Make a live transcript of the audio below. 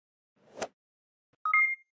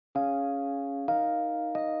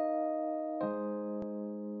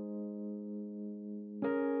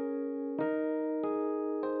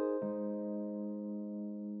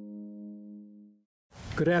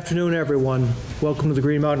Good afternoon, everyone. Welcome to the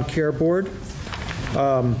Green Mountain Care Board.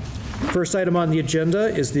 First item on the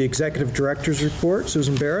agenda is the Executive Director's Report.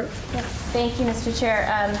 Susan Barrett. Yes, thank you, Mr. Chair.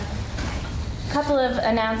 Couple of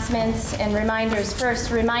announcements and reminders.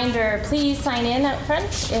 First, reminder, please sign in out front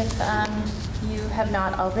if you have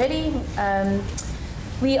not already.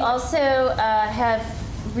 We also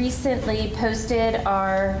have recently posted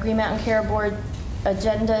our Green Mountain Care Board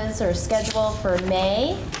agendas or schedule for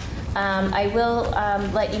May. I will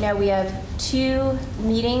let you know we have 2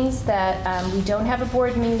 meetings that we don't have a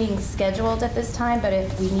board meeting scheduled at this time, but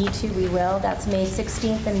if we need to, we will. That's May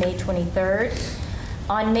 16th and May 23rd.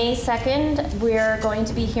 On May 2nd, we're going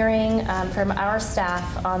to be hearing from our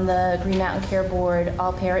staff on the Green Mountain Care Board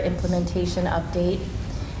all-payer implementation update.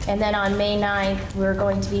 And then on May 9th, we're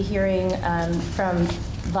going to be hearing from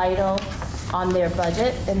Vital on their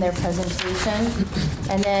budget and their presentation.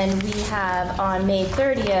 And then we have on May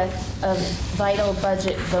 30th a Vital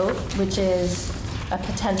budget vote, which is a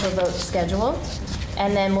potential vote scheduled.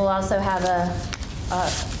 And then we'll also have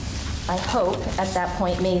I hope at that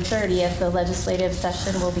point, May 30th, the legislative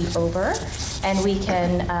session will be over and we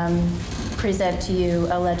can present to you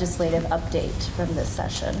a legislative update from this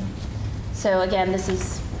session. So again, this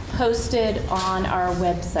is posted on our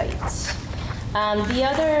website. The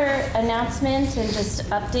other announcement and just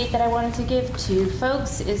update that I wanted to give to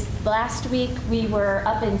folks is last week we were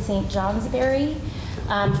up in St. Johnsbury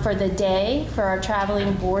for the day for our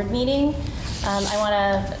traveling board meeting. I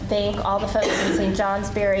want to thank all the folks in St.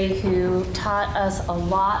 Johnsbury who taught us a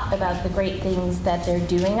lot about the great things that they're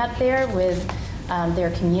doing up there with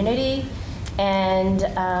their community. And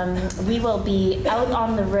we will be out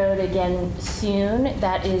on the road again soon.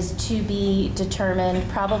 That is to be determined,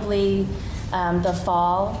 probably the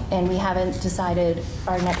fall, and we haven't decided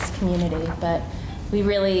our next community, but we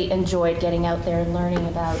really enjoyed getting out there and learning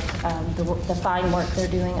about the fine work they're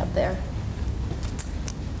doing up there.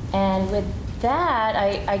 And with that,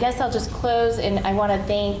 I guess I'll just close, and I want to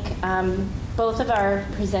thank both of our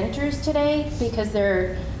presenters today because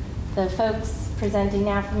they're the folks presenting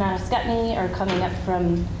now from Manascutney are coming up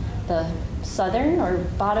from the southern or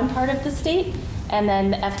bottom part of the state, and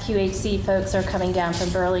then the FQHC folks are coming down from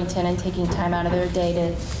Burlington and taking time out of their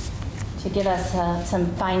day to give us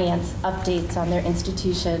some finance updates on their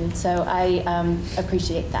institution. So I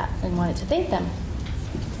appreciate that and wanted to thank them.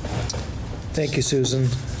 Thank you, Susan.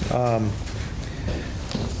 The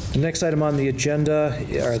next item on the agenda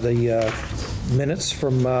are the minutes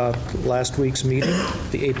from last week's meeting,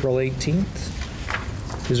 the April 18th.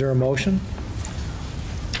 Is there a motion?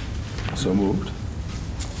 So moved.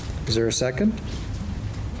 Is there a second?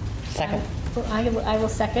 Second. Well, I will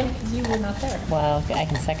second because you were not there. Well, I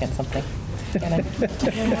can second something. Can I?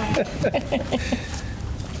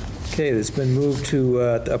 Okay, it's been moved to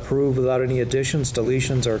approve without any additions,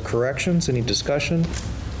 deletions, or corrections. Any discussion?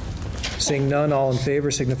 Seeing none, all in favor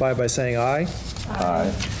signify by saying aye.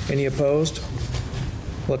 Aye. Any opposed?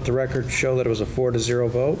 Let the record show that it was a 4-0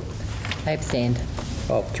 vote. I abstained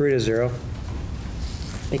Oh, 3-0.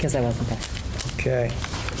 because I wasn't there. Okay.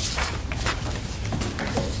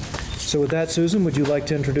 So with that, Susan, would you like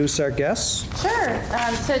to introduce our guests? Sure.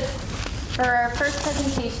 So for our first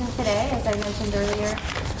presentation today, as I mentioned earlier,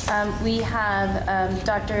 we have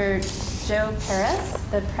Dr. Joe Perez,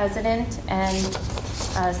 the president and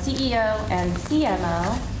CEO and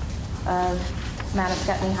CMO of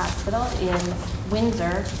Manascutney Hospital in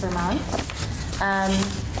Windsor, Vermont.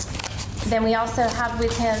 Then we also have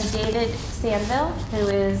with him David Sandville, who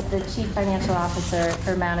is the Chief Financial Officer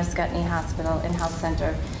for Manascutney Hospital and Health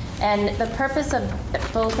Center. And the purpose of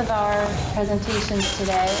both of our presentations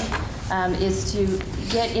today is to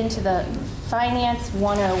get into the Finance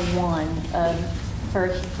 101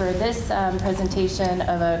 for this presentation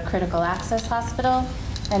of a critical access hospital,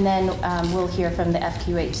 and then we'll hear from the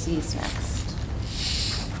FQHCs next.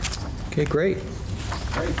 Okay, great.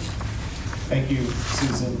 Great. Thank you,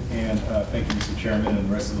 Susan, and thank you, Mr. Chairman, and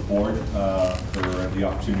the rest of the board for the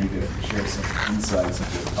opportunity to share some insights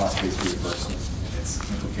into cost-based reimbursement and its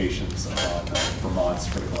implications on Vermont's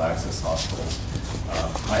critical access hospitals.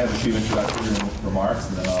 I have a few introductory remarks,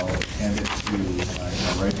 and then I'll hand it to my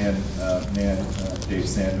right-hand man, Dave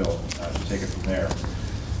Sandville, to take it from there.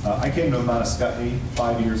 I came to Manascutney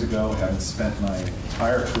 5 years ago, having spent my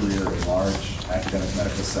entire career in large academic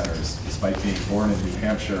medical centers. Despite being born in New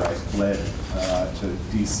Hampshire, I fled to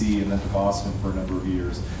DC and then to Boston for a number of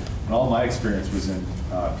years. And all my experience was in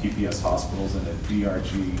PPS hospitals in a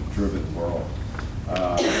DRG-driven world.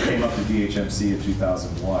 I came up to DHMC in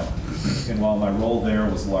 2001, and while my role there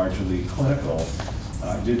was largely clinical,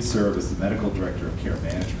 I did serve as the medical director of care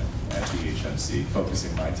management at DHMC,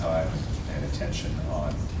 focusing my time and and attention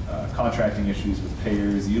on contracting issues with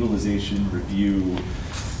payers, utilization review,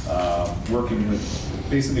 working with,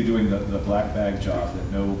 basically doing the black bag job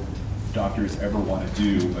that no doctors ever want to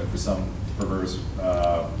do, but for some perverse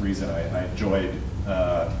reason I enjoyed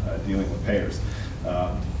dealing with payers.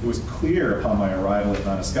 It was clear upon my arrival at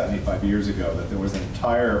Mount Ascutney 5 years ago that there was an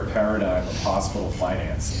entire paradigm of hospital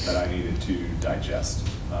finance that I needed to digest.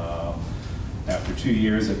 After 2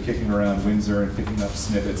 years of kicking around Windsor and picking up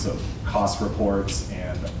snippets of cost reports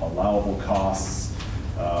and allowable costs,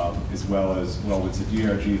 as well as, well, it's a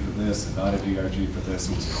DRG for this and not a DRG for this,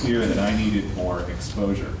 it was clear that I needed more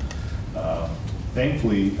exposure.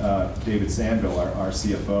 Thankfully, David Sandville, our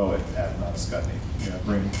CFO at Mount Ascutney,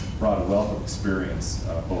 brought a wealth of experience,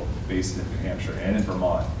 both based in New Hampshire and in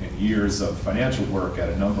Vermont, in years of financial work at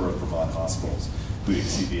a number of Vermont hospitals, including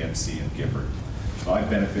CVMC and Gifford. So I've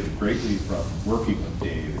benefited greatly from working with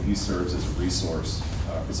Dave, and he serves as a resource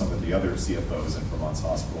for some of the other CFOs in Vermont's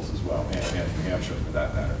hospitals as well, and New Hampshire for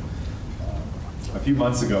that matter. A few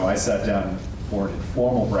months ago, I sat down for an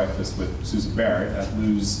informal breakfast with Susan Barrett at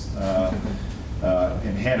Lou's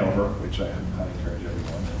in Hanover, which I highly encourage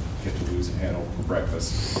everyone to get to Lou's in Hanover for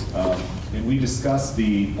breakfast. And we discussed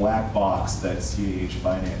the black box that CAH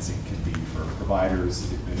financing can be for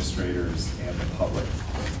providers, administrators, and the public.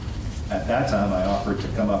 At that time, I offered to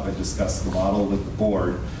come up and discuss the model with the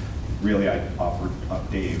board. Really, I offered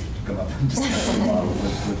up Dave to come up and discuss the model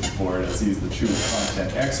with the board, as he's the true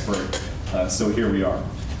content expert. So here we are.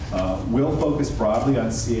 We'll focus broadly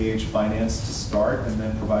on CAH finance to start, and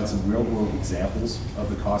then provide some real-world examples of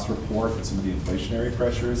the cost report and some of the inflationary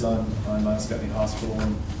pressures on Mount Ascutney Hospital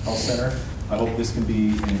and Health Center. I hope this can be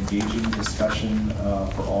an engaging discussion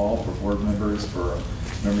for all, for board members, for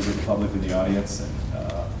members of the public in the audience,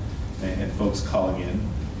 and folks calling in.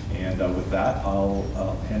 And with that, I'll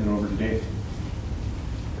hand it over to Dave.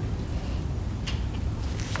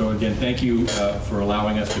 So again, thank you for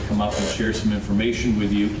allowing us to come up and share some information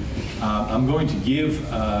with you. I'm going to give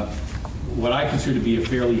what I consider to be a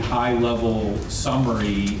fairly high-level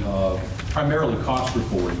summary of primarily cost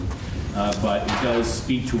reporting, but it does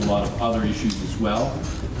speak to a lot of other issues as well.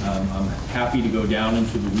 I'm happy to go down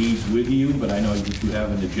into the weeds with you, but I know that you have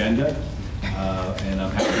an agenda, and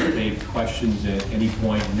I'm happy to take questions at any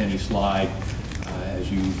point in any slide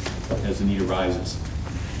as the need arises.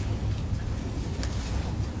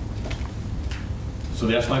 So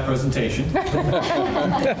that's my presentation.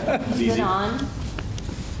 It's Is easy. it on? I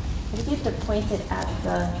think you have to point it at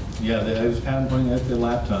the... Yeah, I was pointing at the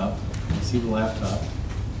laptop. You see the laptop?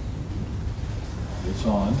 It's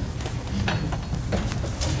on.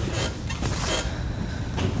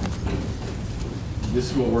 This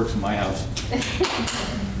is what works in my house. It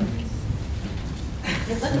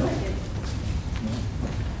looks like it's...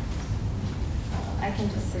 I can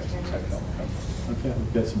just sit here and do something. Okay,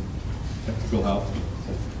 we've got some technical help.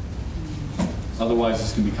 Otherwise,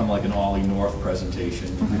 this can become like an Ollie North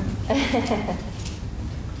presentation.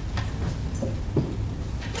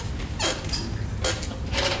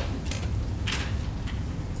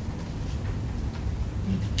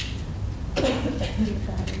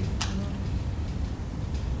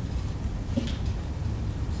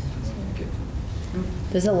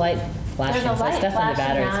 There's a light flashing, There's a so light it's definitely the flashing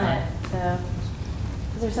battery's on fine. it, so...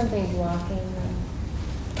 Is there something blocking them?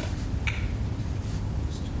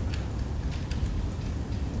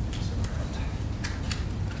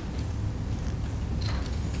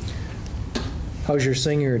 How's your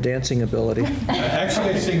singing or dancing ability? Actually,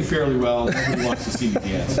 I sing fairly well. Nobody wants to see me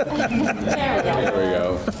dance. There we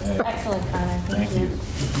go. Excellent, Connor. Thank you.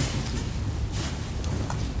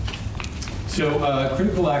 So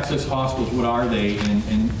critical access hospitals, what are they?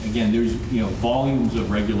 And again, there's volumes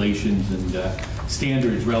of regulations and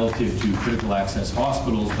standards relative to critical access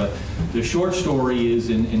hospitals, but the short story is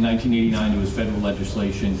in 1989 there was federal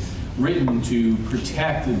legislation written to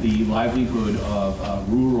protect the livelihood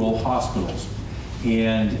of rural hospitals.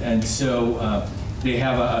 And so they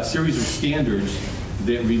have a series of standards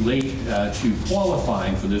that relate to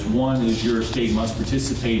qualifying for this. One is your state must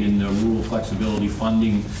participate in the rural flexibility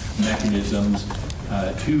funding mechanisms.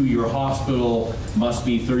 Two, your hospital must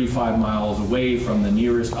be 35 miles away from the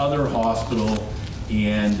nearest other hospital.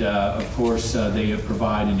 And of course, they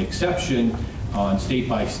provide an exception on state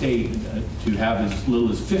by state to have as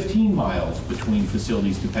little as 15 miles between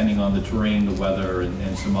facilities, depending on the terrain, the weather,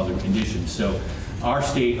 and some other conditions. So our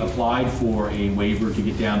state applied for a waiver to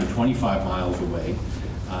get down to 25 miles away,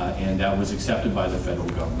 and that was accepted by the federal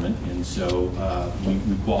government, and so we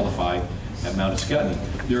qualify at Mount Ascutney.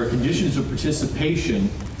 There are conditions of participation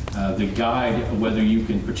that guide whether you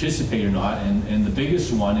can participate or not, and the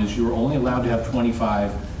biggest one is you're only allowed to have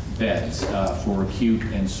 25 beds for acute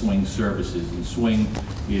and swing services. And swing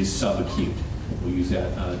is subacute. We'll use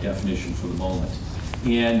that definition for the moment.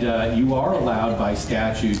 And you are allowed by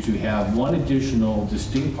statute to have one additional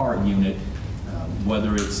distinct part unit,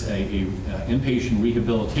 whether it's a inpatient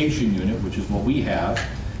rehabilitation unit, which is what we have,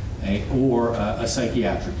 or a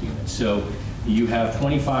psychiatric unit. So you have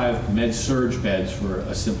 25 med-surg beds for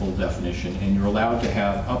a simple definition, and you're allowed to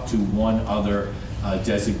have up to one other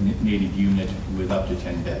designated unit with up to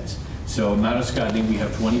 10 beds. So in Mount Escotney, we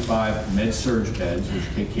have 25 med-surg beds, which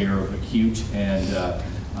take care of acute and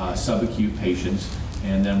subacute patients,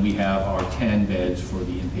 and then we have our 10 beds for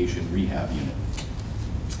the inpatient rehab unit.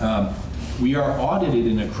 We are audited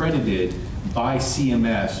and accredited by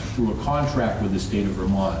CMS through a contract with the state of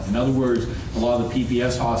Vermont. In other words, a lot of the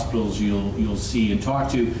PPS hospitals you'll see and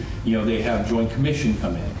talk to, they have Joint Commission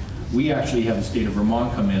come in. We actually have the state of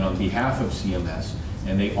Vermont come in on behalf of CMS,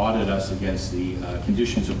 and they audit us against the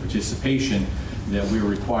conditions of participation that we're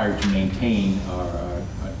required to maintain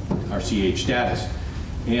our CH status.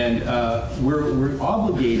 And we're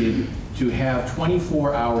obligated to have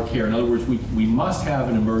 24-hour care. In other words, we must have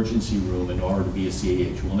an emergency room in order to be a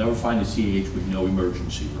CAH. We'll never find a CAH with no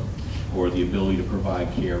emergency room or the ability to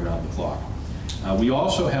provide care around the clock. We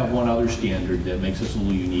also have one other standard that makes us a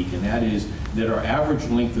little unique, and that is that our average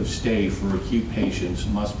length of stay for acute patients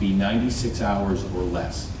must be 96 hours or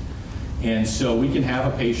less. And so we can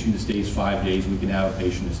have a patient that stays 5 days, we can have a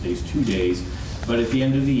patient that stays 2 days, but at the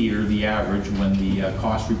end of the year, the average, when the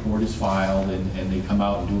cost report is filed and they come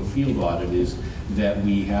out and do a field audit, is that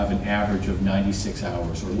we have an average of 96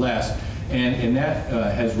 hours or less. And that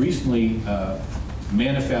has recently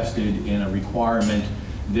manifested in a requirement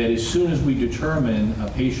that as soon as we determine a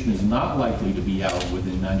patient is not likely to be out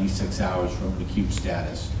within 96 hours from an acute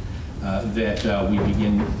status, that we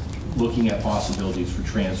begin looking at possibilities for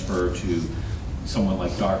transfer to someone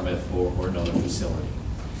like Dartmouth or another facility.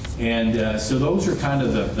 And so those are kind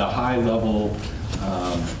of the high-level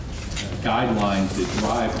guidelines that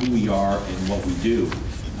drive who we are and what we do.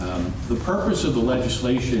 The purpose of the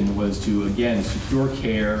legislation was to, again, secure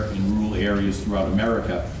care in rural areas throughout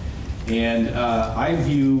America. And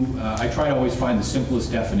I try to always find the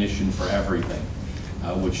simplest definition for everything,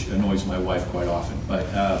 which annoys my wife quite often. But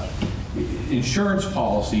insurance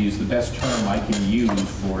policy is the best term I can use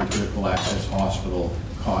for a critical access hospital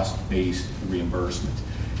cost-based reimbursement.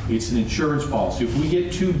 It's an insurance policy. If we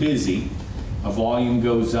get too busy, a volume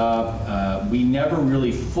goes up, we never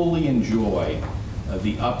really fully enjoy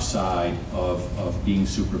the upside of being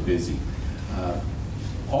super busy.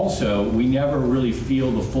 Also, we never really feel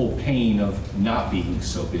the full pain of not being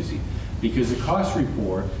so busy, because the cost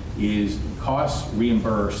report is costs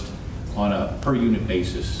reimbursed on a per unit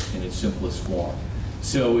basis in its simplest form.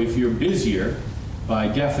 So if you're busier, by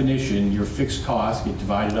definition, your fixed costs get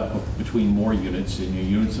divided up between more units, and your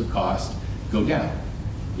units of cost go down.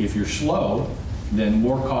 If you're slow, then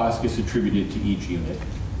more cost gets attributed to each unit,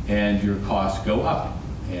 and your costs go up,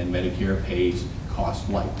 and Medicare pays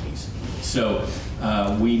cost-like, basically. So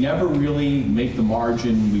we never really make the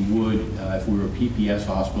margin we would if we were a PPS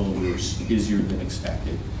hospital. We were busier than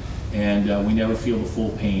expected, and we never feel the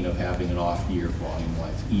full pain of having an off year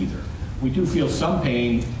volume-wise either. We do feel some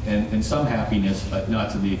pain and some happiness, but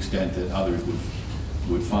not to the extent that others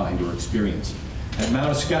would find or experience. At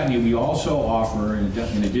Mount Escotney, we also offer,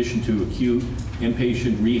 in addition to acute,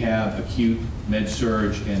 inpatient, rehab, acute,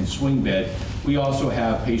 med-surg, and swing bed, we also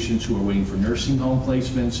have patients who are waiting for nursing home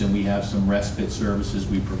placements, and we have some respite services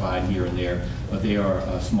we provide here and there, but they are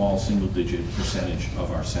a small single-digit percentage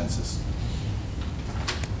of our census.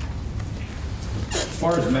 As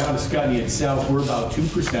far as Mount Escotney itself, we're about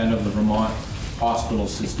 2% of the Vermont hospital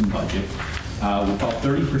system budget. About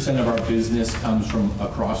 30% of our business comes from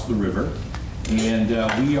across the river. And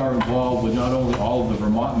we are involved with not only all of the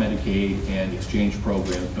Vermont Medicaid and exchange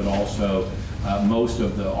programs, but also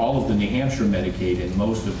all of the New Hampshire Medicaid and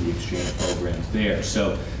most of the exchange programs there.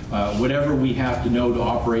 So whatever we have to know to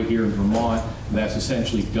operate here in Vermont, that's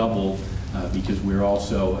essentially doubled because we're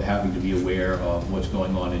also having to be aware of what's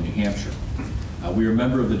going on in New Hampshire. We are a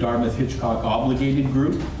member of the Dartmouth-Hitchcock Obligated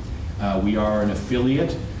Group. We are an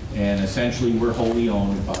affiliate, and essentially we're wholly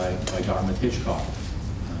owned by Dartmouth-Hitchcock.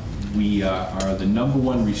 We are the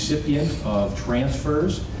 #1 recipient of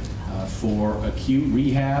transfers for acute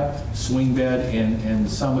rehab, swing bed, and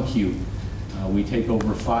some acute. We take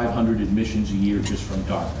over 500 admissions a year just from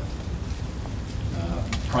Dartmouth.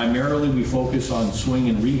 Primarily, we focus on swing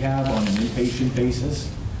and rehab on an inpatient basis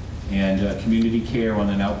and community care on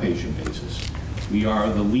an outpatient basis. We are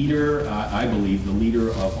the leader, I believe, the leader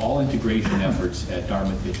of all integration efforts at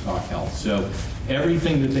Dartmouth-Hitchcock Health. So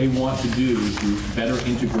everything that they want to do to better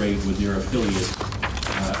integrate with their affiliates,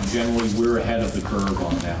 generally we're ahead of the curve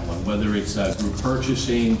on that one, whether it's group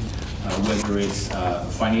purchasing, whether it's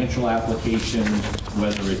financial applications,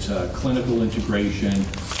 whether it's clinical integration,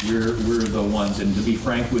 we're the ones. And to be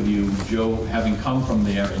frank with you, Joe, having come from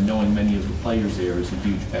there and knowing many of the players there is a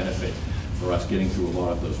huge benefit for us getting through a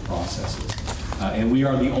lot of those processes. And we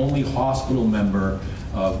are the only hospital member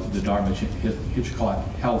of the Dartmouth-Hitchcock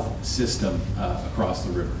Health system across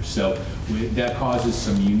the river. So that causes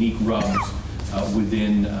some unique rubs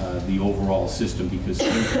within the overall system because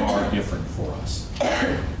things are different for us.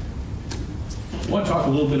 I want to talk a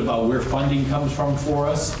little bit about where funding comes from for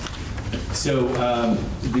us. So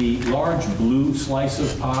the large blue slice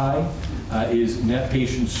of pie is net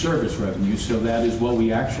patient service revenue. So that is what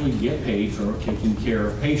we actually get paid for taking care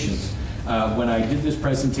of patients. When I did this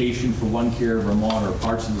presentation for OneCare Vermont, or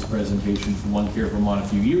parts of this presentation for OneCare Vermont a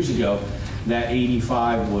few years ago, that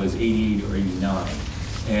 85 was 88 or 89.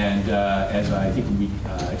 And as I think we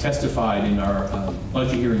testified in our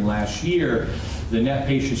budget hearing last year, the net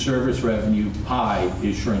patient service revenue pie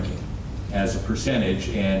is shrinking as a percentage.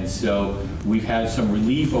 And so we've had some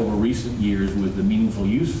relief over recent years with the meaningful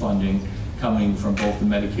use funding coming from both the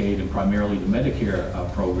Medicaid and primarily the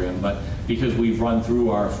Medicare program. But because we've run through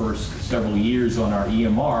our first several years on our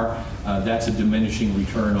EMR, that's a diminishing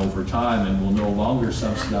return over time and will no longer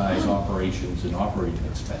subsidize operations and operating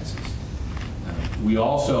expenses. We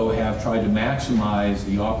also have tried to maximize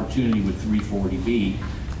the opportunity with 340B,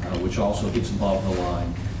 which also hits above the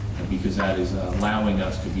line, because that is allowing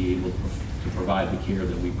us to be able to provide the care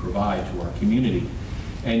that we provide to our community.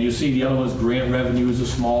 And you'll see the other one's grant revenue is a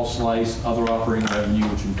small slice, other operating revenue,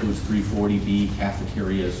 which includes 340B,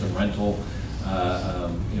 cafeteria, some rental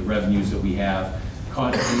revenues that we have,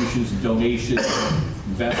 contributions, donations,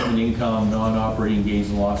 investment income, non-operating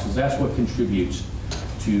gains and losses. That's what contributes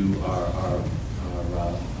to our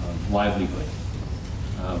livelihood.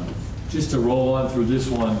 Just to roll on through this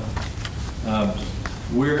one,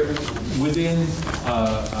 we're within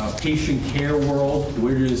patient care world.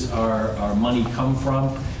 Where does our money come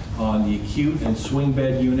from? On the acute and swing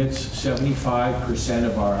bed units, 75%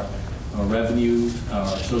 of our revenues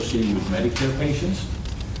are associated with Medicare patients.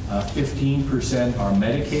 15% are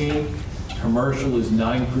Medicaid. Commercial is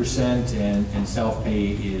 9%, and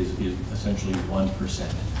self-pay is essentially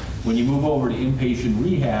 1%. When you move over to inpatient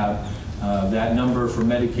rehab, that number for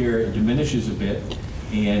Medicare diminishes a bit,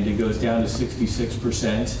 and it goes down to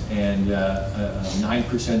 66%, and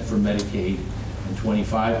 9% for Medicaid, and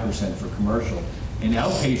 25% for commercial. In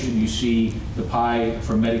outpatient, you see the pie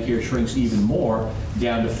for Medicare shrinks even more,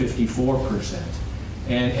 down to 54%.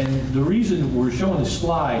 And the reason we're showing this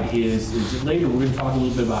slide is that later we're going to talk a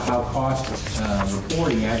little bit about how cost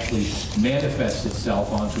reporting actually manifests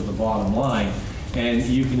itself onto the bottom line. And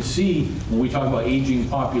you can see when we talk about aging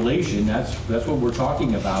population, that's what we're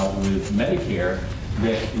talking about with Medicare,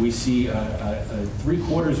 that we see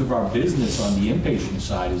 3/4 of our business on the inpatient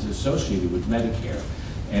side is associated with Medicare.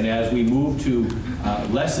 And as we move to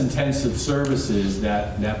less intensive services,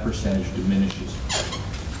 that percentage diminishes.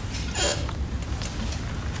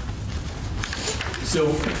 So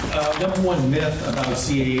number one myth about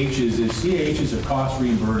CAHs is CAHs are cost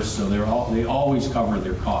reimbursed, so they always cover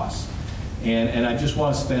their costs. And I just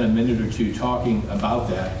want to spend a minute or two talking about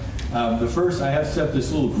that. The first, I have set up this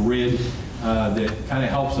little grid that kind of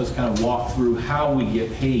helps us kind of walk through how we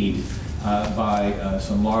get paid by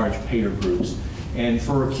some large payer groups. And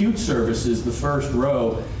for acute services, the first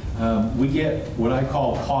row, we get what I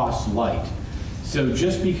call cost light. So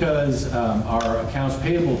just because our accounts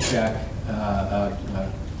payable check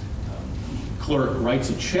clerk writes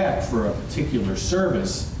a check for a particular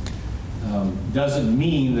service, doesn't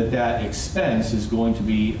mean that that expense is going to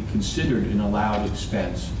be considered an allowed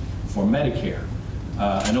expense for Medicare.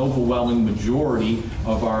 An overwhelming majority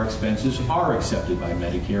of our expenses are accepted by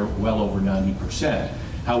Medicare, well over 90%.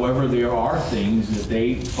 However, there are things that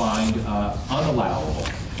they find unallowable.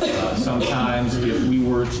 Sometimes if we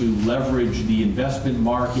were to leverage the investment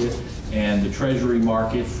market and the treasury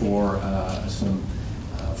market for some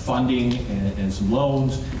funding and some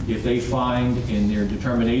loans, if they find in their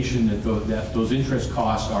determination that those interest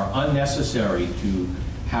costs are unnecessary to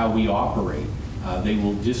how we operate, they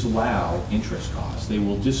will disallow interest costs. They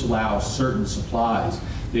will disallow certain supplies.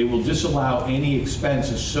 They will disallow any expense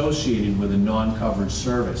associated with a non-covered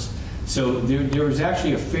service. So there is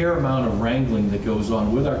actually a fair amount of wrangling that goes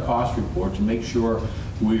on with our cost report to make sure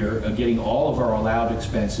we're getting all of our allowed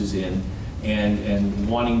expenses in and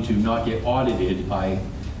wanting to not get audited by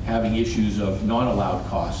having issues of non-allowed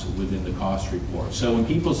costs within the cost report. So when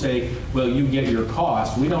people say, well, you get your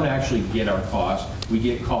cost, we don't actually get our cost, we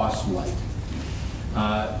get cost light.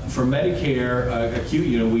 For Medicare, acute,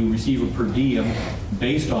 we receive a per diem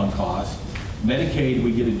based on cost. Medicaid,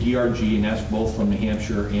 we get a DRG, and that's both from New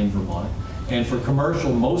Hampshire and Vermont. And for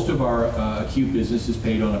commercial, most of our acute business is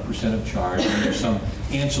paid on a percent of charge, and there's some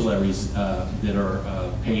ancillaries that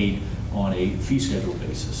are paid on a fee schedule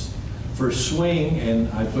basis. For swing,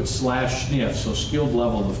 and I put /SNF, so skilled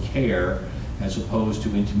level of care, as opposed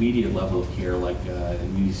to intermediate level of care, like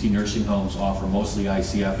you see nursing homes offer mostly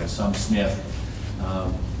ICF and some SNF.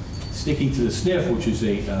 Sticking to the SNF, which is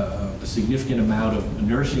a significant amount of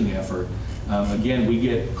nursing effort, again, we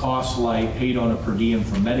get cost light paid on a per diem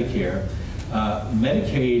from Medicare.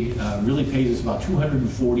 Medicaid really pays us about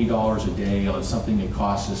 $240 a day on something that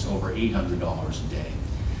costs us over $800 a day,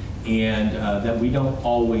 and that we don't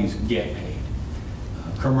always get paid.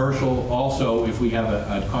 Commercial, also, if we have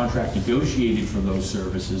a contract negotiated for those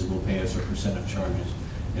services, will pay us a percent of charges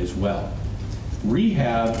as well.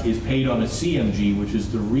 Rehab is paid on a CMG, which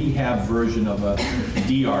is the rehab version of a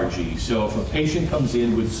DRG. So if a patient comes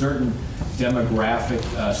in with certain demographic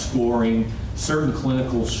scoring, certain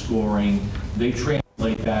clinical scoring, they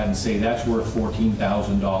translate that and say that's worth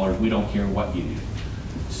 $14,000. We don't care what you do.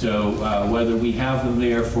 So whether we have them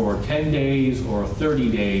there for 10 days or 30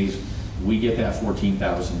 days, we get that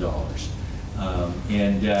 $14,000.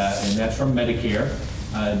 And that's from Medicare.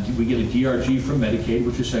 We get a DRG from Medicaid,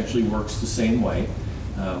 which essentially works the same way.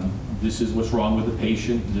 This is what's wrong with the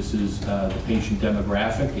patient. This is the patient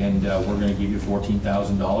demographic, and we're going to give you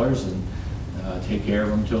 $14,000 and take care of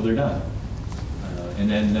them until they're done. And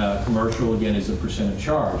then commercial, again, is a percent of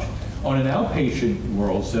charge. On an outpatient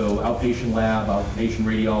world, so outpatient lab, outpatient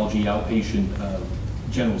radiology, outpatient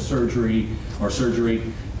general surgery,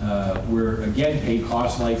 we're again paid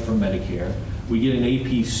cost light from Medicare. We get an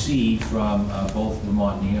APC from both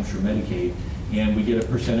Vermont and New Hampshire Medicaid, and we get a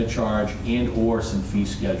percent of charge and or some fee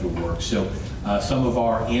schedule work. So some of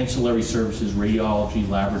our ancillary services, radiology,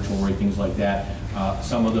 laboratory, things like that,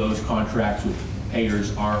 some of those contracts with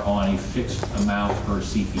payers are on a fixed amount per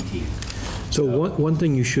CPT. So one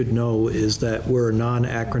thing you should know is that we're a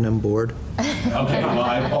non-acronym board. Okay, well,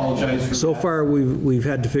 I apologize for So that. far, we've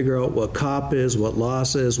had to figure out what COP is, what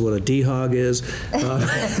loss is, what a DHOG is.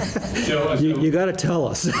 So, You got to tell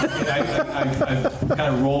us. I've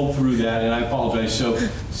kind of rolled through that, and I apologize.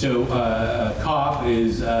 So COP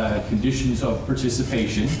is conditions of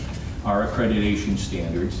participation, our accreditation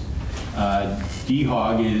standards.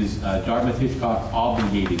 DHOG is Dartmouth-Hitchcock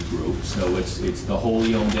Obligated Group, so it's the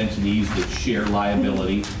wholly owned entities that share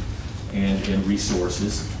liability and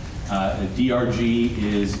resources. DRG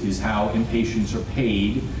is how inpatients are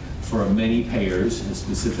paid for many payers, and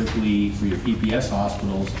specifically for your PPS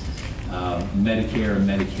hospitals, Medicare and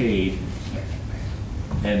Medicaid,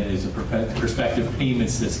 and is a prospective payment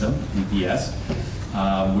system, PPS.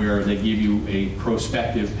 Where they give you a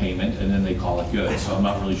prospective payment and then they call it good. So I'm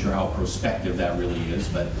not really sure how prospective that really is,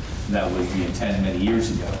 but that was the intent many years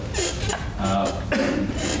ago.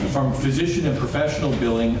 From physician and professional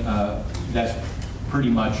billing, that's pretty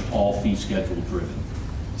much all fee schedule driven.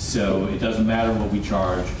 So it doesn't matter what we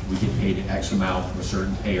charge, we get paid X amount from a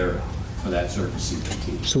certain payer for that certain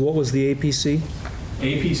CPT. So what was the APC?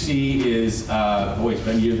 APC is, boy, it's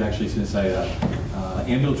been years actually since I,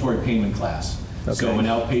 ambulatory payment class. Okay. So an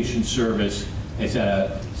outpatient service, it's at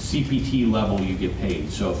a CPT level you get paid.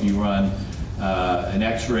 So if you run an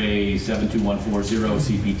X-ray 72140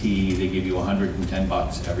 CPT, they give you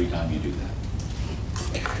 $110 every time you do that.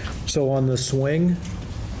 So on the swing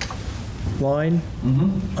line,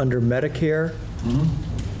 under Medicare,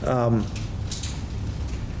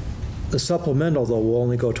 the supplemental, though, will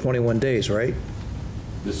only go 21 days, right?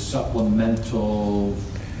 The supplemental,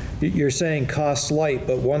 You're saying cost light,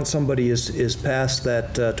 but once somebody is past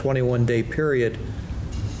that 21-day period,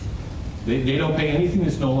 they don't pay anything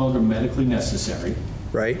that's no longer medically necessary.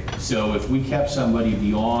 right? So if we kept somebody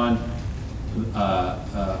beyond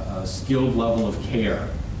a skilled level of care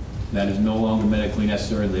that is no longer medically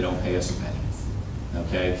necessary, they don't pay us a penny.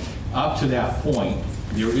 Okay? Up to that point,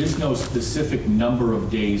 there is no specific number of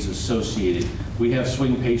days associated. We have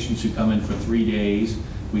swing patients who come in for 3 days.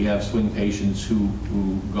 We have swing patients who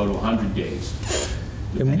go to 100 days,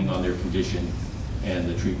 depending on their condition and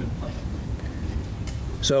the treatment plan.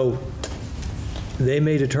 So they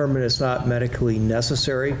may determine it's not medically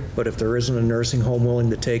necessary, but if there isn't a nursing home willing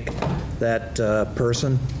to take that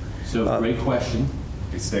person, So great question.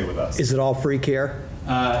 They stay with us. is it all free care?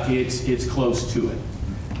 It's close to it.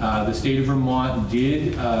 The state of Vermont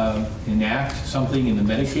did enact something in the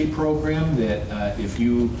Medicaid program that if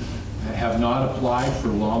you have not applied for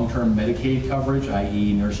long-term Medicaid coverage,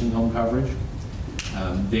 i.e. nursing home coverage,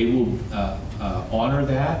 they will honor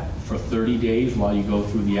that for 30 days while you go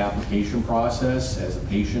through the application process as a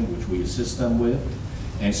patient, which we assist them with.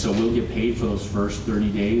 And so we'll get paid for those first 30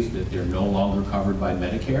 days that they're no longer covered by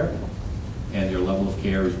Medicare and their level of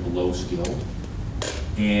care is below skilled.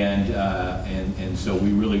 And so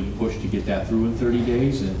we really push to get that through in 30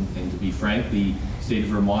 days. And to be frank, the state of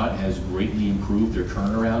Vermont has greatly improved their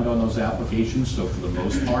turnaround on those applications. So for the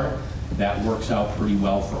most part, that works out pretty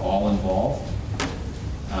well for all involved.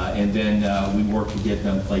 And then we work to get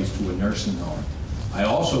them placed to a nursing home. I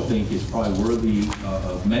also think it's probably worthy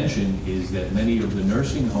of mention is that many of the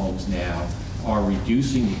nursing homes now are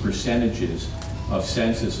reducing the percentages of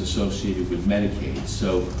census associated with Medicaid.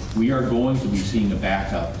 So we are going to be seeing a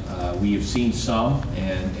backup. We have seen some,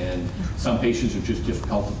 and some patients are just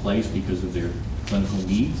difficult to place because of their clinical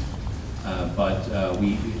needs. But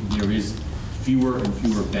there is fewer and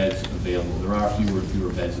fewer beds available. There are fewer and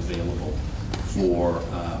fewer beds available for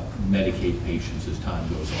Medicaid patients as time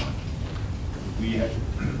goes on.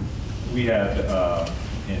 We had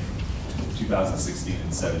in 2016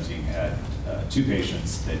 and 17 had 2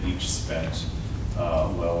 patients that each spent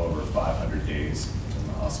well over 500 days in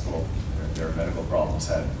the hospital. Their medical problems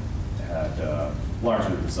had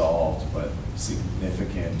largely resolved, but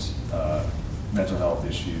significant mental health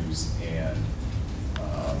issues and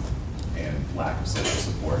lack of social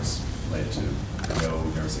supports led to no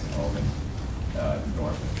nursing home in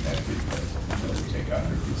North Connecticut that would take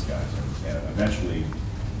under these guys. And eventually,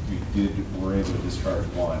 we were able to discharge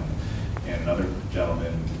one, and another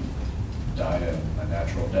gentleman died a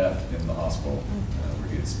natural death in the hospital where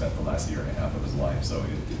he had spent the last 1.5 years of his life. So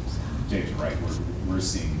Dave's right, we're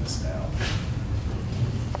seeing this now.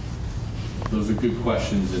 Those are good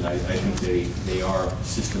questions, and I think they are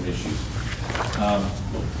system issues.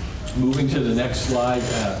 Moving to the next slide,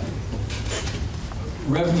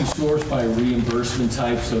 revenue source by reimbursement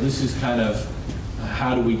type. So this is kind of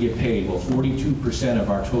how do we get paid? Well, 42% of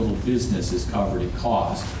our total business is covered at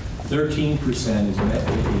cost. 13% is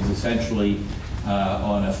essentially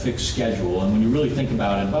on a fixed schedule. And when you really think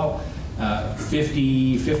about it, about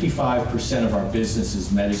 55% of our business is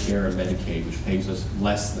Medicare and Medicaid, which pays us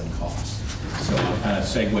less than cost. So I'll kind of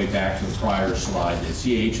segue back to the prior slide that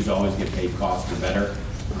CAHs always get paid cost or better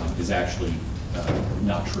is actually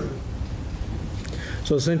not true.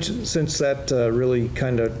 So since that really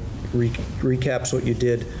kind of recaps what you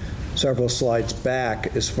did several slides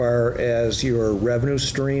back as far as your revenue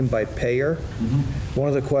stream by payer, one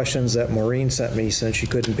of the questions that Maureen sent me since she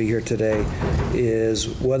couldn't be here today is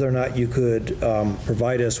whether or not you could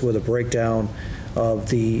provide us with a breakdown of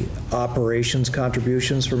the operations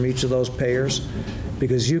contributions from each of those payers,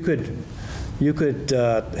 because you could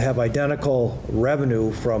have identical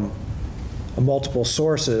revenue from multiple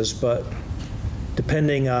sources, but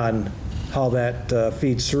depending on how that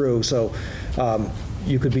feeds through. So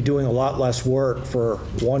you could be doing a lot less work for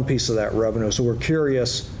one piece of that revenue. So we're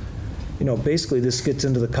curious, basically this gets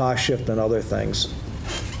into the cost shift and other things.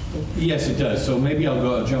 Yes, it does. So maybe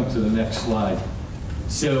I'll jump to the next slide.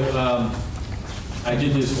 So I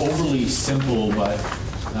did this overly simple but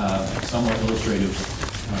somewhat illustrative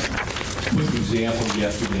quick example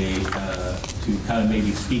yesterday to kind of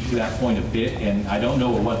maybe speak to that point a bit. And I don't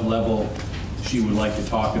know at what level she would like to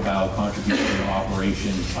talk about contribution to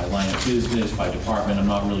operations by line of business, by department. I'm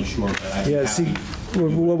not really sure, but I'd be happy. See,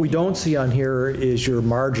 what we don't see on here is your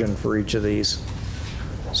margin for each of these.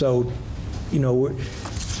 So,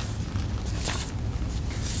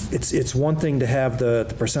 it's one thing to have the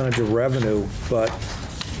percentage of revenue, but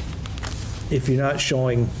if you're not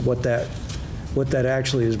showing what that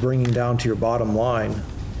actually is bringing down to your bottom line.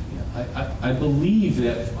 I believe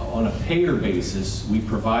that on a payer basis, we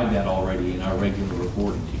provide that already in our regular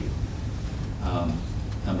reporting to you.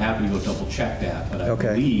 I'm happy to go double check that, but I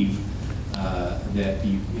believe that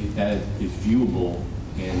that is viewable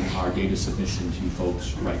in our data submission to you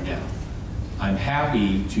folks right now. I'm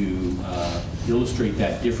happy to illustrate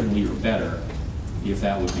that differently or better if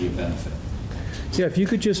that would be a benefit. Yeah, if you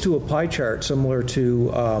could just do a pie chart similar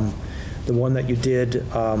to the one that you did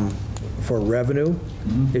for revenue,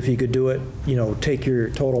 if you could do it, take your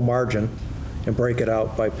total margin and break it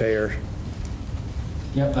out by payer.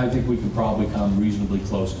 Yep, I think we could probably come reasonably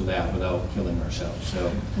close to that without killing ourselves,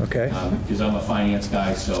 so. Okay. Because I'm a finance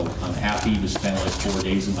guy, so I'm happy to spend like 4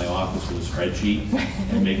 days in my office with a spreadsheet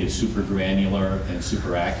and make it super granular and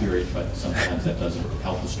super accurate, but sometimes that doesn't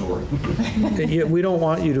help the story. Yeah, we don't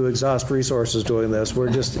want you to exhaust resources doing this. We're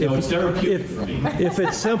just, No, it's therapeutic for me. if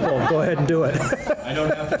it's simple, go ahead and do it. I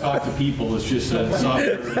don't have to talk to people, it's just a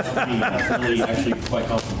software for me. It's really actually quite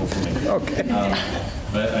comfortable for me. Okay.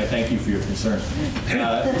 But I thank you for your concern.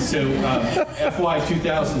 FY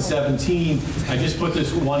 2017, I just put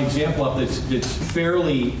this one example up that's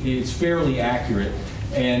fairly accurate.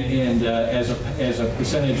 And as a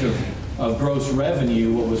percentage of gross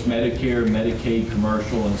revenue, what was Medicare, Medicaid,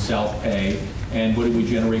 commercial, and self-pay, and what did we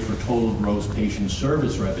generate for total gross patient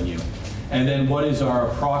service revenue? And then what is our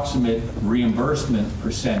approximate reimbursement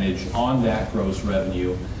percentage on that gross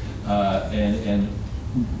revenue, and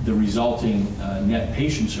the resulting net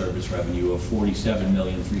patient service revenue of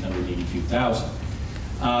 $47,382,000.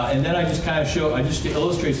 And then I just kind of just to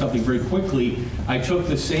illustrate something very quickly, I took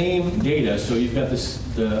the same data, so you've got this,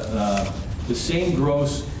 the same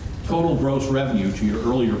total gross revenue to your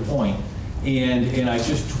earlier point, and I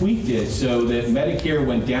just tweaked it so that Medicare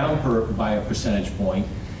went down by a percentage point,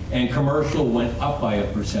 and commercial went up by a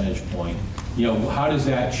percentage point. You know, how does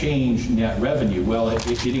that change net revenue? Well,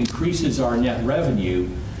 it increases our net revenue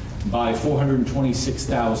by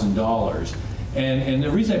 $426,000. And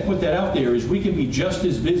the reason I put that out there is we can be just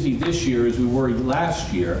as busy this year as we were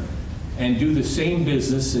last year and do the same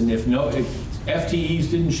business, and if FTEs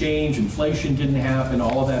didn't change, inflation didn't happen,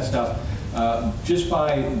 all of that stuff, just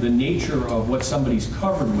by the nature of what somebody's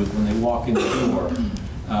covered with when they walk in the door,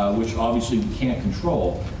 which obviously we can't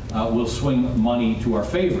control, will swing money to our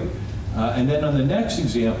favor. And then on the next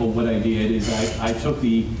example, what I did is I took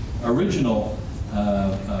the original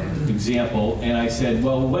example and I said,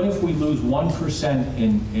 well, what if we lose 1%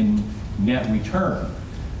 in net return?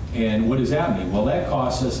 And what does that mean? Well, that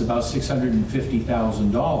costs us about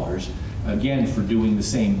 $650,000, again, for doing the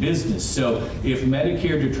same business. So if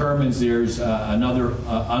Medicare determines there's another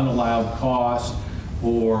unallowed cost,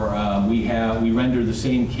 or we render the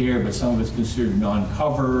same care, but some of it's considered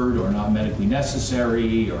non-covered or not medically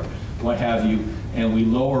necessary, or what have you, and we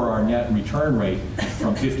lower our net return rate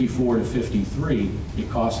from 54 to 53, it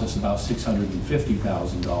costs us about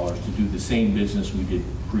 $650,000 to do the same business we did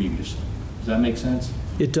previously. Does that make sense?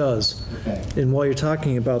 It does. Okay. And while you're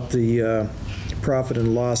talking about the profit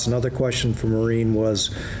and loss, another question from Maureen was,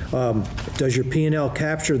 does your P&L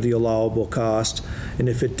capture the allowable cost? And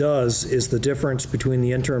if it does, is the difference between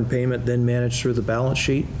the interim payment then managed through the balance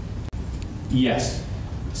sheet? Yes.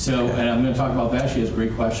 So, and I'm going to talk about that. She has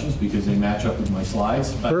great questions because they match up with my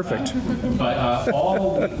slides. But, Perfect.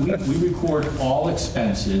 We record all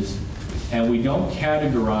expenses, and we don't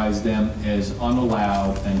categorize them as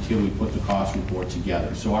unallowed until we put the cost report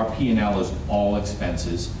together. So our P&L is all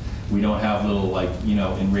expenses. We don't have little, like, you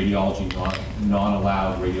know, in radiology,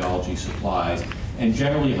 non-allowed radiology supplies. And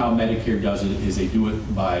generally how Medicare does it is they do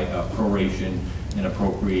it by proration and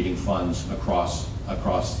appropriating funds across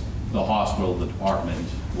the hospital, the department,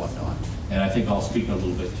 whatnot. And I think I'll speak a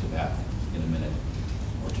little bit to that in a minute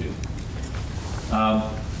or two.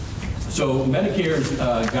 So Medicare's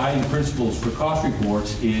guiding principles for cost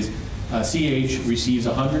reports is CH receives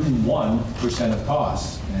 101% of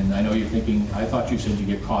costs. And I know you're thinking, I thought you said you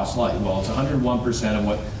get cost light. Well, it's 101% of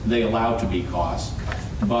what they allow to be cost.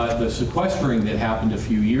 But the sequestering that happened a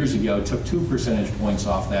few years ago took 2 percentage points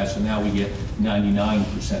off that, so now we get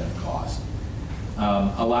 99% of cost.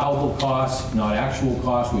 Allowable costs, not actual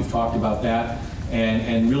costs, we've talked about that.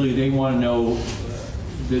 And really they want to know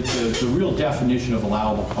the real definition of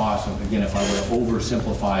allowable costs, again, if I were to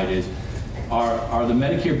oversimplify it, is are the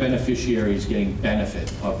Medicare beneficiaries getting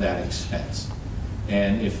benefit of that expense?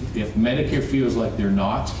 And if Medicare feels like they're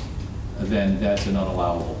not, then that's an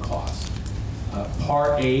unallowable cost.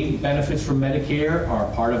 Part A benefits from Medicare are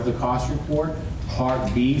part of the cost report.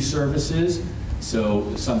 Part B services,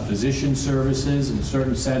 so some physician services in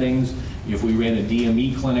certain settings, if we ran a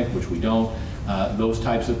DME clinic, which we don't, those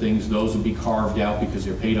types of things, those would be carved out because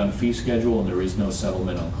they're paid on fee schedule and there is no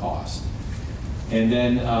settlement on cost. And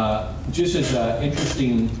then just as an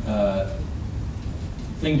interesting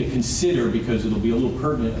thing to consider, because it'll be a little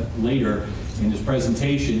pertinent later in this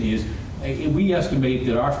presentation, is we estimate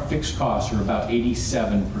that our fixed costs are about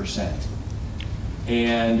 87%.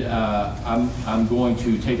 And I'm going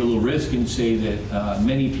to take a little risk and say that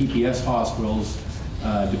many PPS hospitals,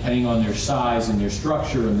 depending on their size and their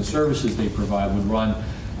structure and the services they provide, would run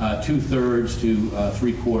 2/3 to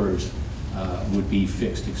 3/4 would be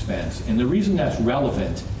fixed expense. And the reason that's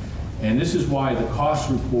relevant And this is why the cost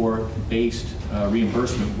report-based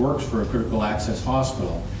reimbursement works for a critical access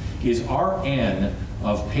hospital, is our N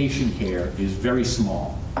of patient care is very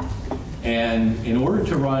small. And in order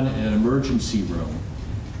to run an emergency room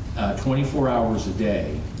 24 hours a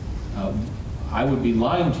day, I would be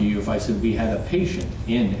lying to you if I said we had a patient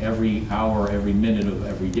in every hour, every minute of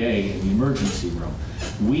every day in the emergency room.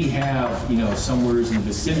 We have, somewhere in the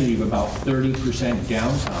vicinity of about 30%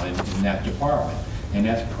 downtime in that department. And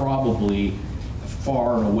that's probably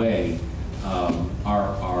far and away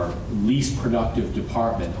our least productive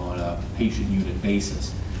department on a patient unit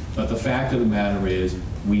basis. But the fact of the matter is,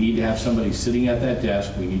 we need to have somebody sitting at that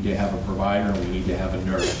desk, we need to have a provider, and we need to have a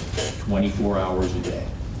nurse 24 hours a day.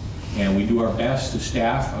 And we do our best to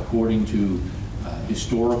staff according to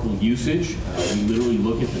historical usage. We literally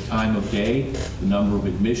look at the time of day, the number of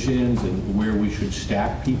admissions, and where we should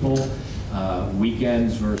stack people,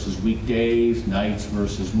 weekends versus weekdays, nights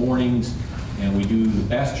versus mornings, and we do the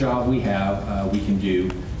best job we can do.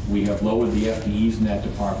 We have lowered the FTEs in that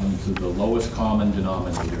department to the lowest common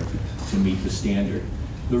denominator to meet the standard.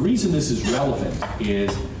 The reason this is relevant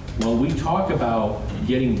is when we talk about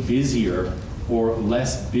getting busier or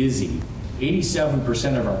less busy,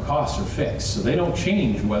 87% of our costs are fixed, so they don't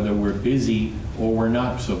change whether we're busy or we're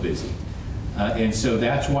not so busy. And so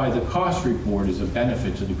that's why the cost report is a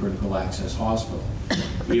benefit to the critical access hospital.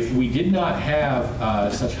 If we did not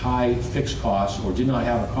have such high fixed costs or did not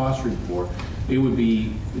have a cost report, it would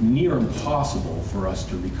be near impossible for us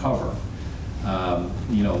to recover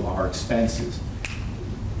our expenses.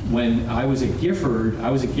 When I was at Gifford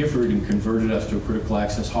and converted us to a critical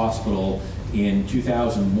access hospital in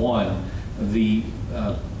 2001. The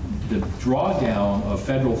drawdown of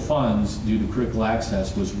federal funds due to critical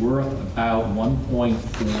access was worth about $1.4 or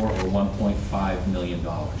 $1.5 million.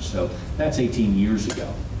 So that's 18 years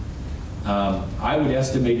ago. I would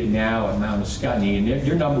estimate it now at Mount Scottney, and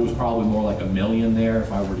your number was probably more like $1 million there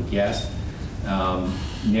if I were to guess.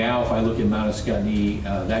 Now, if I look at Mount Scottney,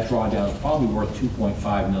 that drawdown is probably worth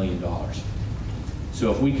 $2.5 million. So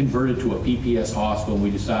if we converted to a PPS hospital and we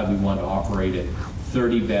decided we wanted to operate at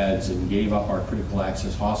 30 beds and gave up our critical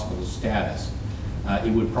access hospital status,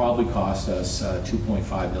 it would probably cost us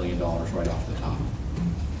 $2.5 million right off the top.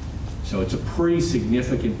 So it's a pretty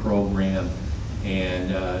significant program,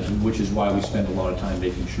 and which is why we spend a lot of time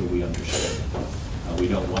making sure we understand it. We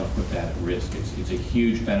don't want to put that at risk. It's a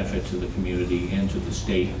huge benefit to the community and to the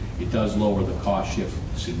state. It does lower the cost shift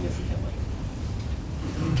significantly.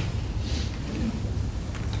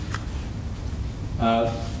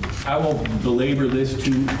 I won't belabor this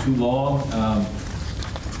too long.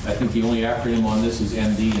 I think the only acronym on this is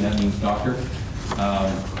MD, and that means doctor.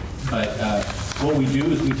 But what we do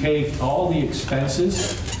is we take all the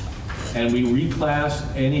expenses and we reclass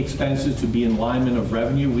any expenses to be in alignment of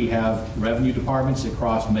revenue. We have revenue departments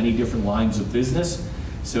across many different lines of business.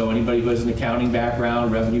 So anybody who has an accounting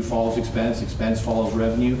background, revenue follows expense, expense follows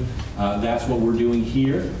revenue. That's what we're doing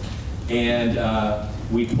here. And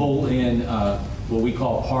we pull in what we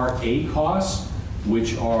call Part A costs,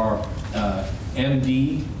 which are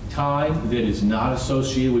MD time that is not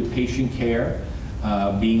associated with patient care,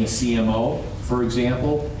 being a CMO, for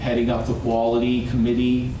example, heading up the quality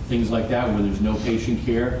committee, things like that, where there's no patient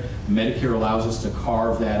care. Medicare allows us to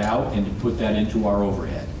carve that out and to put that into our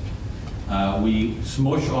overhead. We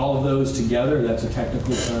smush all of those together, that's a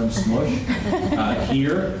technical term, smush,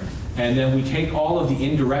 here. And then we take all of the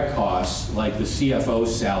indirect costs, like the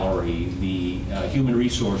CFO's salary, the human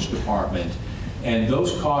resource department, and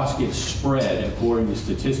those costs get spread, according to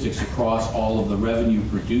statistics, across all of the revenue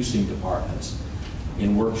producing departments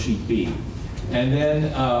in worksheet B. And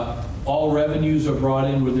then all revenues are brought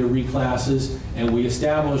in with their reclasses, and we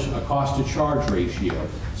establish a cost to charge ratio.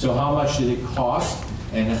 So how much did it cost,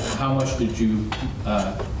 and how much did you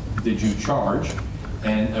charge?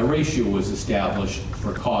 And a ratio was established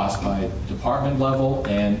for cost by department level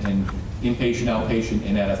and inpatient, outpatient,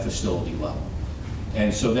 and at a facility level.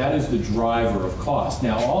 And so that is the driver of cost.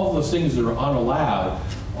 Now, all of those things that are unallowed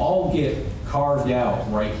all get carved out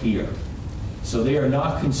right here. So they are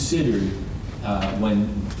not considered when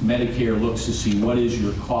Medicare looks to see what is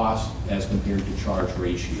your cost as compared to charge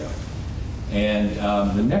ratio. And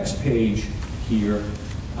the next page here,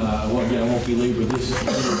 well, again, I won't belabor this,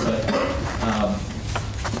 but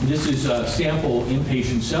this is a sample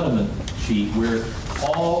inpatient settlement sheet where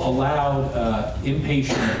all allowed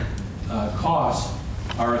inpatient costs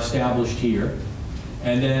are established here,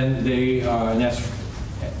 and then they are, and that's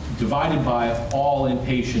divided by all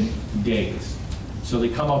inpatient days. So they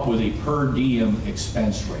come up with a per diem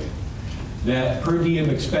expense rate. That per diem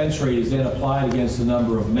expense rate is then applied against the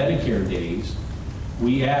number of Medicare days,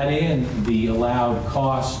 we add in the allowed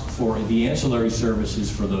cost for the ancillary services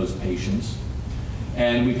for those patients,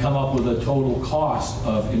 and we come up with a total cost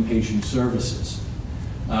of inpatient services.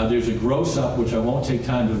 There's a gross up, which I won't take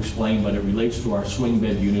time to explain, but it relates to our swing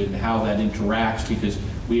bed unit and how that interacts, because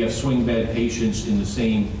we have swing bed patients in the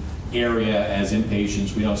same area as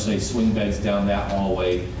inpatients. We don't say swing beds down that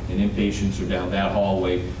hallway and inpatients are down that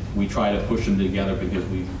hallway. We try to push them together because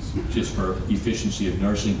just for efficiency of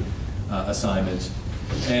nursing assignments.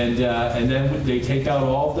 And then they take out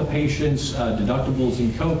all of the patients' deductibles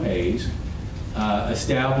and co-pays,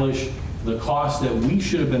 establish the cost that we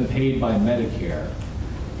should have been paid by Medicare.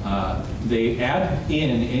 They add in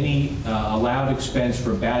any allowed expense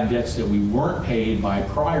for bad debts that we weren't paid by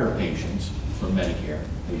prior patients, for Medicare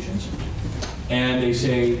patients. And they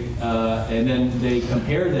say, and then they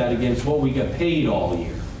compare that against what we got paid all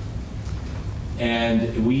year.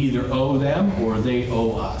 And we either owe them or they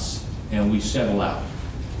owe us, and we settle out.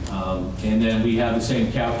 And then we have the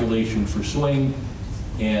same calculation for swing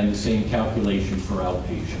and the same calculation for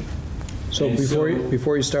outpatient. So And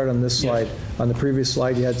before you start on this slide, Yes. on the previous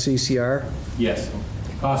slide, you had CCR? Yes,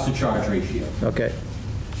 cost to charge ratio, Okay,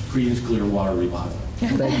 Creedence Clearwater Revival.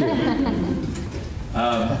 thank you.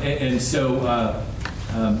 And so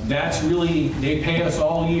that's really, they pay us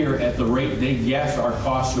all year at the rate they guess our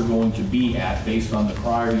costs are going to be at based on the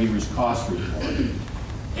prior year's cost report.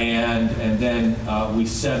 And then we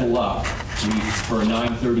settle up. For a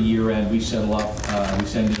 9/30 year end, we settle up, we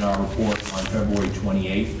send in our report on February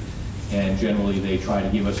 28th. And generally, they try to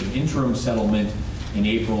give us an interim settlement in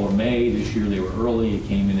April or May. This year, they were early. It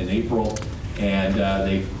came in April. And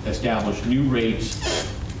they established new rates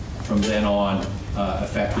from then on,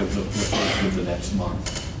 effective the first of the next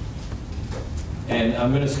month. And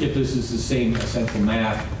I'm going to skip this. This is the same essential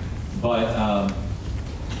math. But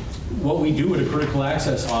what we do at a critical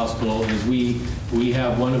access hospital is we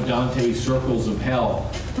have one of Dante's circles of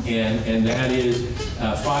hell. And that is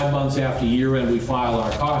 5 months after year end, we file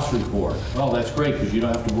our cost report. Well, that's great because you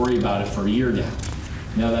don't have to worry about it for a year now.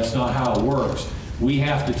 No, that's not how it works. We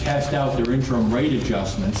have to test out their interim rate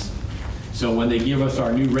adjustments. So when they give us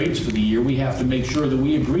our new rates for the year, we have to make sure that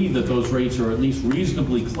we agree that those rates are at least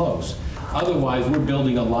reasonably close. Otherwise, we're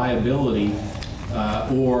building a liability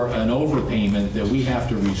or an overpayment that we have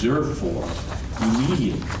to reserve for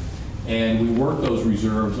immediately. And we work those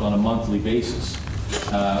reserves on a monthly basis.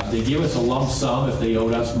 They give us a lump sum if they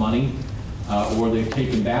owed us money or they've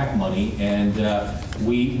taken back money. And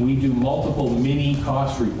we do multiple mini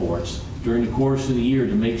cost reports during the course of the year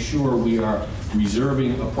to make sure we are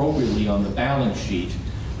reserving appropriately on the balance sheet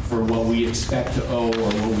for what we expect to owe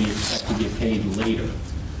or what we expect to get paid later.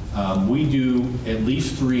 We do at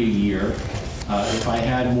least 3 a year. If I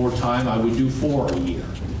had more time, I would do 4 a year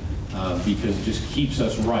because it just keeps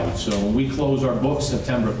us right. So when we close our books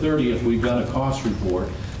September 30th, we've done a cost report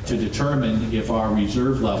to determine if our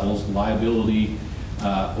reserve levels, liability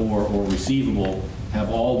or receivable,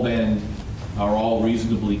 are all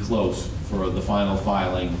reasonably close for the final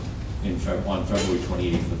filing on February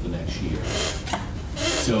 28th of the next year.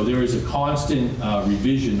 So there is a constant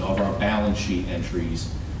revision of our balance sheet entries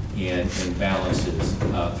and balances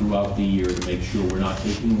throughout the year to make sure we're not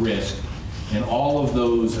taking risk. And all of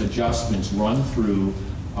those adjustments run through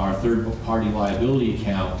our third-party liability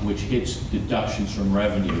account, which hits deductions from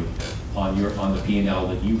revenue on the P&L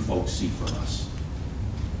that you folks see from us.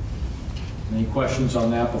 Any questions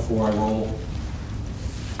on that before I roll?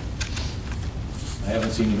 I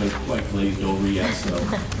haven't seen anybody quite glazed over yet, so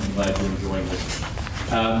I'm glad you're enjoying this.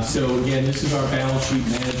 So again, this is our balance sheet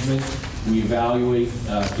management. We evaluate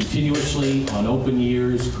continuously on open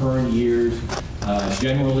years, current years.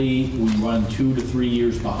 Generally, we run 2 to 3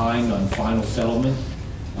 years behind on final settlement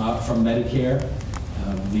from Medicare.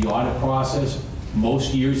 The audit process,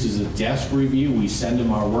 most years, is a desk review. We send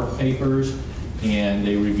them our work papers, and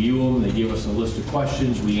they review them. They give us a list of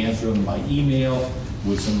questions. We answer them by email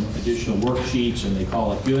with some additional worksheets, and they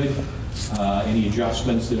call it good. Any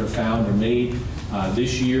adjustments that are found are made.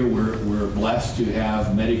 This year, we're blessed to have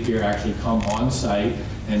Medicare actually come on site,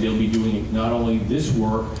 and they'll be doing not only this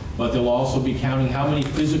work, but they'll also be counting how many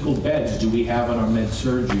physical beds do we have in our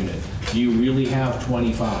med-surg unit. Do you really have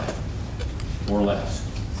 25 or less?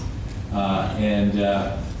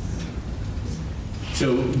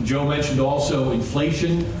 So Joe mentioned also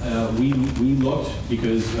inflation. We looked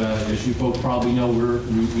because, as you folks probably know,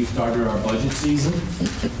 we started our budget season,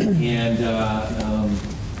 and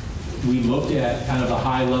we looked at kind of the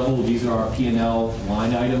high level. These are our P&L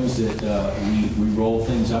line items that we roll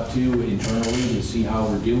things up to internally to see how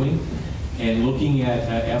we're doing. And looking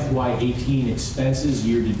at FY18 expenses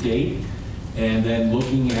year to date, And then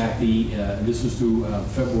looking at this is through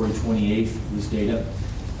February 28th, this data,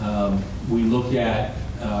 we looked at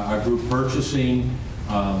our group purchasing,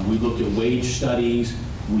 we looked at wage studies,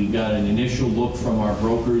 we got an initial look from our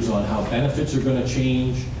brokers on how benefits are going to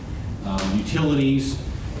change, utilities,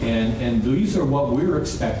 and these are what we're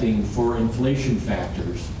expecting for inflation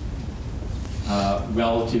factors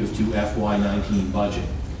relative to FY19 budget.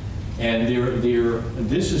 And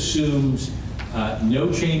this assumes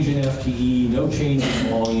no change in FTE, no change in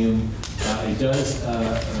volume. It does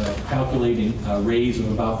calculate a raise of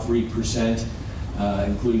about 3%,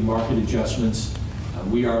 including market adjustments.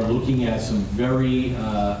 We are looking at some very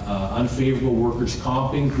unfavorable workers'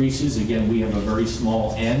 comp increases. Again, we have a very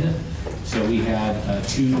small N, so we had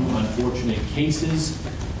 2 unfortunate cases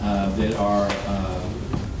that are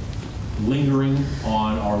lingering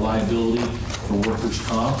on our liability for workers'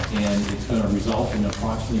 comp, and it's going to result in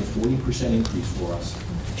approximately a 40% increase for us.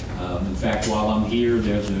 In fact, while I'm here,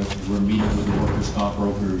 we're meeting with the workers' comp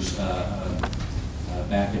brokers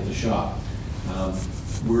back at the shop.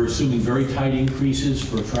 We're assuming very tight increases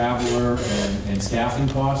for traveler and staffing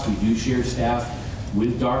costs. We do share staff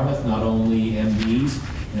with Dartmouth, not only MDs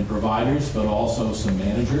and providers, but also some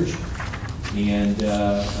managers. And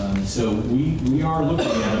so we are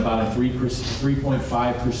looking at about a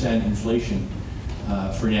 3.5% inflation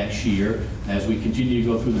for next year. As we continue to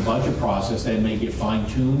go through the budget process, that may get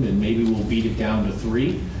fine-tuned, and maybe we'll beat it down to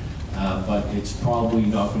 3, but it's probably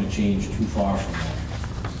not going to change too far from that.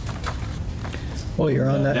 Well, you're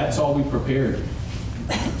on that. That's all we prepared.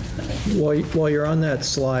 While you're on that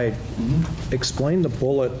slide, explain the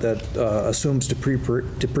bullet that assumes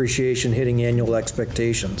depreciation hitting annual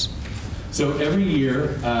expectations. So every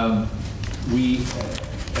year, we,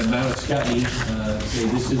 at Mount Scottney, say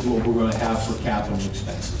this is what we're going to have for capital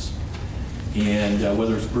expenses. And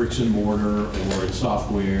whether it's bricks and mortar, or it's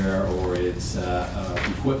software, or it's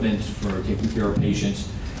equipment for taking care of patients.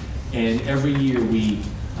 And every year we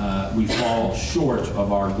fall short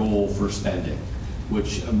of our goal for spending,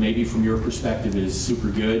 which maybe from your perspective is super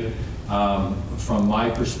good. From my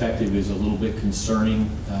perspective is a little bit concerning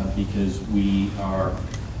because we've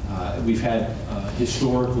had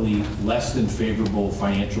historically less than favorable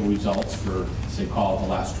financial results for, say, call it the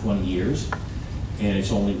last 20 years. And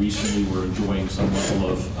it's only recently we're enjoying some level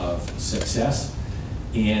of success.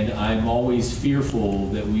 And I'm always fearful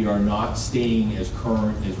that we are not staying as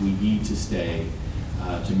current as we need to stay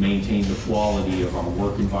to maintain the quality of our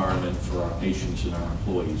work environment for our patients and our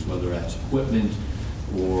employees, whether that's equipment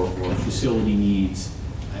or facility needs.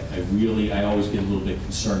 I always get a little bit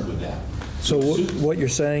concerned with that. So what you're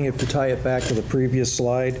saying, if you tie it back to the previous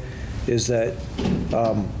slide, is that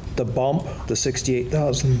the bump, the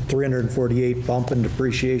 $68,348 bump in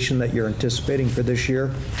depreciation that you're anticipating for this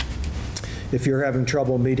year, if you're having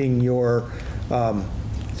trouble meeting your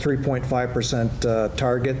 3.5%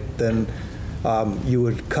 target, then you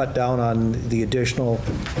would cut down on the additional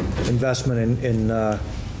investment in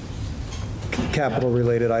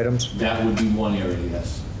capital-related items? That would be one area,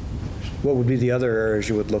 yes. What would be the other areas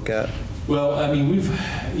you would look at? Well, I mean,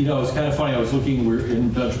 it's kind of funny. I was looking, we're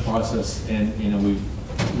in the budget process, and, we've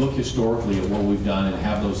looked historically at what we've done and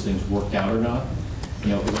have those things worked out or not.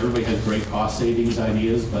 Because everybody has great cost savings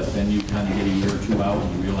ideas, but then you kind of get a year or two out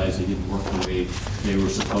and you realize they didn't work the way they were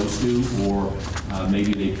supposed to, or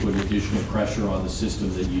maybe they put additional pressure on the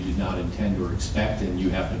system that you did not intend or expect, and you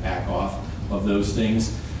have to back off of those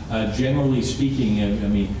things. Generally speaking, I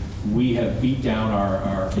mean, we have beat down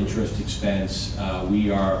our interest expense. We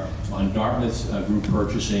are on Dartmouth's group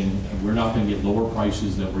purchasing. We're not going to get lower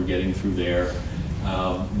prices than we're getting through there.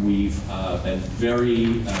 We've been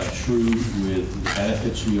very true with the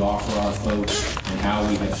benefits we offer our folks and how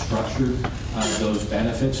we have structured those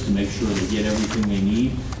benefits to make sure they get everything they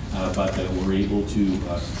need, but that we're able to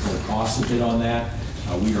control costs a bit on that.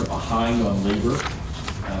 We are behind on labor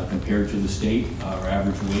compared to the state, our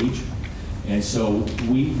average wage. And so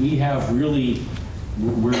we have really,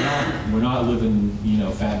 we're not living,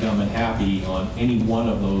 fat, dumb, and happy on any one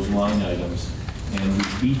of those line items. And we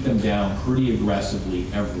beat them down pretty aggressively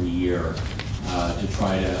every year to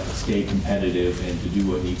try to stay competitive and to do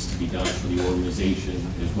what needs to be done for the organization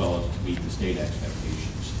as well as to meet the state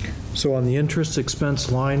expectations. So on the interest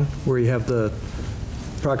expense line, where you have the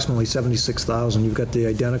approximately $76,000, you've got the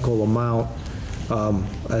identical amount.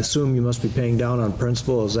 I assume you must be paying down on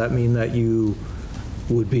principal. Does that mean that you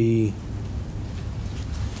would be?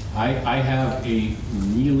 I have a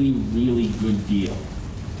really, really good deal.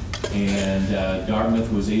 And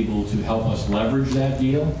Dartmouth was able to help us leverage that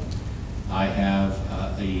deal. I have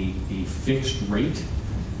a fixed rate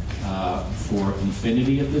for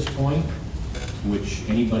Infinity at this point. which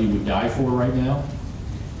anybody would die for right now.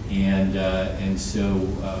 And so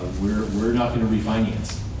we're not going to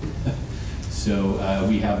refinance. So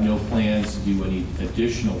we have no plans to do any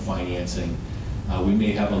additional financing. We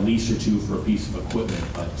may have a lease or two for a piece of equipment,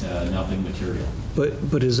 but nothing material.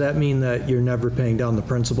 But does that mean that you're never paying down the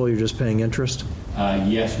principal, you're just paying interest?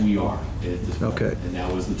 Yes, we are at this point. Okay. And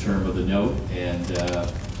that was the term of the note, and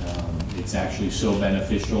it's actually so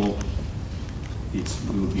beneficial, it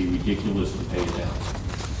would be ridiculous to pay it down.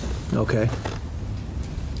 Okay.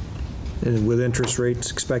 And with interest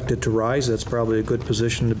rates expected to rise, that's probably a good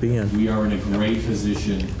position to be in. We are in a great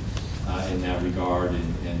position in that regard,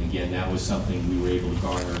 and again, that was something we were able to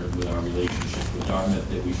garner with our relationship with Dartmouth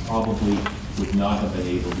that we probably would not have been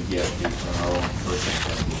able to get based on our own personal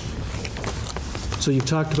expectations. So you've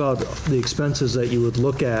talked about the expenses that you would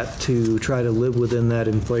look at to try to live within that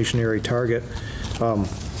inflationary target.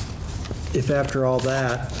 If after all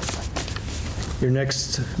that, your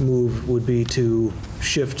next move would be to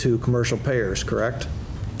shift to commercial payers, correct?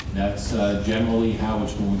 That's generally how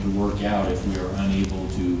it's going to work out if we are unable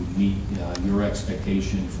to meet your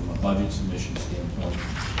expectation from a budget submission standpoint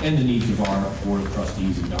and the needs of our Board of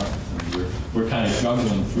Trustees in Dartmouth. I mean, we're kind of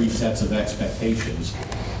juggling three sets of expectations,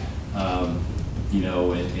 you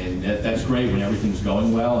know, and that's great when everything's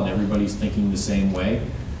going well and everybody's thinking the same way.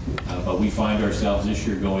 But we find ourselves this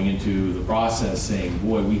year going into the process saying,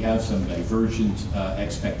 boy, we have some divergent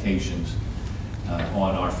expectations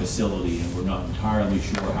on our facility, and we're not entirely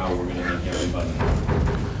sure how we're going to make everybody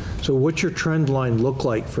happy. So what's your trend line look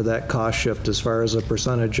like for that cost shift as far as a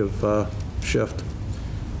percentage of shift?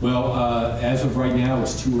 Well, as of right now,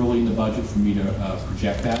 it's too early in the budget for me to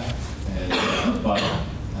project that. And,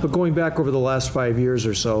 But going back over the last 5 years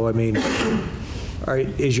or so, I mean,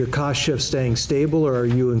 is your cost shift staying stable, or are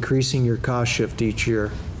you increasing your cost shift each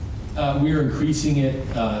year? we are increasing it,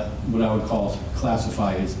 what I would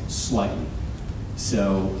classify as slightly.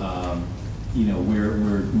 So, you know, we're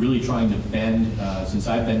really trying to bend, since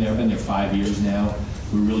I've been there 5 years now,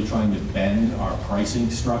 we're really trying to bend our pricing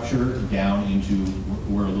structure down into,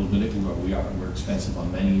 we're a little bit, we're expensive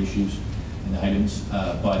on many issues and items,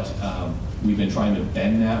 but we've been trying to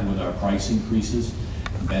bend that with our price increases,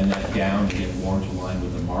 bend that down to get more into line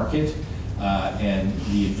with the market. And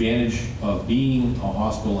the advantage of being a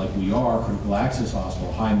hospital like we are, critical access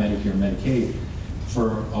hospital, high Medicare, Medicaid,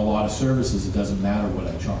 for a lot of services, it doesn't matter what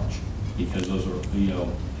I charge, because those are, you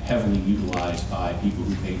know, heavily utilized by people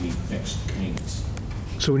who pay me fixed payments.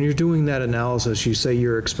 So when you're doing that analysis, you say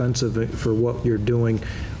you're expensive for what you're doing.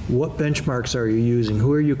 What benchmarks are you using?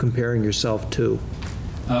 Who are you comparing yourself to?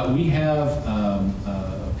 We have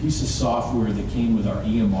a piece of software that came with our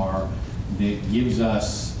EMR that gives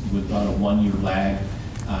us, with about a 1-year lag,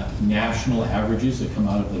 national averages that come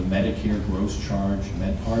out of the Medicare gross charge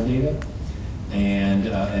MedPAR data. And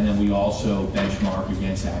then we also benchmark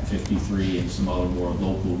against Act 53 and some other more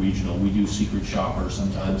local, regional. We do secret shopper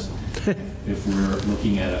sometimes. If we're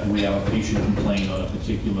looking at we have a patient complaint on a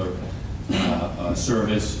particular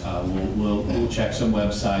service, we'll check some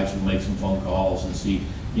websites, we'll make some phone calls and see,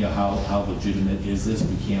 you know, how legitimate is this.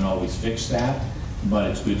 We can't always fix that, but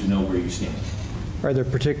it's good to know where you stand. Are there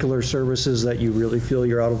particular services that you really feel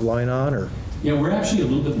you're out of line on, or? Yeah, we're actually a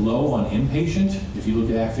little bit low on inpatient. If you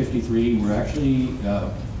look at Act 53, we're actually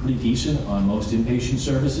pretty decent on most inpatient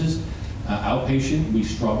services. Outpatient, we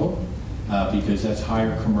struggle because that's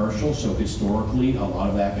higher commercial, so historically a lot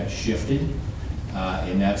of that got shifted.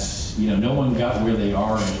 And that's, you know, no one got where they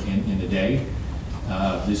are in the day.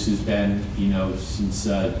 This has been, you know, since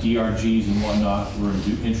DRGs and whatnot were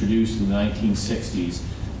introduced in the 1960s,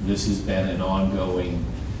 this has been an ongoing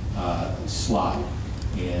slide.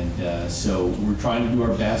 And so we're trying to do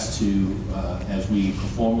our best to, as we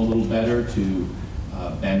perform a little better, to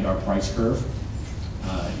bend our price curve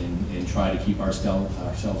and try to keep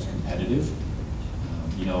ourselves competitive.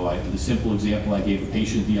 You know, the simple example I gave a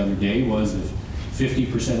patient the other day was if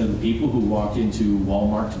 50% of the people who walked into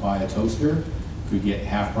Walmart to buy a toaster could get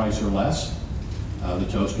half price or less, the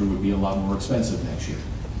toaster would be a lot more expensive next year.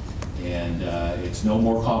 And it's no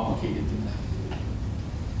more complicated than that.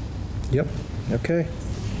 Yep, okay.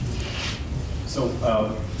 So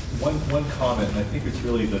one comment, and I think it's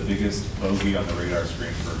really the biggest bogey on the radar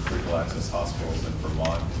screen for critical access hospitals in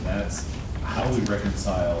Vermont, and that's how we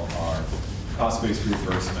reconcile our cost-based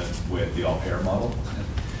reimbursement with the all-payer model.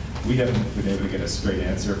 We haven't been able to get a straight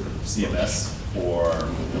answer from CMS for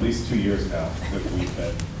at least 2 years now that we've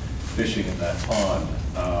been fishing in that pond.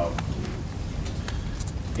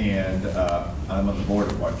 I'm on the board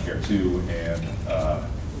of OneCare too, and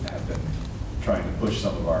have been trying to push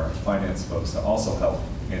some of our finance folks to also help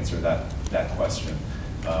answer that question.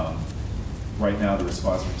 Right now, the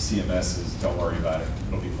response from CMS is, don't worry about it,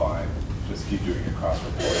 it'll be fine. Just keep doing your cost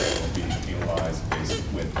report, it will be penalized based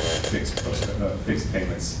with fixed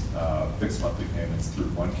payments, fixed monthly payments through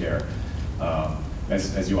OneCare.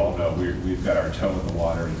 As you all know, we've got our toe in the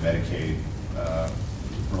water in Medicaid,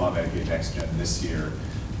 Vermont Medicaid Next Gen this year.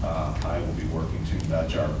 I will be working to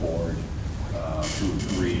nudge our board to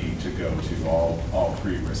agree to go to all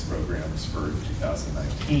 3 risk programs for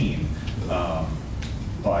 2019.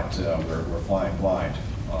 But we're flying blind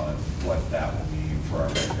on what that will mean for our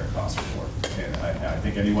Medicare cost report. And I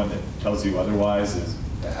think anyone that tells you otherwise is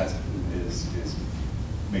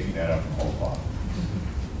making that up from whole cloth.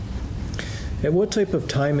 At what type of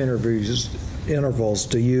time intervals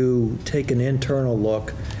do you take an internal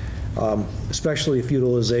look, especially if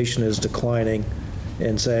utilization is declining,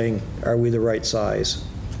 and saying, are we the right size?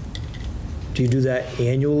 Do you do that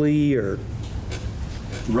annually, or?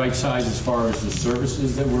 Right size as far as the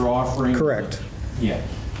services that we're offering? Correct. Yeah.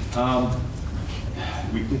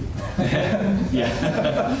 Weekly?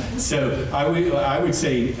 Yeah. So I would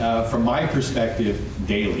say, from my perspective,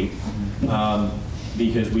 daily,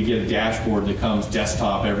 because we get a dashboard that comes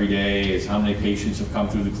desktop every day. Is how many patients have come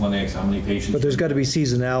through the clinics, how many patients. But there's got to be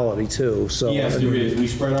seasonality too. So yes, there is. We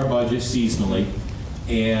spread our budget seasonally,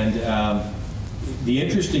 and the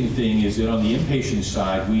interesting thing is that on the inpatient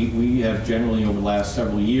side, we have generally over the last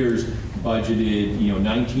several years budgeted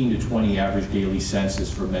 19 to 20 average daily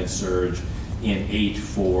census for med-surg and 8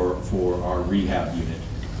 for our rehab unit.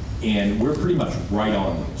 And we're pretty much right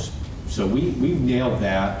on those. So we've nailed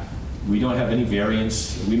that. We don't have any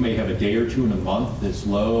variance. We may have a day or two in a month that's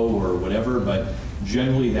low or whatever, but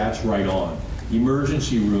generally that's right on.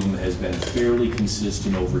 Emergency room has been fairly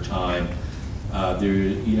consistent over time.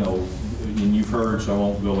 And you've heard, so I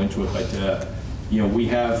won't go into it, but we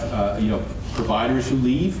have providers who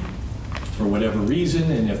leave for whatever reason,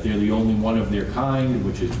 and if they're the only one of their kind,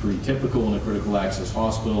 which is pretty typical in a critical access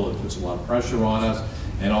hospital, it puts a lot of pressure on us,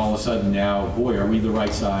 and all of a sudden now, boy, are we the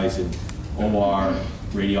right size in OR,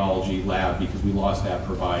 radiology, lab, because we lost that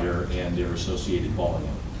provider and their associated volume.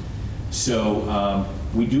 So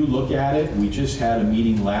we do look at it. We just had a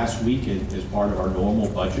meeting last week as part of our normal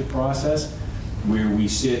budget process, where we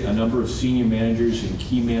sit a number of senior managers and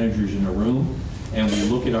key managers in a room, and we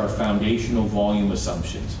look at our foundational volume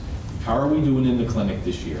assumptions. How are we doing in the clinic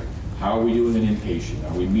this year? How are we doing in inpatient?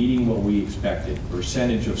 Are we meeting what we expected?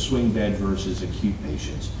 Percentage of swing bed versus acute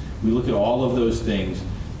patients. We look at all of those things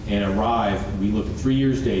and we look at 3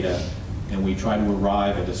 years data, and we try to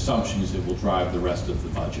arrive at assumptions that will drive the rest of the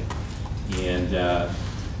budget. And,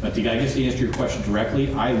 but I guess to answer your question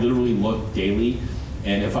directly, I literally look daily,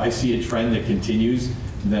 and if I see a trend that continues,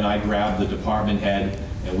 then I grab the department head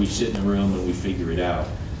and we sit in a room and we figure it out.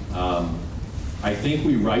 I think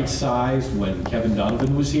we right-sized when Kevin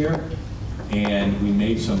Donovan was here, and we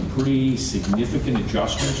made some pretty significant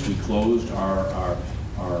adjustments. We closed our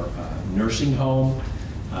nursing home.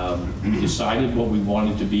 We decided what we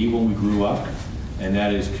wanted to be when we grew up, and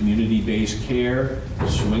that is community-based care,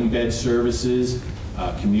 swing bed services,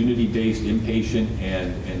 community-based inpatient,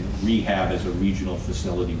 and rehab as a regional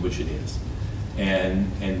facility, which it is.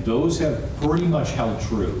 And those have pretty much held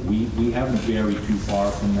true. We haven't varied too far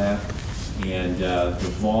from that, and the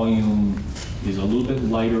volume is a little bit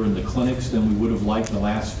lighter in the clinics than we would have liked the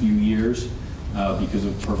last few years because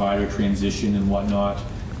of provider transition and whatnot.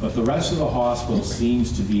 But the rest of the hospital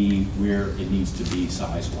seems to be where it needs to be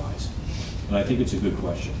size-wise. And I think it's a good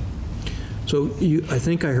question. So I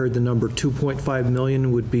think I heard the number 2.5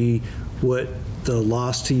 million would be what the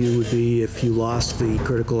loss to you would be if you lost the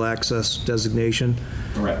critical access designation.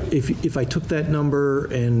 Correct. If I took that number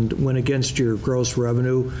and went against your gross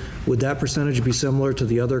revenue, would that percentage be similar to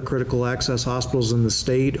the other critical access hospitals in the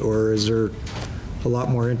state, or is there a lot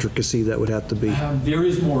more intricacy that would have to be? There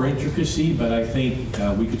is more intricacy, but I think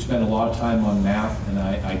we could spend a lot of time on math, and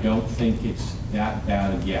I don't think it's that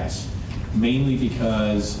bad a guess. Mainly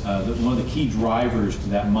because one of the key drivers to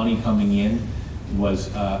that money coming in was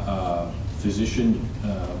physician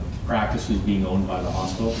practices being owned by the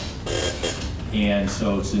hospital. And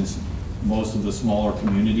so since most of the smaller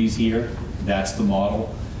communities here, that's the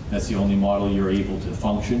model. That's the only model you're able to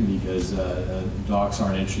function, because docs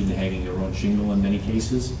aren't interested in hanging their own shingle in many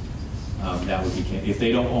cases. That would be, if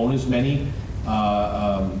they don't own as many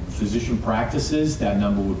physician practices, that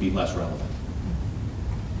number would be less relevant.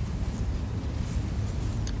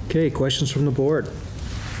 Okay, questions from the board?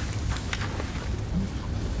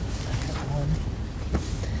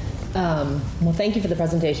 Well, thank you for the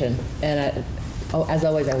presentation. And as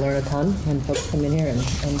always, I learn a ton when folks come in here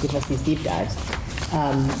and give us these deep dives.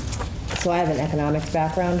 So I have an economics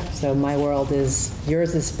background, so my world is,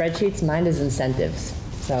 yours is spreadsheets, mine is incentives.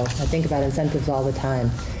 So I think about incentives all the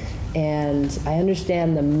time. And I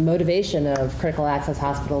understand the motivation of critical access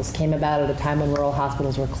hospitals came about at a time when rural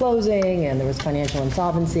hospitals were closing and there was financial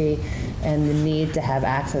insolvency and the need to have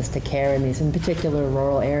access to care in these, in particular,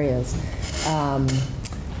 rural areas.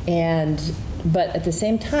 But at the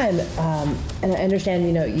same time, and I understand,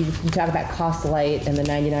 you talk about cost light and the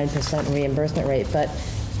 99% reimbursement rate, but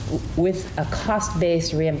with a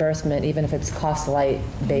cost-based reimbursement, even if it's cost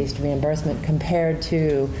light-based reimbursement compared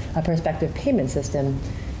to a prospective payment system,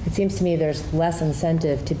 it seems to me there's less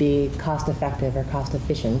incentive to be cost-effective or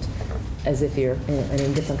cost-efficient as if you're in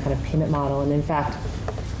a different kind of payment model. And in fact,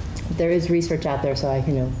 there is research out there, so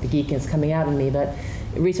the geek is coming out in me, but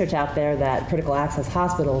research out there that critical access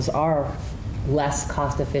hospitals are less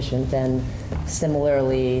cost efficient than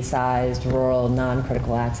similarly sized rural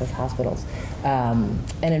non-critical access hospitals. And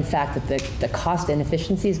in fact, that the cost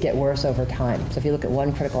inefficiencies get worse over time. So if you look at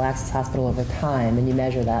one critical access hospital over time and you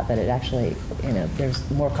measure that it actually, there's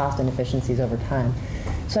more cost inefficiencies over time.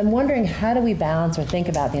 So I'm wondering, how do we balance or think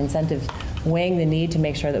about the incentives, weighing the need to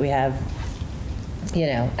make sure that we have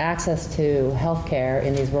access to health care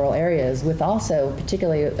in these rural areas with also,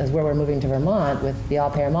 particularly as where we're moving to Vermont with the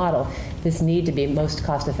all-payer model, this need to be most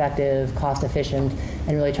cost-effective, cost-efficient,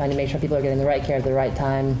 and really trying to make sure people are getting the right care at the right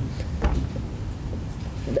time,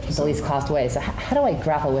 the least cost way. So how do I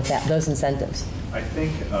grapple with those incentives? I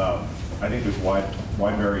think there's wide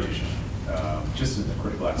variation, just in the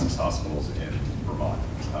critical access hospitals in Vermont.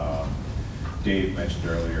 Dave mentioned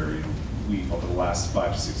earlier, we, over the last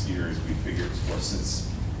 5 to 6 years, we figured, since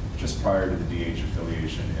just prior to the DH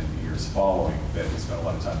affiliation and the years following, that we spent a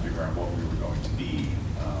lot of time figuring out what we were going to be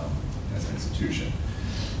as an institution.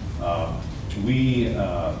 We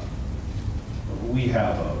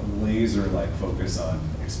have a laser-like focus on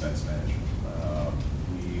expense management.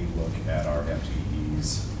 We look at our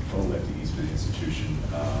FTEs, total FTEs for the institution,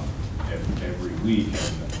 every week,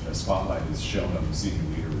 and the spotlight is shown on the senior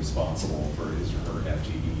leader responsible for his or her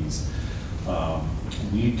FTEs.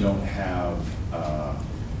 We don't have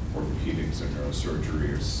orthopedics or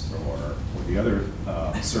neurosurgery or the other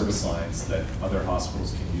service lines that other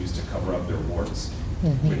hospitals can use to cover up their wards,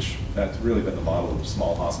 which that's really been the model of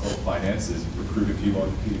small hospital finance, is recruit a few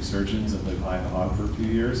orthopedic surgeons and live high in the hog for a few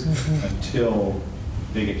years until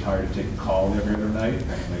they get tired of taking call every other night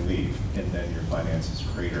and they leave, and then your finances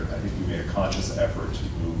crater. I think we made a conscious effort to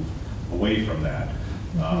move away from that.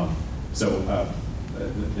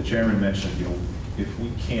 The chairman mentioned, if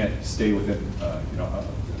we can't stay within,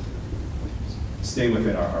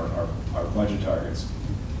 our budget targets,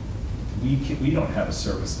 we don't have a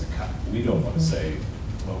service to cut. We don't want to say,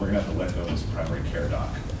 well, we're going to have to let go of this primary care doc.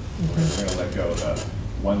 We're going to let go of the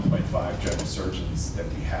 1.5 general surgeons that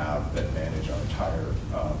we have that manage our entire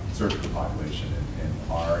surgical population in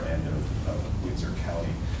our end of Windsor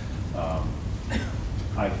County.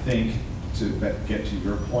 I think, to get to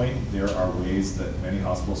your point, there are ways that many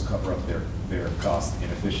hospitals cover up their cost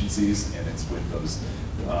inefficiencies, and it's with those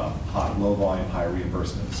low volume, high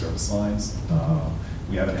reimbursement service lines.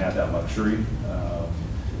 We haven't had that luxury.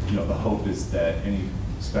 The hope is that any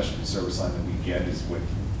specialty service line that we get is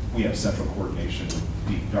we have central coordination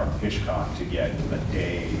with Dartmouth-Hitchcock to get a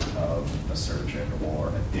day of a surgeon or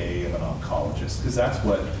a day of an oncologist, because that's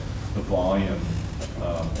what the volume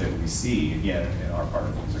that we see, again, in our part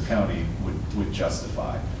of Windsor County would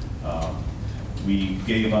justify. We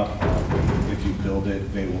gave up if you build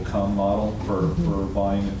it, they will come model for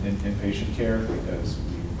volume in inpatient care because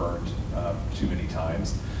we burned too many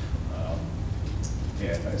times.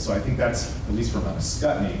 And so I think that's, at least for Mount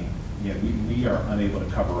Scottney, we are unable to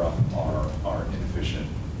cover up our inefficient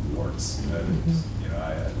wards.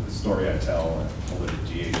 The story I tell, and told it at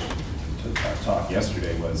DH talk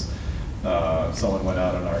yesterday, was someone went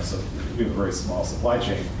out on we have a very small supply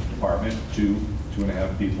chain department, two and a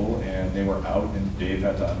half people, and they were out, and Dave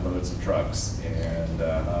had to unload some trucks, and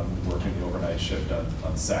I'm working the overnight shift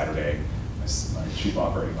on Saturday. My chief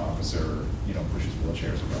operating officer, pushes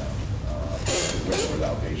wheelchairs around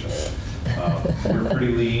without patients. We're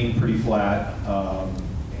pretty lean, pretty flat,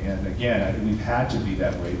 and again, we've had to be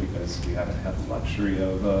that way because we haven't had the luxury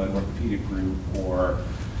of an orthopedic group or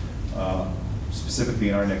specifically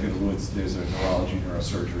in our neck of the woods, there's a neurology,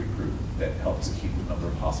 neurosurgery group that helps to keep the number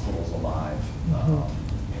of hospitals alive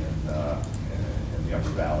in the Upper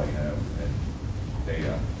Valley. And they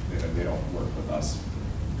don't work with us.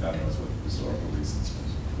 God knows what historical reasons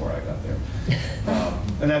before I got there.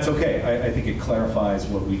 And that's okay. I think it clarifies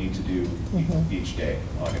what we need to do each day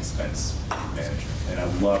on expense management. And I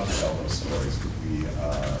love to tell those stories.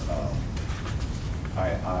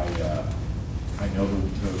 I know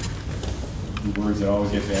the words that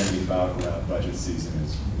always get bandied about around budget season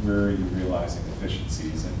is where are you realizing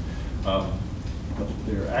efficiencies? And but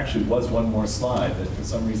there actually was one more slide that for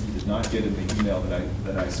some reason did not get in the email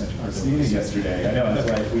that I sent to Christina yesterday. I know, that's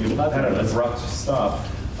right. We had an abrupt stop.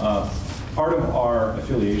 Part of our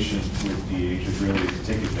affiliation with DH is really to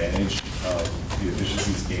take advantage of the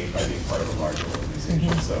efficiencies gained by being part of a larger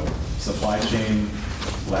organization. So supply chain,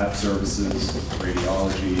 lab services,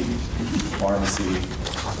 radiology, pharmacy,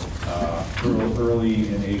 early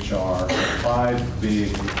in HR, 5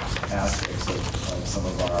 big aspects of some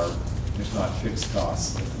of our, if not fixed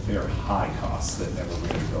costs, they're high costs that never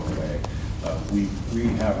really go away. We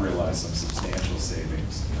have realized some substantial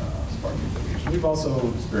savings as part of the affiliation. We've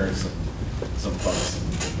also experienced some bumps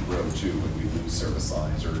in the road too when we lose service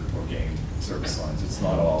lines or gain service lines. It's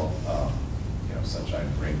not all sunshine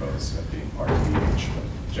and rainbows being part of DH, but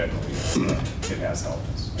generally it has helped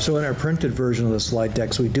us. So in our printed version of the slide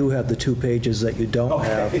decks, we do have the 2 pages that you don't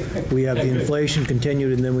have. We have the inflation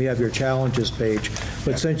continued, and then we have your challenges page.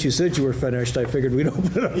 But since you said you were finished, I figured we'd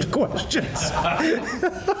open it up to questions. I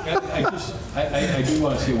do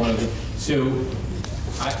want to say one of the, so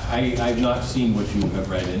I've not seen what you have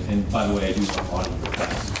read, and by the way, I do have one of your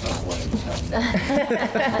classes at some point. I just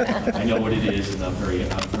haven't. I know what it is, and I'm very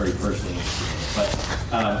personally interested in it. But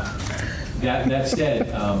that said,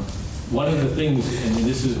 one of the things, and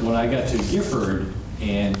this is when I got to Gifford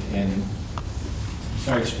and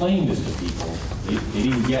started explaining this to people, they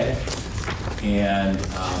didn't get it. And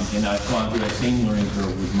I've gone through that same learning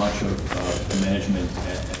curve with much of the management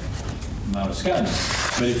at Mount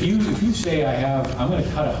Scottney. But if you say I'm going to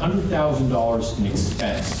cut $100,000 in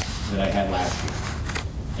expense that I had last year,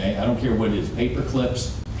 okay? I don't care what it is, paper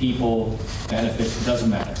clips, people, benefits, it doesn't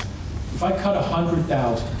matter. If I cut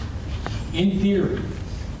 $100,000, in theory,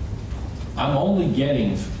 I'm only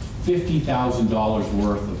getting $50,000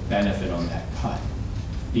 worth of benefit on that cut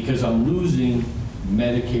because I'm losing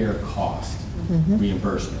Medicare cost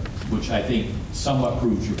reimbursement, which I think somewhat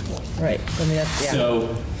proves your point. Right. I mean, that's, yeah.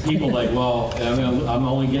 So people like, well, I'm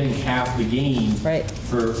only getting half the gain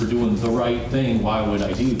for doing the right thing. Why would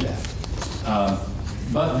I do that?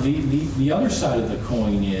 But the other side of the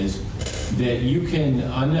coin is that you can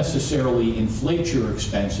unnecessarily inflate your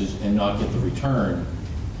expenses and not get the return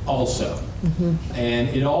also. And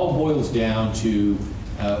it all boils down to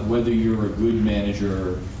whether you're a good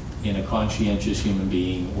manager and a conscientious human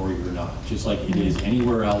being or you're not, just like it is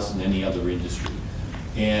anywhere else in any other industry.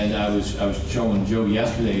 And I was showing Joe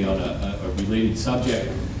yesterday on a related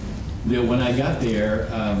subject that when I got there,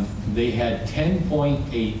 they had 10.8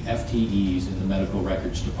 FTEs in the medical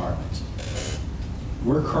records department.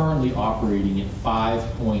 We're currently operating at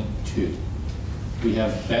 5.2. We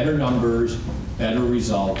have better numbers, better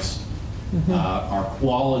results. Our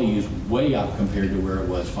quality is way up compared to where it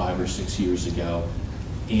was 5 or 6 years ago.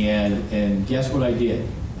 And guess what I did?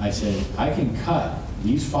 I said, I can cut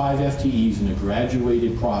these 5 FTEs in a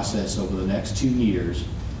graduated process over the next 2 years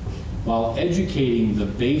while educating the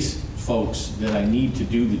base folks that I need to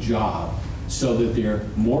do the job so that they're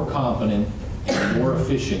more competent and more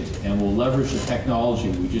efficient and will leverage the technology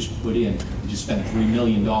we just put in, we just spent $3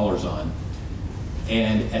 million on.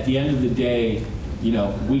 And at the end of the day,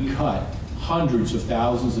 we cut hundreds of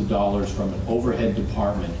thousands of dollars from an overhead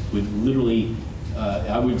department with literally,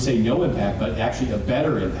 I would say no impact, but actually a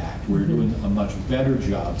better impact. We're doing a much better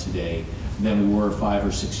job today than we were 5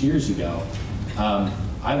 or 6 years ago.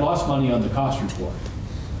 I lost money on the cost report,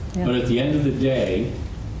 but at the end of the day,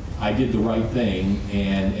 I did the right thing,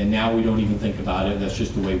 and now we don't even think about it. That's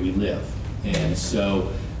just the way we live. And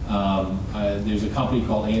so there's a company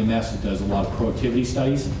called AMS that does a lot of productivity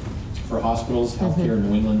studies for hospitals, healthcare in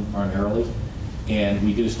New England primarily. And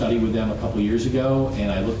we did a study with them a couple of years ago,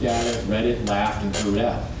 and I looked at it, read it, laughed, and threw it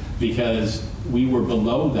out because we were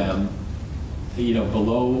below them,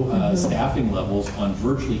 below staffing levels on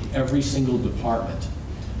virtually every single department.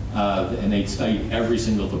 And they'd studied every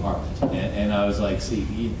single department. And I was like,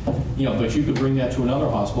 see, but you could bring that to another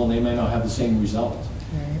hospital and they may not have the same results.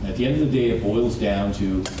 Right. At the end of the day, it boils down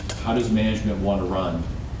to how does management want to run?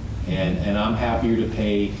 And I'm happier to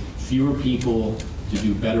pay fewer people to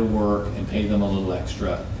do better work and pay them a little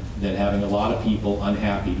extra than having a lot of people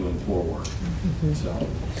unhappy doing poor work. So,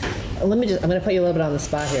 I'm going to put you a little bit on the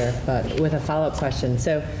spot here, but with a follow-up question.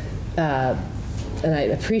 So, and I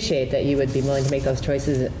appreciate that you would be willing to make those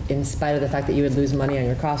choices in spite of the fact that you would lose money on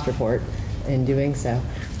your cost report in doing so.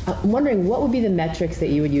 I'm wondering what would be the metrics that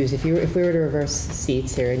you would use if we were to reverse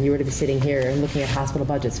seats here and you were to be sitting here and looking at hospital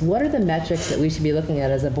budgets. What are the metrics that we should be looking at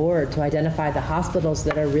as a board to identify the hospitals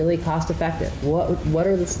that are really cost effective? What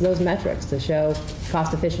are those metrics to show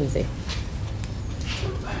cost efficiency?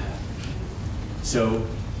 So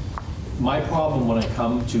my problem when I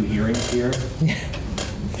come to hearings here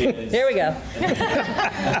is... There we go.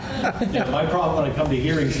 Yeah, my problem when I come to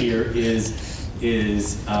hearings here is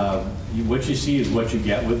what you see is what you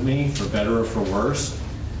get with me, for better or for worse.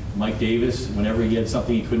 Mike Davis, whenever he had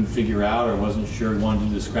something he couldn't figure out or wasn't sure he wanted to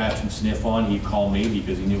do the scratch and sniff on, he'd call me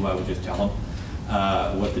because he knew I would just tell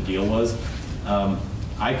him what the deal was.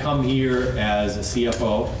 I come here as a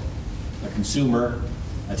CFO, a consumer,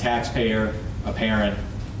 a taxpayer, a parent.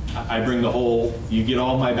 I bring the whole, you get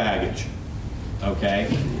all my baggage, okay?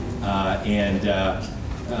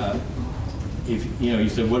 If you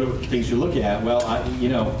said, what are things you look at? Well,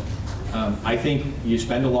 I think you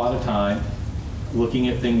spend a lot of time looking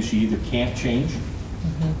at things you either can't change,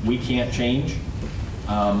 we can't change.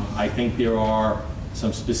 I think there are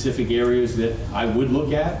some specific areas that I would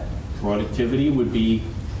look at. Productivity would be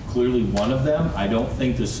clearly one of them. I don't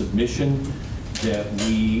think the submission that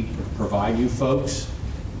we provide you folks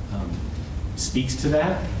speaks to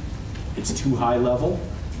that. It's too high level.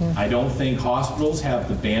 I don't think hospitals have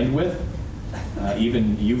the bandwidth.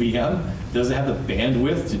 Even UVM doesn't have the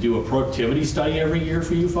bandwidth to do a productivity study every year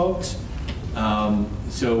for you folks.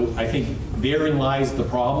 So I think therein lies the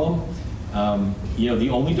problem. The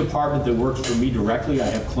only department that works for me directly, I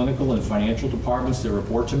have clinical and financial departments that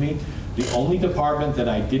report to me. The only department that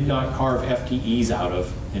I did not carve FTEs out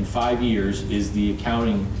of in 5 years is the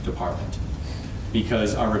accounting department,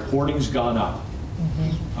 because our reporting's gone up.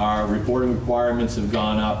 Our reporting requirements have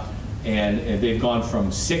gone up, and they've gone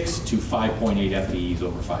from 6 to 5.8 FTEs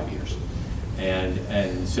over 5 years.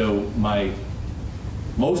 And so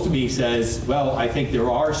most of me says, well, I think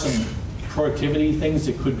there are some productivity things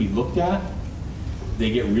that could be looked at.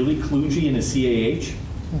 They get really kludgy in a CAH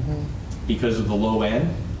because of the low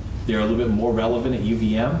end. They're a little bit more relevant at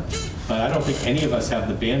UVM, but I don't think any of us have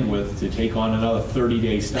the bandwidth to take on another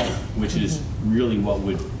 30-day study, which is really what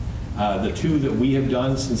would, the two that we have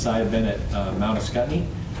done since I have been at Mount Ascutney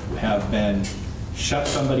have been shut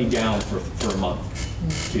somebody down for a month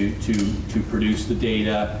to produce the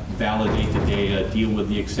data, validate the data, deal with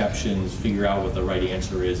the exceptions, figure out what the right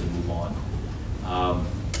answer is, and move on.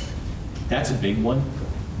 That's a big one,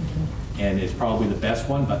 and it's probably the best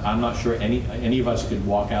one, but I'm not sure any of us could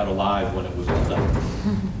walk out alive when it was all done.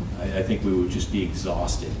 I think we would just be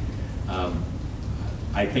exhausted.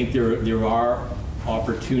 I think there are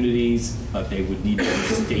opportunities, but they would need to be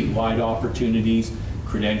statewide opportunities,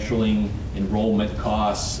 credentialing, enrollment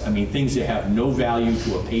costs, things that have no value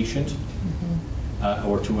to a patient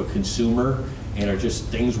or to a consumer, and are just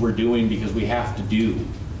things we're doing because we have to do.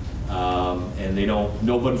 And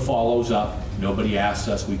nobody follows up, nobody asks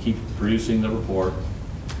us, we keep producing the report.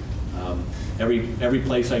 Every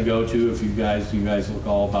place I go to, if you guys look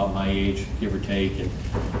all about my age, give or take, and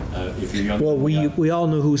if you're younger. Well, we all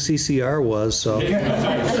knew who CCR was, so. Right.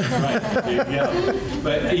 Yeah.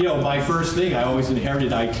 But my first thing, I always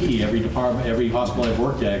inherited IT, every department, every hospital I've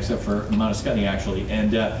worked at, except for Mount Ascutney actually.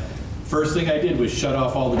 And first thing I did was shut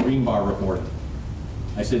off all the green bar reporting.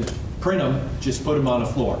 I said, print them, just put them on the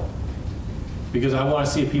floor. Because I want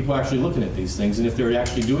to see if people are actually looking at these things and if they're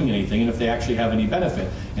actually doing anything and if they actually have any benefit.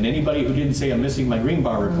 And anybody who didn't say I'm missing my green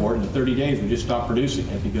bar report in 30 days, we just stopped producing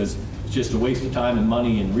it because it's just a waste of time and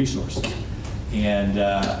money and resources. And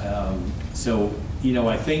so,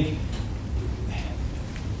 I think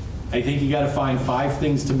you got to find 5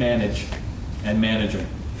 things to manage and manage them.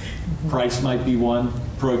 Price might be one,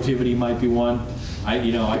 productivity might be one. I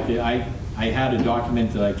had a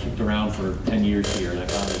document that I kicked around for 10 years here, and I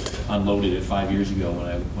found it unloaded it 5 years ago when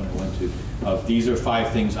I went to. These are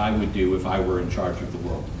 5 things I would do if I were in charge of the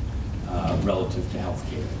world relative to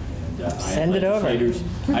healthcare. And send it over. I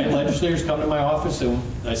had legislators come to my office, and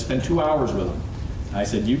I spent 2 hours with them. I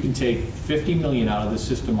said, you can take $50 million out of this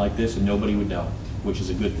system like this, and nobody would know, which is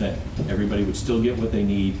a good thing. Everybody would still get what they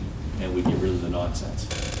need, and we get rid of the nonsense.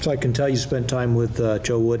 So I can tell you spent time with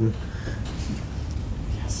Joe Wooden.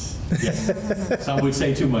 Yes. Some would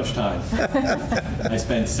say too much time. I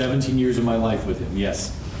spent 17 years of my life with him,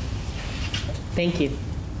 yes. Thank you.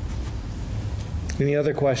 Any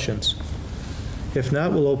other questions? If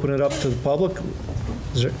not, we'll open it up to the public.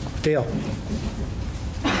 Dale?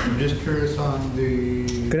 I'm just curious on You're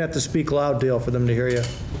going to have to speak loud, Dale, for them to hear you.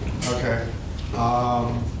 Okay.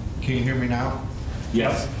 Can you hear me now?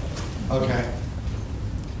 Yes. Okay.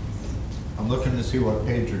 I'm looking to see what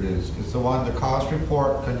page it is. It's the one, the cost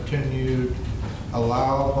report continued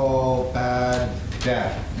allowable bad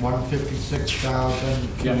debt, 156,000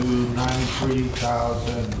 to Yep.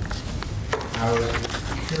 93,000. I was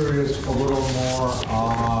curious a little more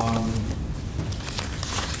on,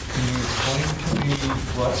 can you explain to me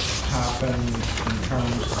what happened in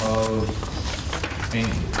terms of,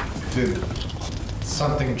 did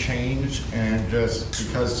something change and just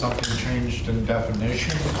because something changed in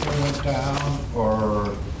definition it went down,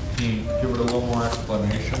 or can you give it a little more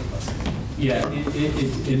explanation? Yeah,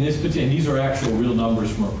 in this particular, and these are actual real numbers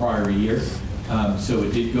from a prior year. So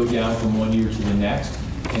it did go down from one year to the next.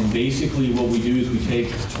 And basically what we do is we take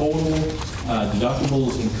total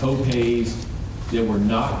deductibles and co-pays that were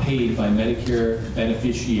not paid by Medicare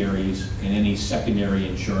beneficiaries and any secondary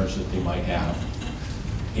insurance that they might have.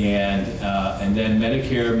 And then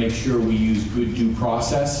Medicare makes sure we use good due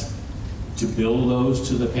process to bill those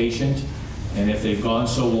to the patient. And if they've gone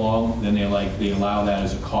so long, then they allow that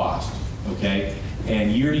as a cost, okay?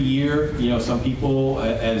 And year to year, you know, some people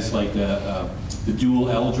as like the dual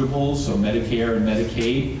eligibles, so Medicare and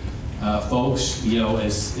Medicaid folks, you know,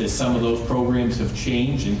 as some of those programs have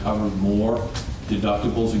changed and covered more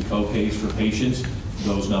deductibles and co-pays for patients,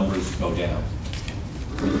 those numbers go down.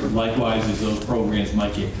 Likewise, as those programs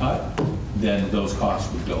might get cut, then those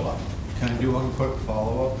costs would go up. Can I do one quick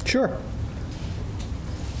follow-up? Sure.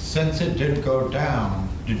 Since it did go down,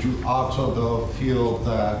 did you also though feel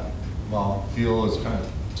that, well, feel is kind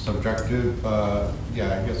of subjective,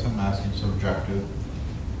 yeah, I guess I'm asking subjective.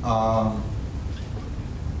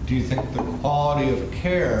 Do you think the quality of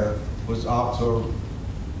care was also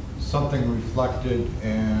something reflected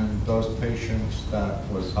in those patients that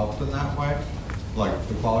was helped in that way? Like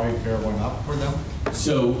the quality of care went up for them?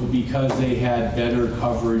 So because they had better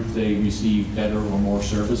coverage, they received better or more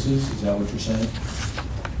services? Is that what you're saying?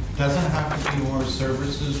 Doesn't have to be more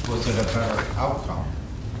services, was it a better outcome?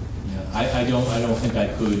 Yeah, I don't think I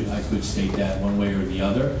could state that one way or the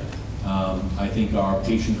other. I think our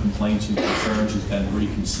patient complaints and concerns has been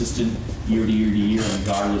pretty consistent year to year to year,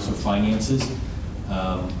 regardless of finances.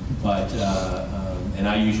 And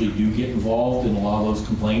I usually do get involved in a lot of those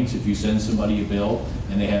complaints. If you send somebody a bill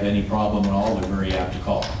and they have any problem at all, they're very apt to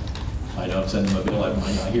call. I don't send them a bill, I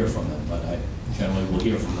might not hear from them, but I generally will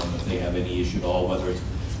hear from them if they have any issue at all, whether it's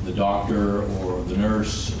the doctor or the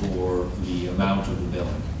nurse or the amount of the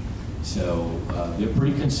billing. So they're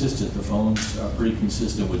pretty consistent. The phones are pretty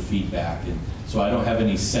consistent with feedback. And so I don't have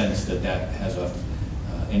any sense that that has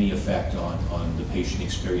any effect on the patient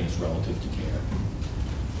experience relative to care.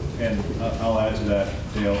 And I'll add to that,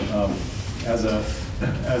 Dale. As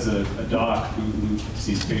a doc who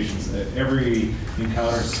sees patients, every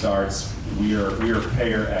encounter starts. We are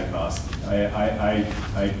payer agnostic.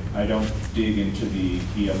 I don't dig into the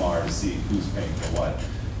EMR to see who's paying for what.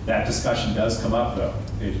 That discussion does come up, though.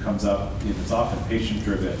 It comes up. It's often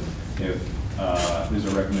patient-driven. If there's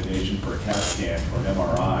a recommendation for a CAT scan or an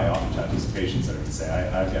MRI, oftentimes it's patients that are going to say,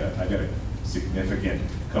 I've got a significant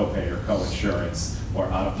copay or co-insurance or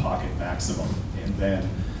out-of-pocket maximum, and then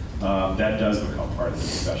that does become part of the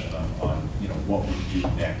discussion on what we do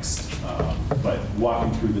next. But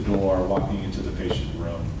walking through the door, walking into the patient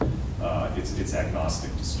room, it's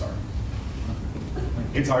agnostic to start.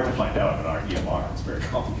 It's hard to find out in our EMR. It's very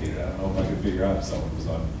complicated. I don't know if I could figure out if someone was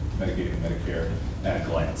on Medicaid and Medicare at a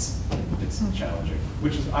glance. It's challenging,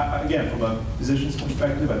 which is, again, from a physician's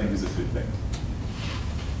perspective, I think is a good thing.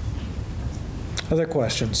 Other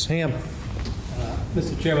questions? Ham?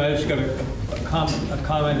 Mr. Chairman, I just got a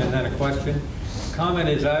comment and then a question. The comment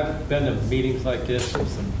is I've been to meetings like this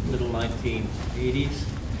since the middle 1980s.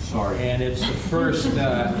 Sorry. And it's the first,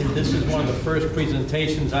 this is one of the first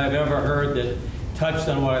presentations I've ever heard that touched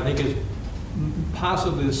on what I think is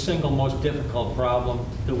possibly the single most difficult problem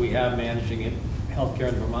that we have managing healthcare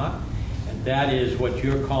in Vermont. And that is what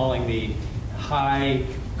you're calling the high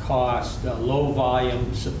cost, low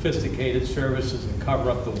volume, sophisticated services that cover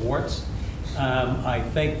up the warts. I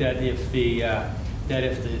think that if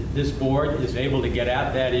this board is able to get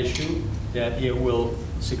at that issue, that it will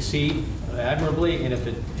succeed admirably, and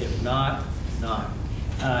if not, not.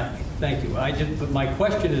 Thank you. But my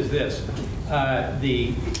question is this: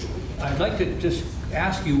 I'd like to just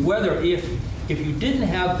ask you whether if you didn't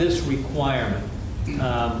have this requirement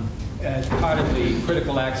as part of the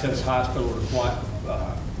critical access hospital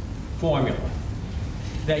formula,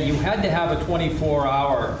 that you had to have a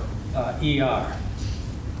 24-hour ER.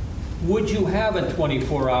 Would you have a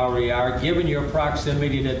 24-hour ER given your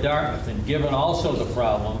proximity to Dartmouth, and given also the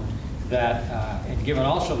problem that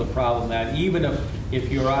even if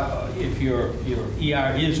your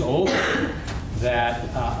ER is open, that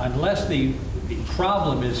unless the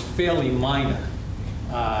problem is fairly minor,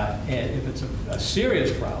 And if it's a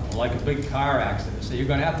serious problem, like a big car accident, so you're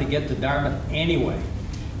going to have to get to Dartmouth anyway.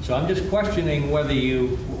 So I'm just questioning what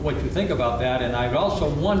you think about that, and I'd also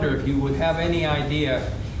wonder if you would have any idea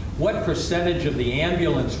what percentage of the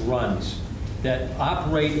ambulance runs that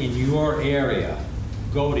operate in your area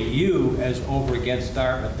go to you as over against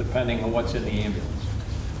Dartmouth, depending on what's in the ambulance.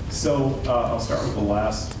 So I'll start with the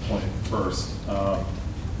last point first.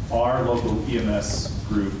 Our local EMS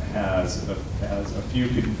group has a few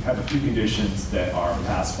conditions that are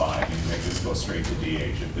pass by. You can make this go straight to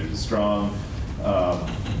DH. If there's a strong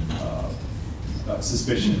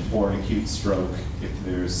suspicion for an acute stroke, if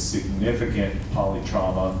there's significant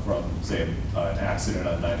polytrauma from, say, an accident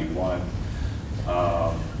on 91.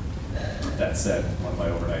 That said, one of my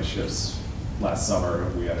overnight shifts last summer,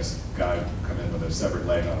 we had a guy come in with a severed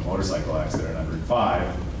leg on a motorcycle accident on Route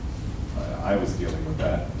 5. I was dealing with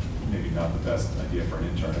that. Maybe not the best idea for an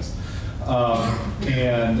internist.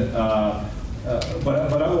 But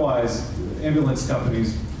otherwise, ambulance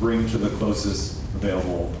companies bring to the closest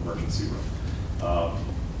available emergency room.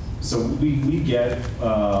 So we get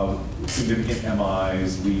significant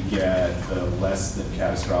MIs, we get less than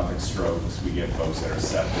catastrophic strokes, we get folks that are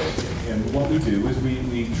septic. And what we do is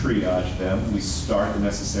we triage them, we start the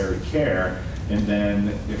necessary care, and then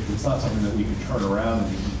if it's not something that we can turn around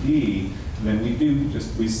in the ED, then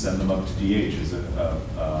we send them up to DH as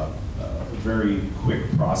a very quick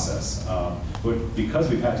process. But because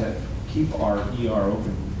we've had to keep our ER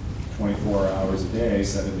open 24 hours a day,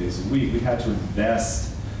 7 days a week, we've had to invest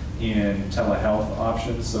in telehealth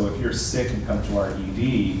options. So if you're sick and come to our ED,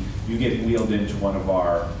 you get wheeled into one of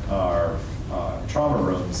our trauma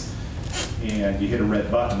rooms, and you hit a red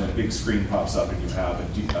button, and a big screen pops up, and you have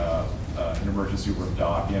an emergency room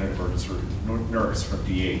doc and an emergency room nurse from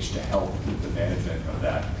DH to help with the management of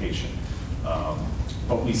that patient.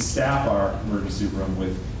 But we staff our emergency room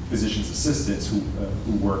with physician's assistants who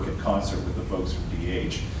work in concert with the folks from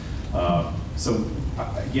DH. So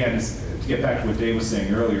again, to get back to what Dave was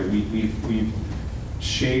saying earlier, we've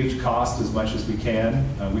shaved cost as much as we can.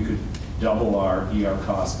 We could double our ER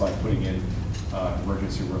costs by putting in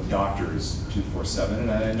emergency room doctors 24/7,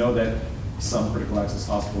 and I know that some critical access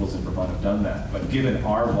hospitals in Vermont have done that. But given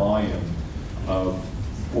our volume of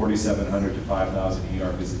 4,700 to 5,000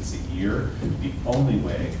 ER visits a year, the only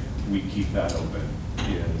way we keep that open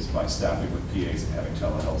is by staffing with PAs and having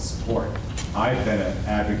telehealth support. I've been an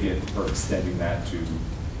advocate for extending that to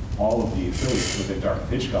all of the affiliates within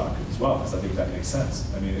Dartmouth-Hitchcock as well, because I think that makes sense.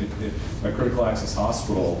 I mean, a critical access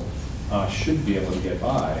hospital should be able to get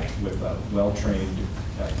by with a well-trained,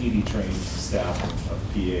 ED-trained staff of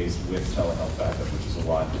PAs with telehealth backup, which is a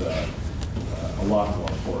lot more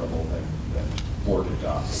affordable than boarded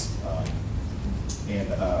docs.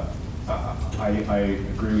 I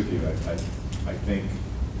agree with you. I think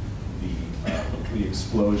the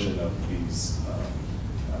explosion of these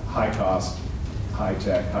high-cost,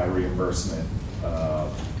 high-tech, high-reimbursement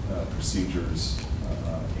procedures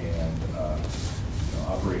and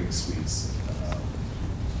operating suites,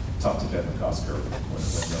 tough to bend the cost curve when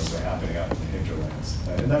those are happening out in the hinterlands.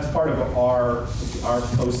 And that's part of our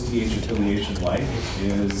post-DH affiliation life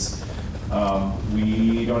is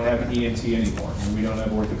we don't have ENT anymore. We don't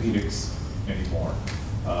have orthopedics anymore.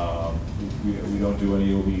 We don't do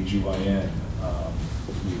any OB/GYN.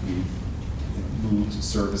 We moved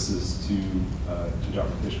services to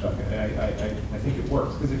Dartmouth-Hitchcock. I think it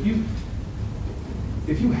works because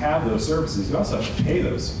if you have those services, you also have to pay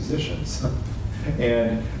those physicians,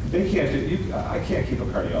 and they can't. I can't keep a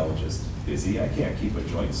cardiologist busy. I can't keep a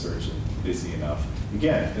joint surgeon busy enough.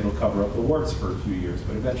 Again, it'll cover up the warts for a few years,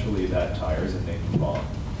 but eventually that tires and they move on,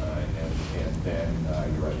 and then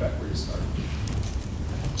you're right back where you started.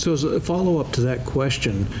 So as a follow-up to that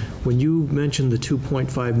question, when you mentioned the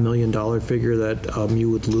 $2.5 million figure that you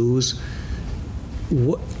would lose,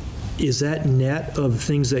 what is that net of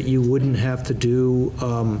things that you wouldn't have to do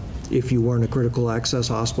if you weren't a critical access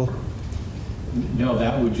hospital? No,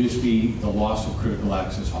 that would just be the loss of critical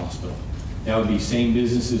access hospital. That would be same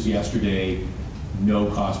business as yesterday, no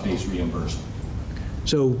cost-based reimbursement.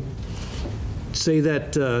 So say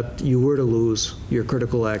that you were to lose your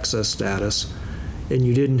critical access status and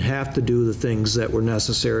you didn't have to do the things that were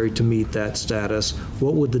necessary to meet that status,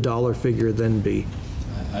 what would the dollar figure then be?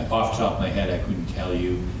 Off the top of my head, I couldn't tell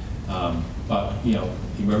you. But, the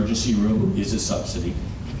emergency room is a subsidy,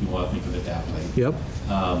 if you want to think of it that way. Yep.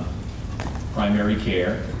 Primary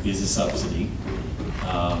care is a subsidy.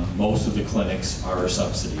 Most of the clinics are a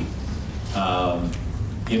subsidy.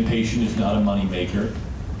 Inpatient is not a moneymaker.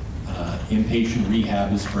 Inpatient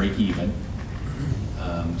rehab is break even.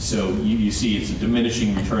 So you see it's a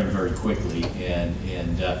diminishing return very quickly. And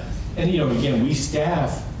again, we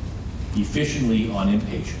staff efficiently on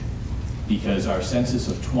inpatient because our census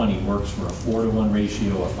of 20 works for a 4-to-1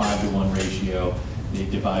 ratio, a 5-to-1 ratio. It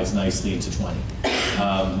divides nicely into 20.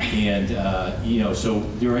 So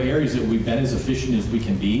there are areas that we've been as efficient as we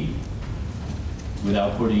can be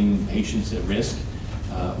without putting patients at risk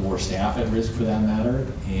or staff at risk for that matter.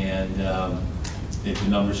 And the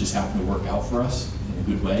numbers just happen to work out for us in a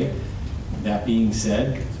good way. That being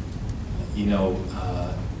said,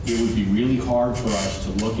 it would be really hard for us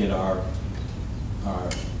to look at our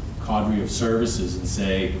cadre of services and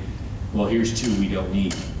say, well, here's 2 we don't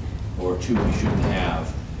need, or 2 we shouldn't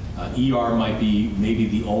have. ER might be maybe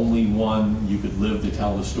the only one you could live to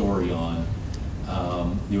tell the story on.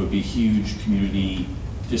 There would be huge community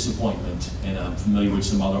disappointment, and I'm familiar with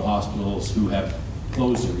some other hospitals who have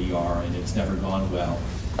closed their ER and it's never gone well,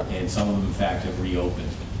 and some of them in fact have reopened.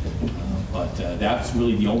 But that's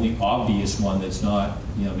really the only obvious one that's not,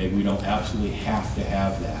 maybe we don't absolutely have to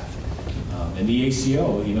have that. And the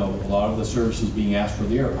ACO, a lot of the services being asked for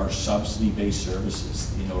there are subsidy-based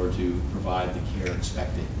services in order to provide the care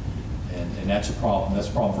expected. And that's a problem. That's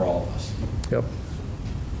a problem for all of us. Yep.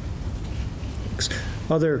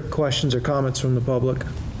 Other questions or comments from the public?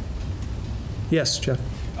 Yes, Jeff.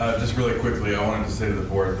 Just really quickly, I wanted to say to the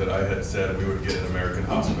board that I had said we would get an American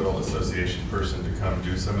Hospital Association person to come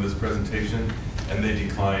do some of this presentation, and they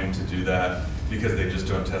declined to do that because they just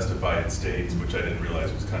don't testify in states, which I didn't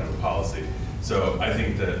realize was kind of a policy. So I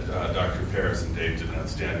think that Dr. Paris and Dave did an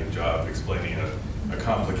outstanding job explaining a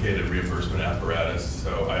complicated reimbursement apparatus.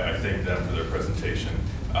 So I thank them for their presentation.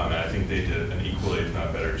 And I think they did an equally, if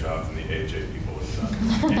not better job than the AHA people would have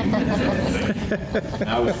done.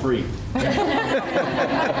 I was free.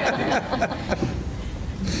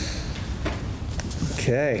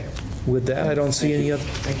 Okay. With that, I don't see any other.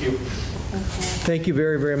 Thank you. Thank you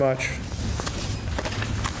very, very much.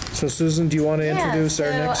 So Susan, do you want to introduce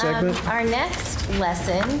our next segment? Our next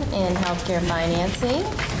lesson in healthcare financing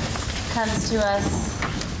comes to us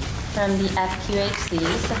from the FQHC,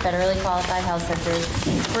 the Federally Qualified Health Centers.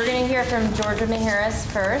 We're going to hear from Georgia Mejiras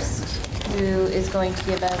first, who is going to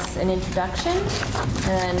give us an introduction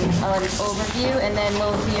and an overview, and then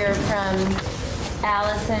we'll hear from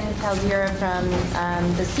Allison Caldera from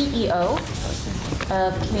the CEO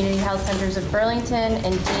of Community Health Centers of Burlington,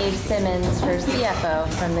 and Dave Simmons, her CFO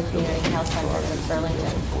from the Community Health Centers of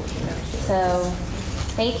Burlington. So,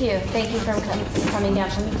 thank you. Thank you for coming down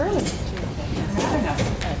from Burlington.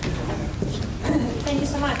 Thank you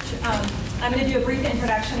so much. I'm going to do a brief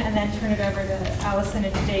introduction and then turn it over to Allison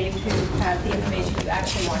and Dave, who have the information you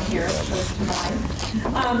actually want here, as opposed to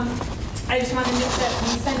mine. I just wanted to note that we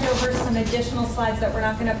sent over some additional slides that we're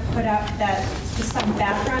not going to put up, that just some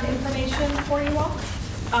background information for you all.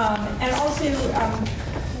 And also,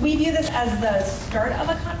 we view this as the start of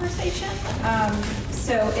a conversation.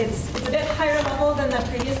 So it's a bit higher level than the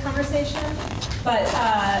previous conversation, but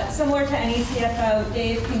similar to any CFO,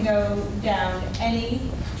 Dave can go down any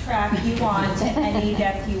track you want to any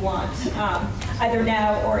depth you want, either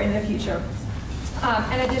now or in the future.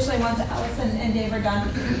 And additionally, once Allison and Dave are done,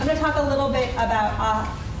 I'm going to talk a little bit about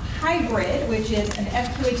Hybrid, which is an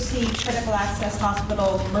FQHC critical access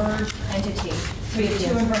hospital merged entity. We have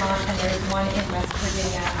 2 in Vermont and there's 1 in West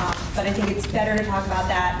Virginia, but I think it's better to talk about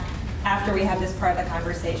that after we have this part of the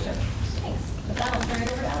conversation. Thanks. With that, I'll turn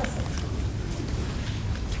it over to Allison.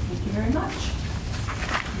 Thank you very much. I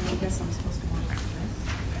guess I'm supposed to watch this.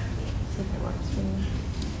 See if it works for you.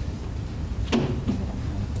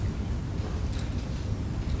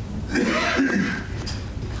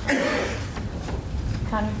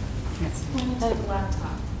 Connor? Yes. Point to the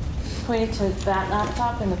laptop. Point to that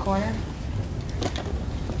laptop in the corner.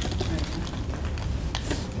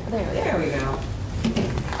 There we go.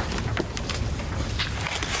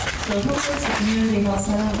 So who is the Community Health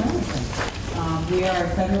Center of Burlington? We are a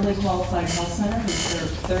federally qualified health center. We serve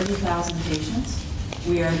 30,000 patients.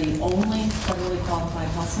 We are the only federally qualified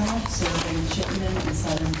health center serving Chittenden and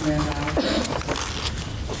Southern Grand Valley.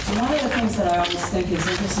 One of the things that I always think is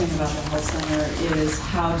interesting about the health center is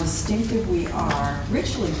how distinctive we are,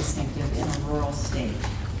 richly distinctive in a rural state.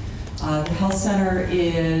 The health center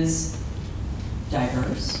is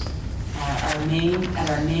diverse. At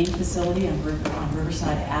our main facility on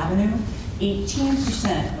Riverside Avenue,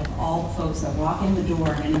 18% of all the folks that walk in the door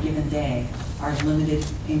on any given day are limited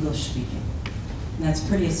English speaking. And that's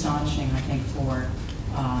pretty astonishing, I think, for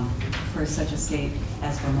such a state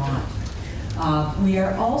as Vermont. We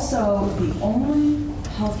are also the only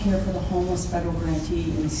healthcare for the homeless federal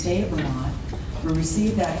grantee in the state of Vermont. We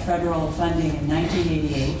received that federal funding in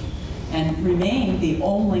 1988, and remain the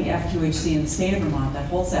only FQHC in the state of Vermont that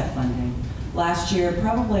holds that funding. Last year,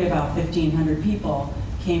 probably about 1,500 people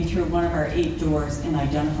came through one of our 8 doors and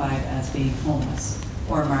identified as being homeless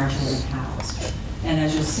or marginally housed. And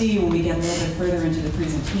as you'll see when we get a little bit further into the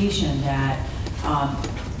presentation, that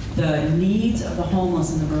the needs of the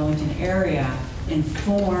homeless in the Burlington area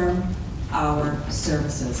inform our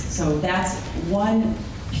services. So that's one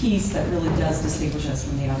piece that really does distinguish us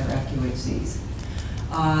from the other FQHCs.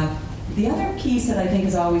 The other piece that I think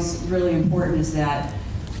is always really important is that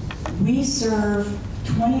we serve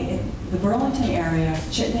the Burlington area,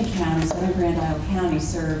 Chittenden County, Southern Grand Isle County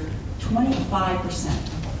serve 25%,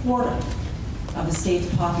 a quarter of the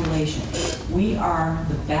state's population. We are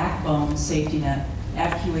the backbone safety net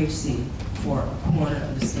FQHC for a quarter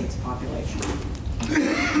of the state's population.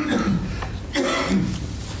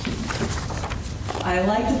 I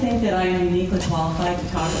like to think that I am uniquely qualified to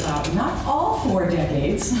talk about not all 4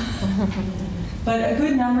 decades, but a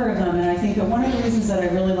good number of them. And I think that one of the reasons that I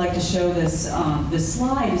really like to show this this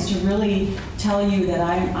slide is to really tell you that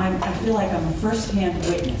I feel like I'm a first-hand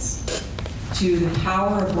witness to the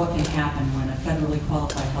power of what can happen when a federally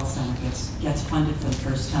qualified health center gets funded for the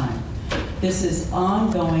first time. This is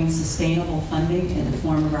ongoing, sustainable funding in the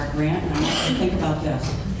form of our grant. And I want you to think about this.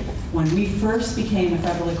 When we first became a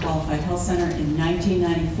federally qualified health center in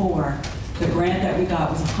 1994, the grant that we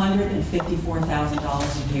got was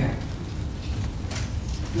 $154,000 a year.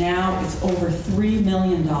 Now it's over $3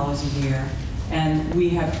 million a year, and we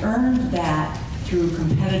have earned that through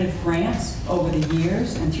competitive grants over the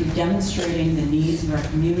years and through demonstrating the needs of our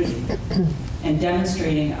community and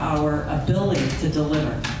demonstrating our ability to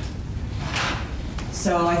deliver.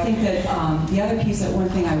 So I think that the other piece, that one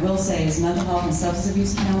thing I will say, is mental health and substance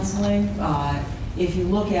abuse counseling. If you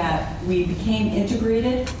look at, we became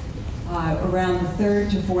integrated around the 3rd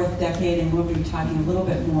to 4th decade, and we'll be talking a little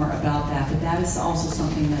bit more about that, but that is also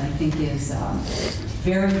something that I think is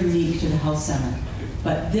very unique to the health center.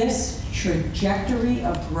 But this trajectory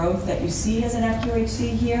of growth that you see as an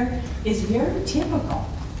FQHC here is very typical.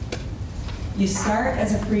 You start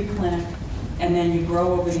as a free clinic, and then you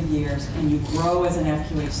grow over the years, and you grow as an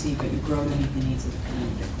FQHC, but you grow to meet the needs of the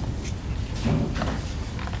community.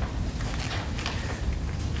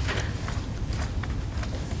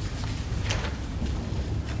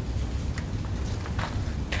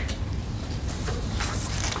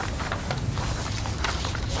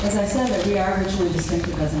 As I said, that we are originally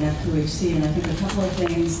distinctive as an FQHC, and I think a couple of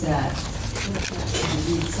things that, I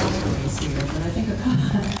need sideways here, but I think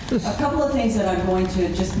a couple of things that I'm going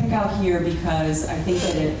to just pick out here, because I think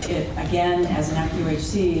that it again, as an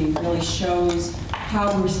FQHC, really shows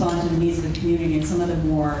how we respond to the needs of the community and some of the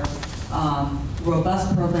more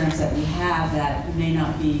robust programs that we have that you may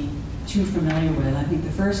not be too familiar with. I think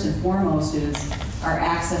the first and foremost is our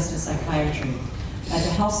access to psychiatry. At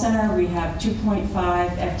the health center, we have 2.5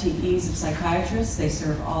 FTEs of psychiatrists. They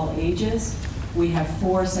serve all ages. We have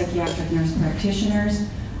 4 psychiatric nurse practitioners.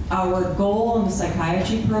 Our goal in the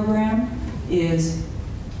psychiatry program is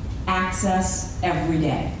access every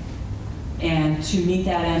day. And to meet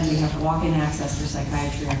that end, we have walk-in access for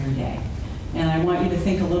psychiatry every day. And I want you to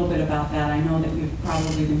think a little bit about that. I know that we've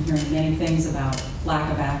probably been hearing many things about lack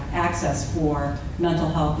of access for mental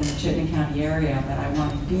health in the Chittenden County area, but I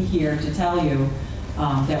want to be here to tell you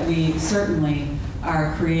that we certainly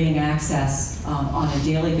are creating access on a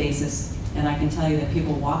daily basis. And I can tell you that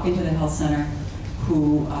people walk into the health center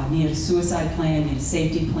who need a suicide plan, need a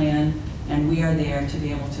safety plan, and we are there to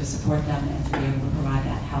be able to support them and to be able to provide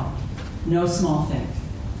that help. No small thing.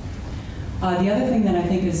 The other thing that I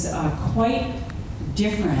think is quite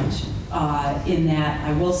different in that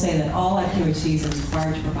I will say that all FQHCs are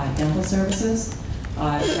required to provide dental services.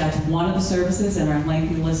 That's one of the services in our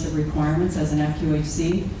lengthy list of requirements as an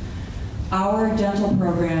FQHC. Our dental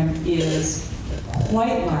program is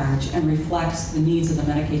quite large and reflects the needs of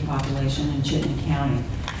the Medicaid population in Chittenden County.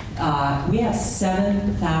 We have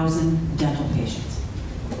 7,000 dental patients.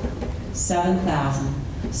 7,000.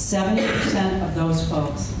 70% of those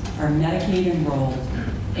folks are Medicaid enrolled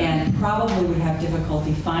and probably would have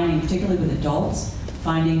difficulty finding, particularly with adults,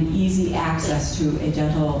 finding easy access to a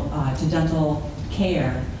dental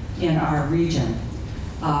care in our region.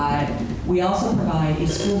 We also provide a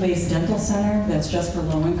school-based dental center that's just for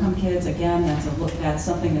low-income kids. Again, that's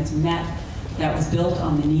something that was built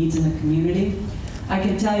on the needs in the community. I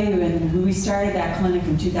can tell you, when we started that clinic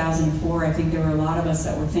in 2004, I think there were a lot of us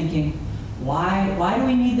that were thinking, why do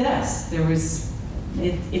we need this?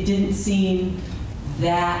 It didn't seem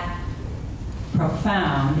that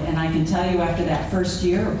profound, and I can tell you after that first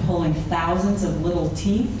year of pulling thousands of little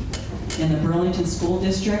teeth in the Burlington School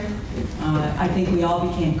District, I think we all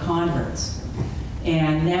became converts.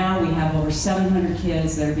 And now we have over 700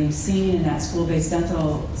 kids that are being seen in that school-based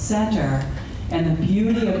dental center. And the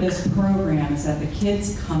beauty of this program is that the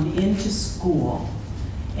kids come into school,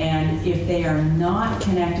 and if they are not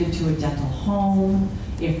connected to a dental home,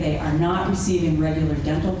 if they are not receiving regular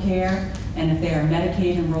dental care, and if they are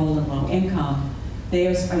Medicaid enrolled and low income, they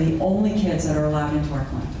are the only kids that are allowed into our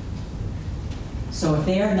clinic. So if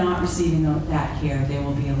they are not receiving that care, they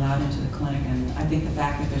will be allowed into the clinic. And I think the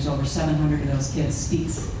fact that there's over 700 of those kids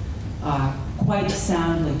speaks quite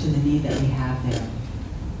soundly to the need that we have there.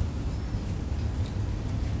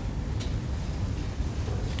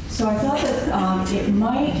 So I thought that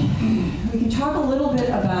we can talk a little bit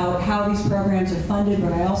about how these programs are funded,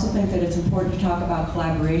 but I also think that it's important to talk about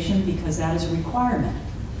collaboration, because that is a requirement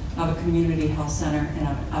of a community health center and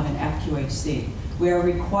of an FQHC. We are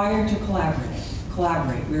required to collaborate.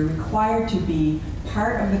 We're required to be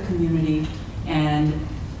part of the community and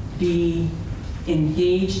be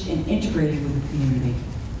engaged and integrated with the community.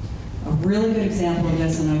 A really good example of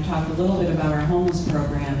this, and I talked a little bit about our homeless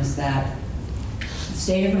program, is that the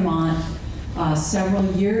state of Vermont several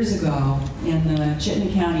years ago in the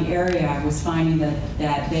Chittenden County area was finding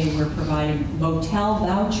that they were providing motel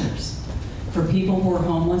vouchers for people who are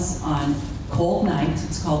homeless on cold nights.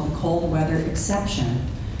 It's called the cold weather exception.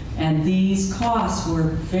 And these costs were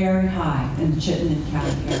very high in the Chittenden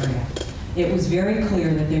County area. It was very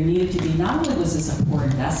clear that there needed to be, not only was this a poor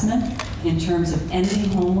investment in terms of ending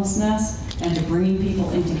homelessness and to bringing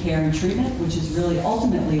people into care and treatment, which is really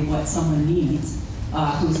ultimately what someone needs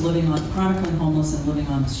who's chronically homeless and living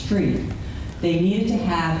on the street. They needed to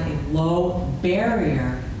have a low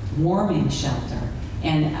barrier warming shelter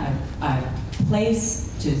and a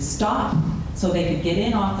place to stop so they could get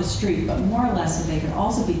in off the street, but more or less so they could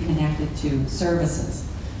also be connected to services.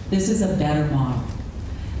 This is a better model.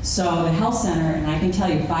 So the health center, and I can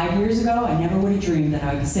tell you 5 years ago, I never would have dreamed that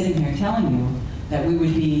I would be sitting here telling you that we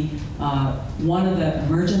would be one of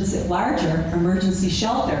the larger emergency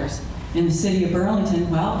shelters in the city of Burlington.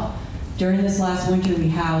 Well, during this last winter, we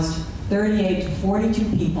housed 38 to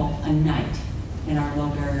 42 people a night in our low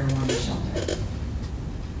barrier warming shelter.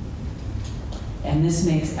 And this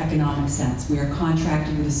makes economic sense. We are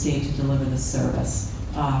contracted with the state to deliver this service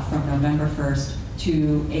from November 1st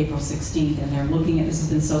to April 16th, and they're looking at, this has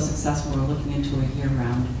been so successful, we're looking into a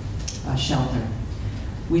year-round shelter.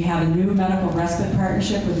 We have a new medical respite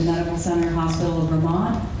partnership with the Medical Center Hospital of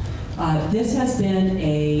Vermont. This has been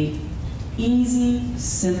a easy,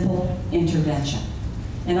 simple intervention.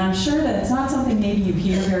 And I'm sure that it's not something maybe you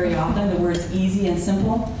hear very often, the words easy and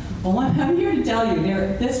simple. Well, I'm here to tell you,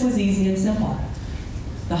 this was easy and simple.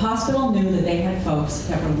 The hospital knew that they had folks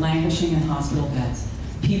that were languishing in hospital beds,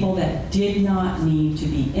 people that did not need to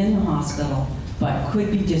be in the hospital, but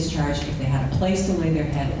could be discharged if they had a place to lay their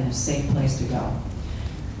head and a safe place to go.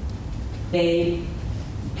 They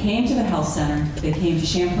came to the health center, they came to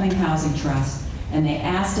Champlain Housing Trust, and they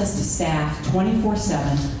asked us to staff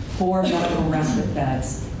 24/7 4 medical respite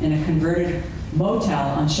beds in a converted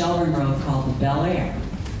motel on Shelburne Road called the Bel Air.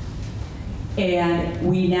 And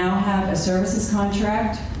we now have a services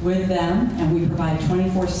contract with them, and we provide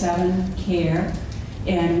 24/7 care.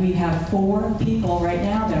 And we have 4 people right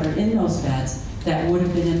now that are in those beds that would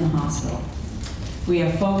have been in the hospital. We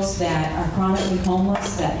have folks that are chronically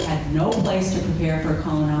homeless that had no place to prepare for a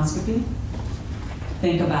colonoscopy.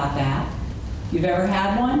 Think about that. You've ever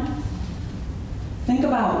had one? Think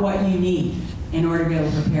about what you need in order to be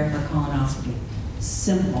able to prepare for a colonoscopy.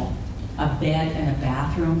 Simple. A bed and a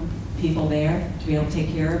bathroom, people there to be able to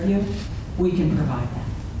take care of you. We can provide that.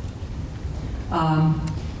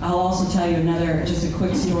 I'll also tell you just a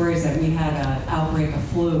quick story, is that we had an outbreak of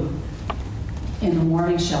flu in the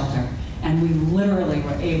warming shelter, and we literally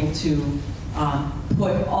were able to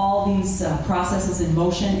put all these processes in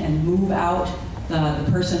motion and move out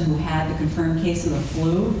the person who had the confirmed case of the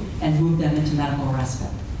flu and move them into medical respite.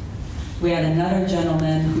 We had another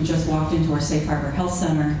gentleman who just walked into our Safe Harbor Health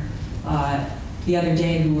Center the other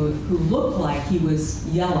day who looked like he was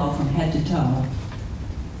yellow from head to toe.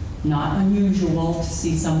 Not unusual to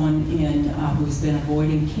see someone who's been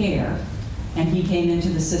avoiding care. And he came into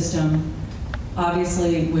the system,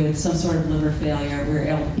 obviously with some sort of liver failure. We were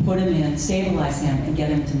able to put him in, stabilize him, and get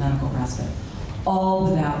him into medical respite, all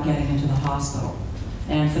without getting into the hospital.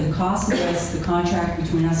 And for the cost of this, the contract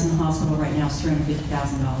between us and the hospital right now is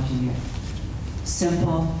 $350,000 a year.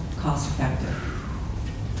 Simple, cost-effective.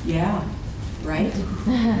 Yeah, right?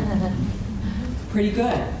 Pretty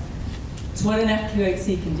good. It's what an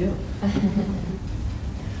FQHC can do.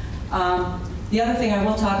 The other thing, I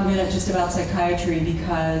will talk a minute just about psychiatry,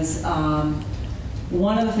 because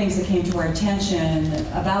one of the things that came to our attention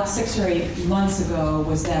about 6 or 8 months ago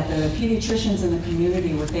was that the pediatricians in the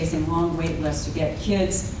community were facing long wait lists to get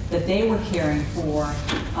kids that they were caring for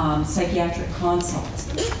psychiatric consults.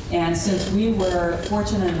 And since we were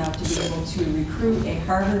fortunate enough to be able to recruit a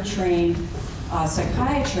Harvard-trained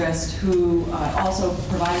psychiatrist who also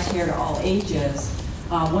provides care to all ages,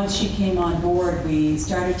 once she came on board, we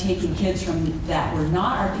started taking kids from that were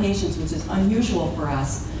not our patients, which is unusual for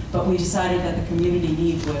us, but we decided that the community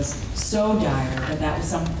need was so dire that that was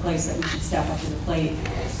some place that we should step up to the plate.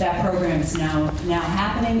 That program is now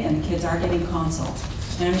happening, and the kids are getting consults.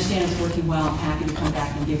 I understand it's working well. I'm happy to come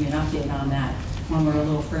back and give you an update on that when we're a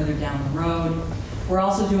little further down the road. We're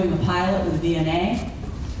also doing a pilot with VNA.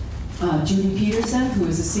 Judy Peterson, who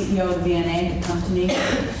is the CEO of the VNA, had come to me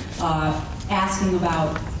asking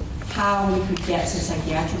about how we could get some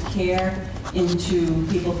psychiatric care into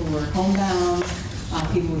people who are homebound,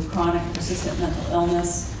 people with chronic persistent mental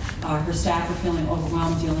illness. Her staff are feeling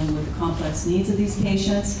overwhelmed dealing with the complex needs of these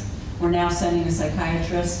patients. We're now sending a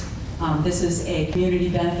psychiatrist. This is a community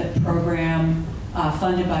benefit program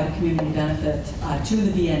funded by the community benefit to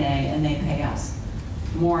the VNA, and they pay us.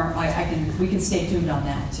 More, we can stay tuned on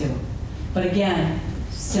that too. But again,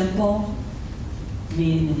 simple,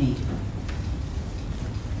 meeting the need.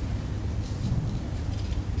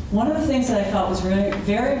 One of the things that I felt was really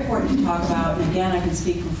very important to talk about, and again, I can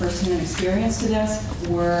speak from firsthand experience to this,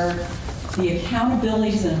 were the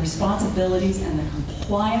accountabilities and responsibilities and the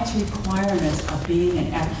compliance requirements of being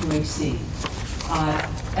an FQHC.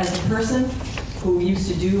 As a person who used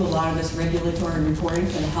to do a lot of this regulatory reporting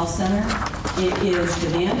for the health center, it is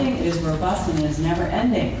demanding, it is robust, and it is never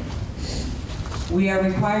ending. We are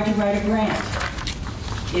required to write a grant.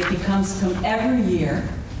 It becomes every year.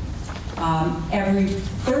 Every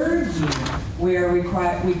third year, we are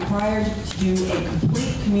required to do a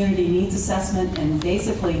complete community needs assessment, and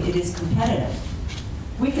basically it is competitive.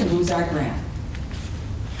 We can lose our grant.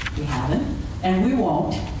 We haven't, and we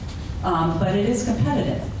won't, but it is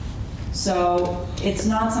competitive. So it's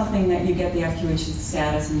not something that you get the FQHC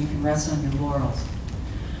status and you can rest on your laurels.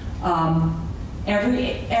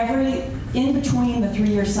 In between the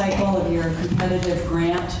 3-year cycle of your competitive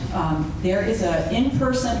grant, there is an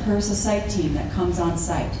in-person HRSA site team that comes on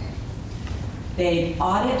site. They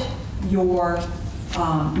audit your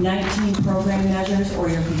 19 program measures or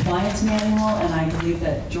your compliance manual, and I believe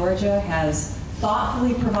that Georgia has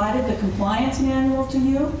thoughtfully provided the compliance manual to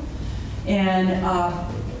you. And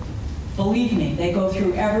believe me, they go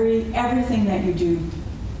through everything that you do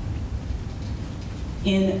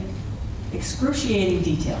in excruciating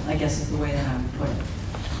detail, I guess is the way that I would put it.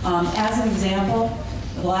 As an example,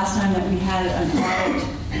 the last time that we had an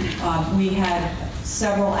audit, we had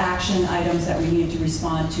several action items that we needed to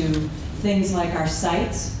respond to. Things like our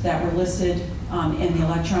sites that were listed in the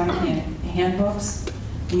electronic handbooks.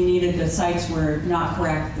 We needed, the sites were not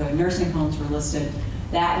correct, the nursing homes were listed.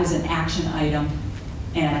 That was an action item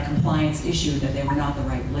and a compliance issue that they were not the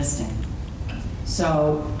right listing.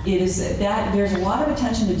 So it is that there's a lot of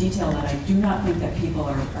attention to detail that I do not think that people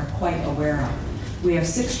are quite aware of. We have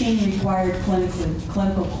 16 required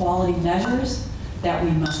clinical quality measures that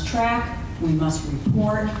we must track, we must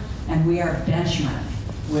report, and we are benchmarked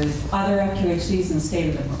with other FQHCs in the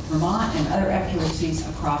state of Vermont and other FQHCs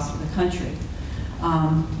across the country.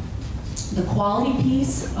 The quality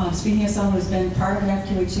piece, speaking as someone who's been part of an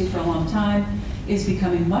FQHC for a long time, is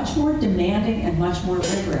becoming much more demanding and much more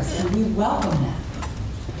rigorous, and we welcome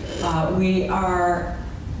that. We are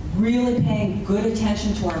really paying good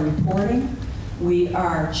attention to our reporting. We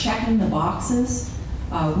are checking the boxes.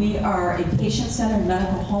 We are a patient-centered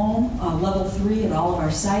medical home, level 3 at all of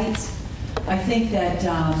our sites. I think that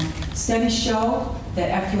studies show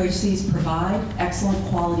that FQHCs provide excellent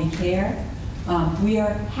quality care. We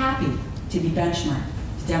are happy to be benchmarked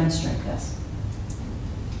to demonstrate this.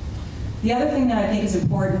 The other thing that I think is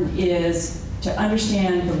important is to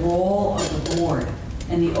understand the role of the board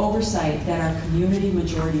and the oversight that our community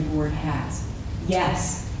majority board has.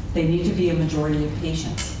 Yes, they need to be a majority of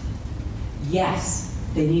patients. Yes,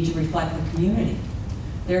 they need to reflect the community.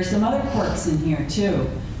 There are some other quirks in here too.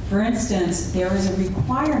 For instance, there is a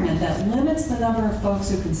requirement that limits the number of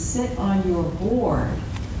folks who can sit on your board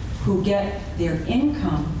who get their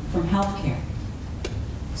income from healthcare.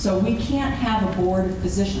 So we can't have a board of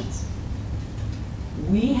physicians.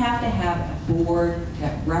 We have to have a board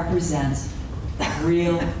that represents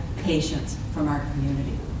real patients from our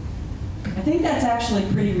community. I think that's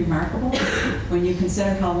actually pretty remarkable when you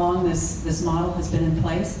consider how long this model has been in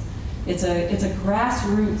place. It's a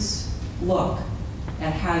grassroots look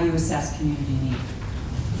at how you assess community need.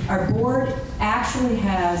 Our board actually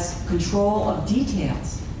has control of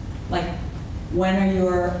details, like when are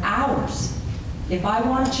your hours? If I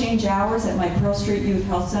want to change hours at my Pearl Street Youth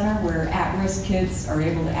Health Center where at-risk kids are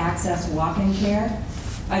able to access walk-in care,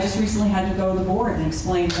 I just recently had to go to the board and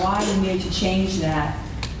explain why we need to change that,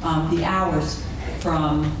 the hours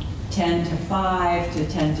from 10 to 5 to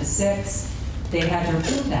 10 to 6. They had to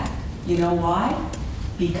approve that. You know why?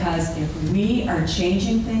 Because if we are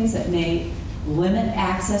changing things that may limit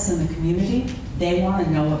access in the community, they want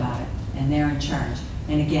to know about it, and they're in charge.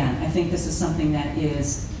 And again, I think this is something that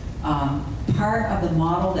is part of the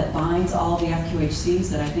model that binds all the FQHCs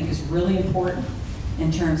that I think is really important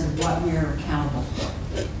in terms of what we are accountable for.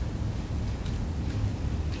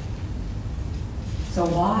 So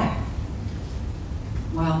why?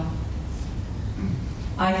 Well,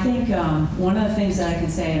 I think one of the things that I can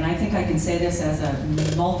say, and I think I can say this as a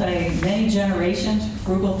many generations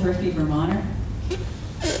frugal, thrifty Vermonter,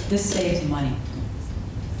 this saves money.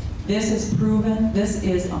 This is proven. This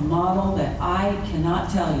is a model that I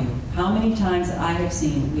cannot tell you how many times that I have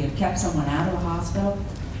seen we have kept someone out of a hospital,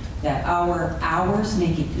 that our hours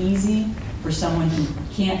make it easy for someone who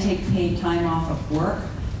can't take paid time off of work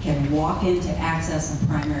can walk into access and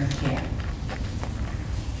primary care.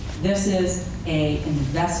 This is an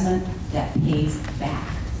investment that pays back.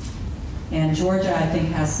 And Georgia, I think,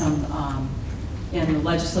 has some, in the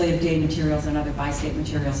legislative day materials and other bi-state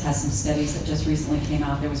materials, has some studies that just recently came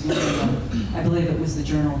out. There was one of them, I believe it was the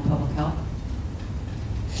Journal of Public Health.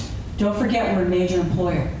 Don't forget we're a major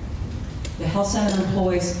employer. The health center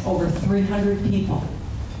employs over 300 people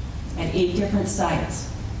at 8 different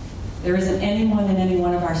sites. There isn't anyone in any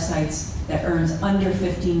one of our sites that earns under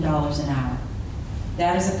 $15 an hour.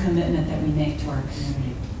 That is a commitment that we make to our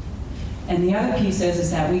community. And the other piece is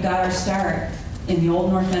that we got our start in the old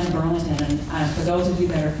North End of Burlington, and for those of you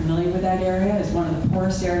that are familiar with that area, it's one of the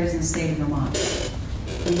poorest areas in the state of Vermont.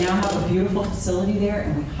 We now have a beautiful facility there,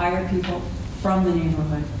 and we hire people from the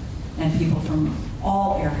neighborhood and people from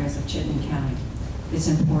all areas of Chittenden County. It's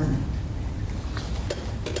important.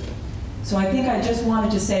 So I think I just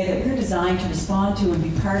wanted to say that we're designed to respond to and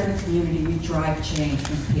be part of the community. We drive change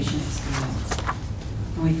from the patient experience.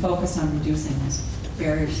 And we focus on reducing those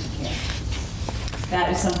barriers to care. That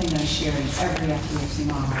is something that is shared in every FQHC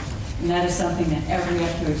model. And that is something that every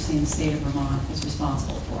FQHC in the state of Vermont is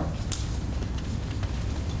responsible for.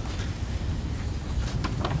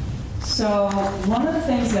 So one of the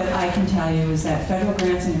things that I can tell you is that federal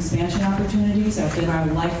grants and expansion opportunities have been our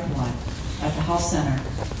lifeblood at the health center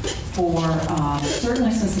for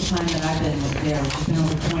certainly since the time that I've been there, which has been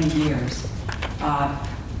over 20 years.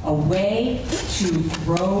 A way to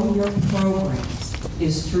grow your programs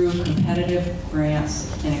is through competitive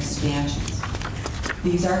grants and expansions.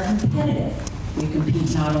 These are competitive. We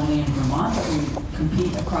compete not only in Vermont, but we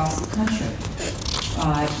compete across the country.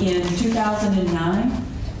 In 2009,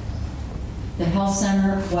 the health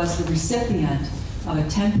center was the recipient of a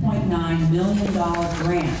 $10.9 million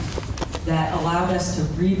grant that allowed us to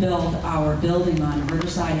rebuild our building on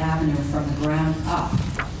Riverside Avenue from the ground up.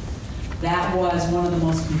 That was one of the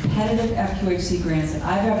most competitive FQHC grants that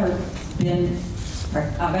I've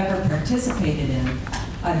ever participated in.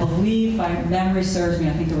 I believe, if my memory serves me,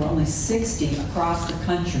 I think there were only 60 across the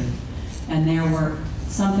country, and there were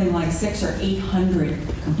something like 600 or 800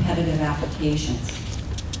 competitive applications.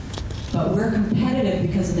 But we're competitive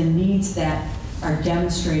because of the needs that are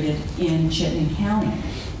demonstrated in Chittenden County.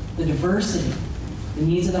 The diversity, the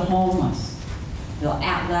needs of the homeless, the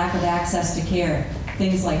lack of access to care,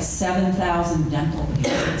 things like 7,000 dental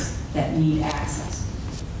patients that need access.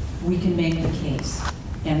 We can make the case.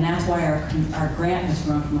 And that's why our grant has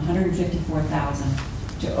grown from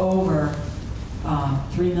 $154,000 to over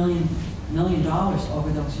 $3 million over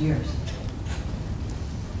those years.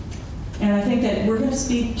 And I think that we're going to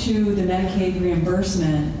speak to the Medicaid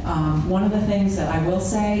reimbursement. One of the things that I will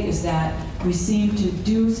say is that we seem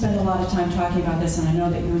to spend a lot of time talking about this, and I know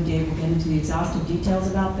that you and Dave will get into the exhaustive details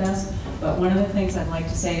about this, but one of the things I'd like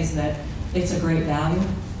to say is that it's a great value.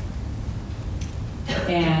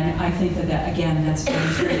 And I think that again, that's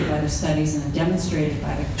demonstrated by the studies and demonstrated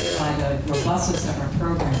by the robustness of our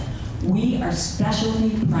program. We are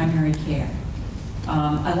specialty primary care.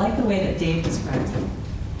 I like the way that Dave describes it.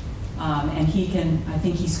 And I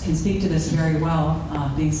think he can speak to this very well,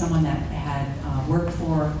 being someone that had worked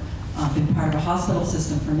for, been part of a hospital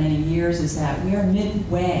system for many years, is that we are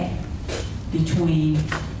midway between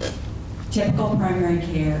typical primary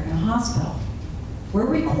care and a hospital. We're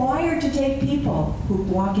required to take people who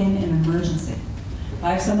walk in an emergency. If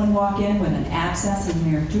I have someone walk in with an abscess in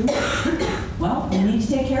their tooth, well, we need to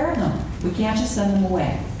take care of them. We can't just send them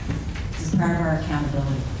away. This is part of our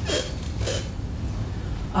accountability.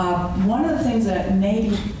 One of the things that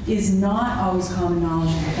maybe is not always common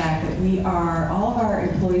knowledge is the fact that all of our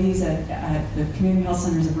employees at the community health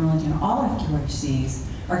centers of Burlington, all FQHCs,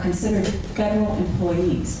 are considered federal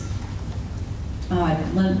employees.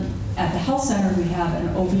 At the health center, we have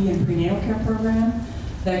an OB and prenatal care program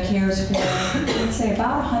that cares for, let's say,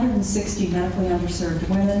 about 160 medically underserved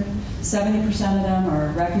women. 70% of them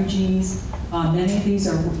are refugees. Many of these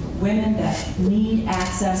are women that need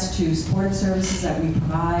access to supportive services that we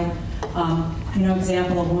provide.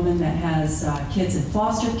 Example, a woman that has kids in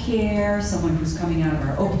foster care, someone who's coming out of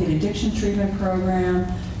our opiate addiction treatment program,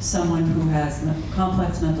 someone who has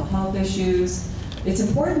complex mental health issues. It's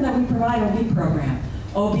important that we provide OB program.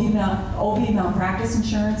 OB malpractice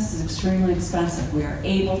insurance is extremely expensive. We are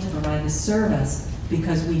able to provide this service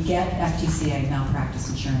because we get FTCA malpractice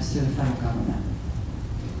insurance through the federal government.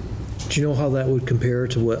 Do you know how that would compare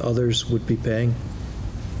to what others would be paying?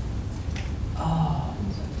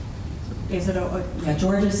 Yeah,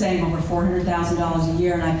 George is saying over $400,000 a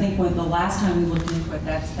year, and I think when the last time we looked into it,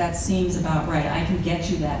 that seems about right. I can get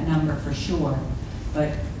you that number for sure,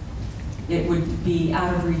 but it would be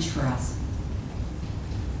out of reach for us.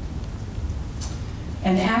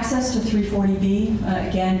 And access to 340B,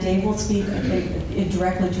 again, Dave will speak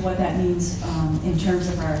directly to what that means in terms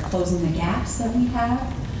of our closing the gaps that we have.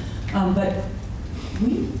 But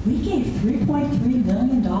we gave $3.3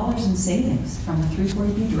 million in savings from the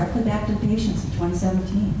 340B directly back to the patients in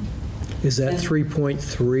 2017. Is that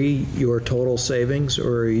 3.3 your total savings,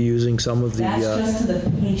 or are you using some of the... That's just to the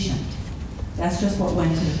patient. That's just what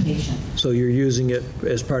went to the patient. So you're using it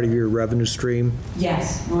as part of your revenue stream?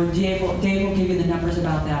 Yes. Well, Dave will give you the numbers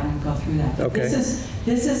about that and we'll go through that. Okay.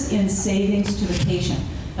 This is in savings to the patient.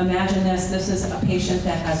 Imagine this. This is a patient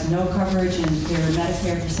that has no coverage and they're a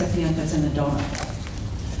Medicare recipient that's in the donut hole.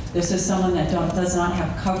 This is someone that does not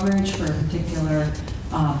have coverage for a particular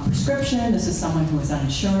prescription. This is someone who is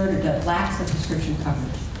uninsured or that lacks the prescription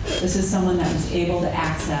coverage. This is someone that was able to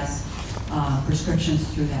access prescriptions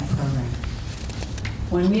through that program.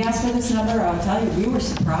 When we asked for this number, I'll tell you, we were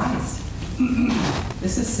surprised.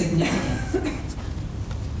 This is significant.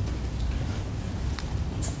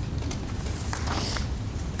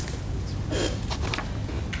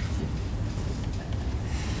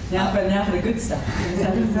 Now for the good stuff.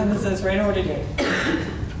 Send this right over to Dave.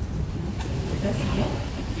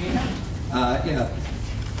 Yeah,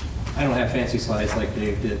 I don't have fancy slides like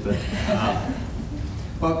Dave did, but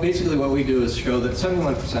well, basically what we do is show that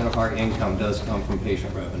 71% of our income does come from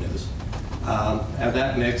patient revenues. At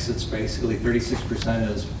that mix, it's basically 36%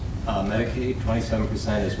 is Medicaid,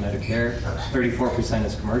 27% is Medicare, 34%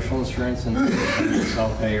 is commercial insurance, and 30% is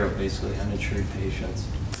self-pay or basically uninsured patients.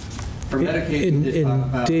 For Medicaid,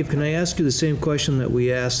 and Dave, can I ask you the same question that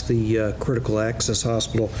we asked the critical access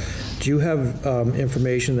hospital? Do you have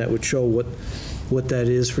information that would show what that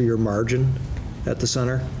is for your margin at the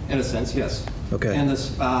center? In a sense, yes. Okay. And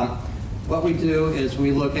this, what we do is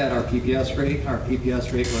we look at our PPS rate. Our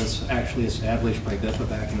PPS rate was actually established by BIPA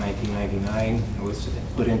back in 1999. It was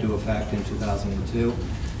put into effect in 2002.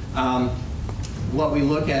 What we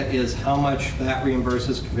look at is how much that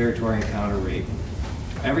reimburses compared to our encounter rate.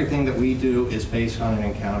 Everything that we do is based on an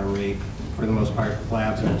encounter rate. For the most part,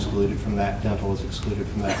 labs are excluded from that, dental is excluded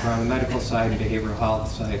from that. On the medical side, behavioral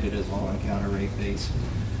health side, it is all encounter rate based.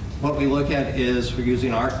 What we look at is we're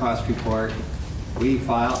using our cost report. We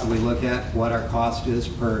look at what our cost is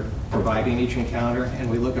per providing each encounter,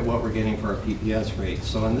 and we look at what we're getting for our PPS rate.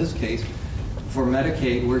 So in this case, for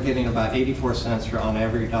Medicaid, we're getting about 84 cents on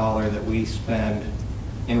every dollar that we spend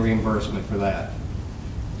in reimbursement for that.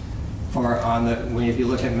 If you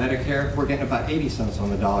look at Medicare, we're getting about 80 cents on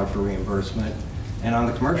the dollar for reimbursement. And on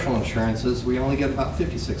the commercial insurances, we only get about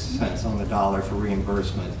 56 cents on the dollar for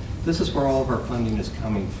reimbursement. This is where all of our funding is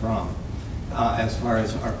coming from as far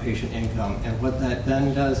as our patient income. And what that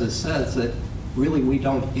then does is says that really we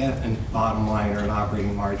don't get a bottom line or an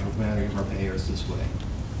operating margin from any of our payers this way.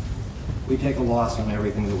 We take a loss on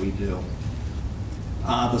everything that we do.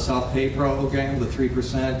 The self-pay program, the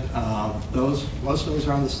 3%, most of those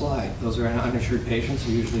are on the slide. Those are uninsured patients,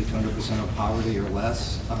 who usually 200% of poverty or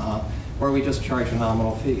less, where we just charge a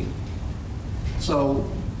nominal fee. So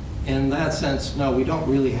in that sense, no, we don't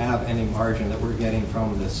really have any margin that we're getting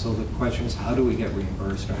from this. So the question is, how do we get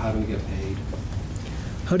reimbursed or how do we get paid?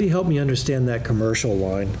 How do you help me understand that commercial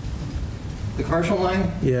line? The commercial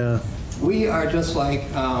line? Yeah. We are just like,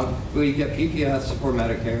 we get PPS for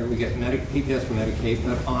Medicare, we get PPS for Medicaid,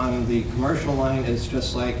 but on the commercial line, it's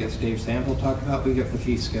just like, as Dave Sample talked about, we get the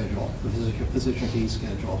fee schedule, the physician fee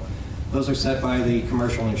schedule. Those are set by the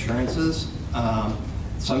commercial insurances.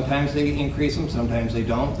 Sometimes they increase them, sometimes they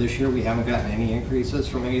don't. This year, we haven't gotten any increases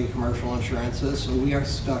from any of the commercial insurances, so we are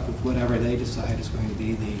stuck with whatever they decide is going to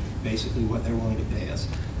be basically what they're willing to pay us.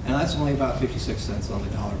 And that's only about 56 cents on the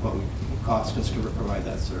dollar, what it costs us to provide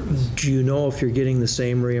that service. Do you know if you're getting the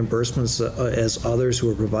same reimbursements as others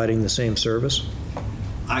who are providing the same service?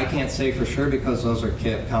 I can't say for sure because those are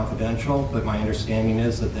kept confidential, but my understanding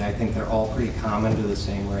is that I think they're all pretty common to the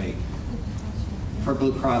same rate, for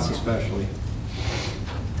Blue Cross especially.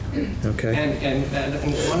 Okay. And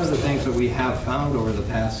one of the things that we have found over the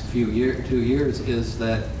past 2 years is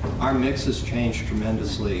that our mix has changed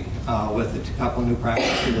tremendously with a couple new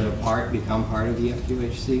practices that have become part of the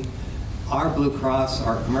FQHC. Our Blue Cross,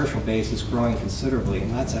 our commercial base is growing considerably,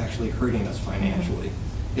 and that's actually hurting us financially.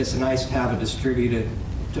 It's nice to have it distributed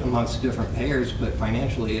amongst different payers, but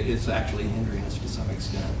financially it is actually hindering us to some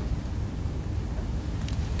extent.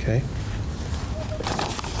 Okay.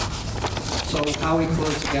 So how we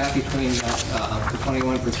close the gap between the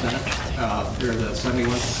 21%, or the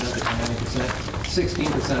 71% to 29%,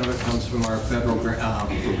 16% of it comes from our federal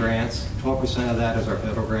grants. 12% of that is our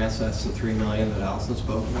federal grants. That's the $3 million that Allison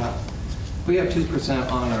spoke about. We have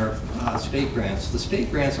 2% on our state grants. The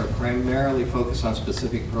state grants are primarily focused on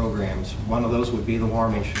specific programs. One of those would be the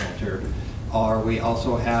warming shelter, or we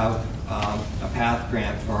also have a PATH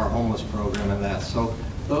grant for our homeless program and that. So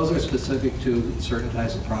those are specific to certain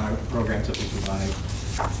types of programs that we provide.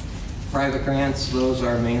 Private grants, those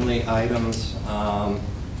are mainly items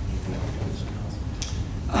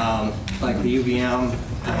like the UVM,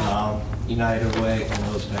 United Way, and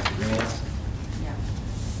those types of grants.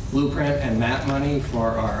 Blueprint and MAP money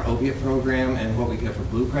for our opiate program, and what we get for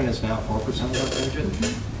Blueprint is now 4% of our budget.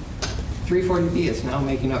 340B is now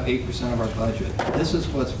making up 8% of our budget. This is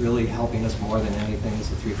what's really helping us more than anything is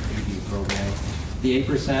the 340B program. The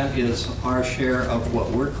 8% is our share of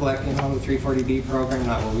what we're collecting on the 340B program,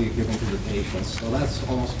 not what we're giving to the patients. So that's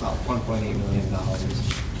almost about $1.8 million.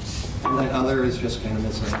 And then other is just kind of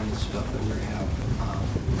miscellaneous stuff that we have.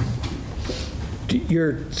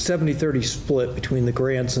 Your 70-30 split between the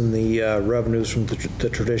grants and the revenues from the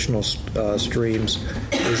traditional streams,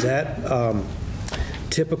 is that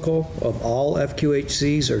typical of all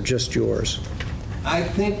FQHCs or just yours? I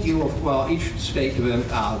think each state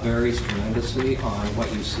varies tremendously on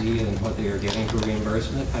what you see and what they are getting for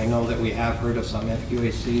reimbursement. I know that we have heard of some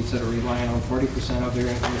FQHCs that are relying on 40% of their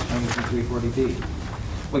income coming from 340B.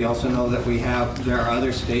 We also know that there are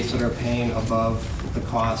other states that are paying above the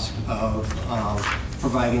cost of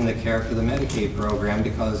providing the care for the Medicaid program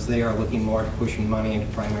because they are looking more at pushing money into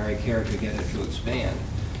primary care to get it to expand.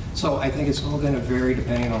 So I think it's all going to vary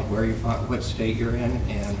depending on what state you're in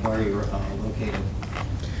and where you're located.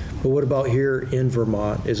 But what about here in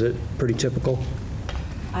Vermont? Is it pretty typical?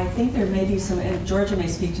 I think there may be some, and Georgia may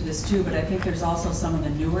speak to this too, but I think there's also some of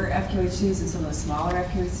the newer FQHCs and some of the smaller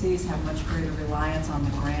FQHCs have much greater reliance on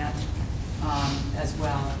the grant as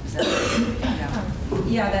well. Is that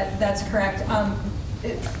Yeah, that's correct.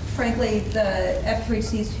 Frankly, the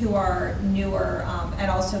FQHCs who are newer and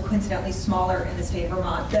also coincidentally smaller in the state of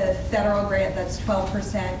Vermont, the federal grant that's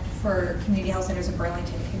 12% for community health centers in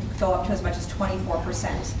Burlington can go up to as much as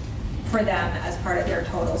 24% for them as part of their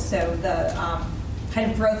total. So the kind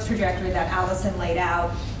of growth trajectory that Allison laid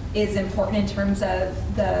out is important in terms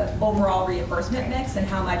of the overall reimbursement mix and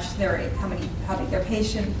how big their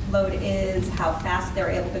patient load is, how fast they're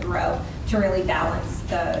able to grow to really balance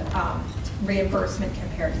the reimbursement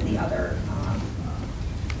compared to the other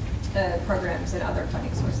programs and other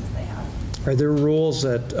funding sources they have. Are there rules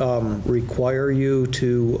that require you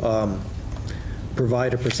to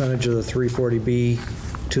provide a percentage of the 340B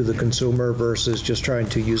to the consumer versus just trying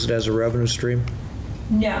to use it as a revenue stream?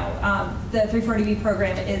 No, the 340B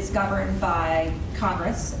program is governed by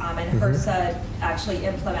Congress, and HRSA actually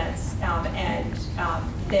implements, and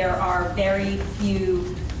there are very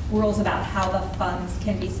few rules about how the funds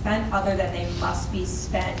can be spent other than they must be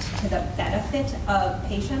spent to the benefit of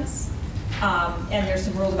patients. And there's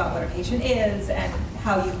some rules about what a patient is and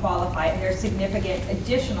how you qualify, and there's significant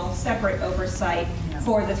additional separate oversight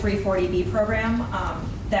for the 340B program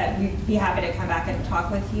that we'd be happy to come back and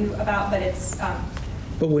talk with you about, but it's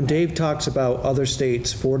But when Dave talks about other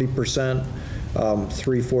states, 40%,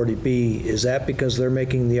 340B, is that because they're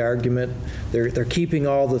making the argument, they're keeping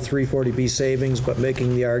all the 340B savings, but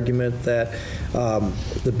making the argument that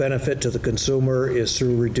the benefit to the consumer is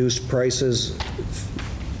through reduced prices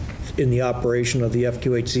in the operation of the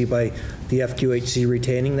FQHC by the FQHC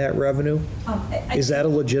retaining that revenue? Is that a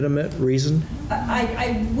legitimate reason?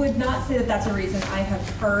 I would not say that that's a reason. I have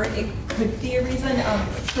heard it could be a reason.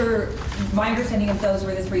 For my understanding of those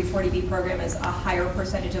where the 340B program is a higher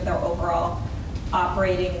percentage of their overall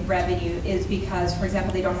operating revenue is because, for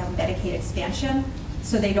example, they don't have Medicaid expansion,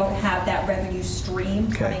 so they don't have that revenue stream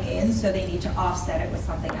Okay. coming in, so they need to offset it with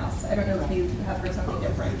something else. I don't know if you have heard something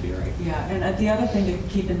different. Yeah, and the other thing to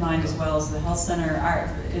keep in mind as well is the health center,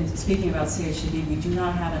 in speaking about CHCD, we do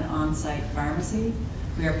not have an on-site pharmacy.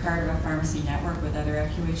 We are part of a pharmacy network with other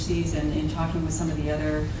FQHCs, and in talking with some of the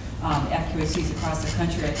other FQHCs across the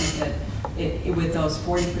country, I think that with those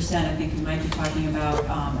 40%, I think we might be talking about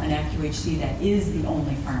an FQHC that is the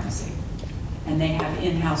only pharmacy. And they have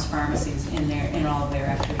in-house pharmacies in all of their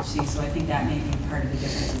FQHCs, so I think that may be part of the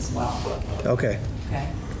difference as well. Okay, Okay?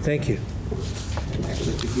 thank you.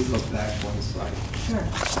 Actually, could you look back one slide? Sure.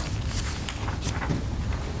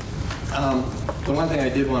 The one thing I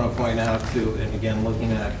did want to point out too, and again,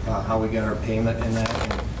 looking at how we get our payment in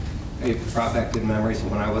that, and it brought back good memories of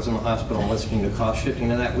when I was in the hospital listening to cost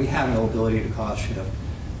shifting and that, we have no ability to cost shift.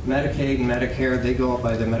 Medicaid and Medicare, they go up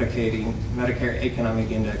by the Medicare Economic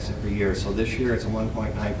Index every year. So this year it's a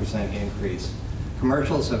 1.9% increase.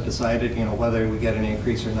 Commercials have decided, whether we get an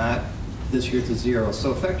increase or not. This year it's a 0.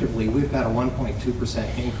 So effectively, we've got a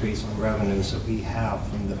 1.2% increase on revenues that we have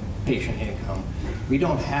from the patient income. We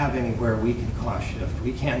don't have anywhere we can cost shift.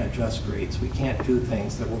 We can't adjust rates. We can't do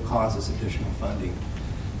things that will cause us additional funding.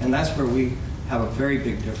 And that's where we have a very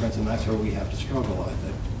big difference, and that's where we have to struggle with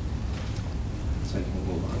it. So you can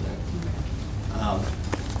move on there.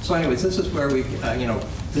 So anyways, this is where we,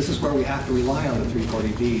 this is where we have to rely on the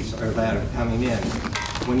 340Bs or that are coming in.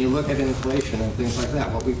 When you look at inflation and things like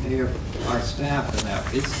that, what we pay our staff and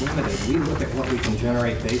that, it's limited. We look at what we can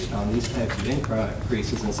generate based on these types of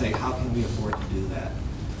increases and say, how can we afford to do that?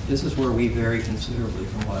 This is where we vary considerably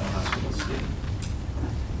from what hospitals do.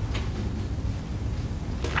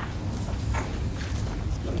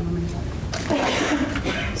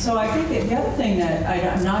 So I think that the other thing that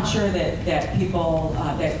I'm not sure that people,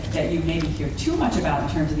 that you maybe hear too much about in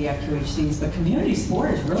terms of the FQHCs, but community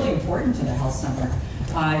support is really important to the health center.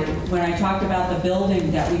 When I talked about the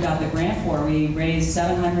building that we got the grant for, we raised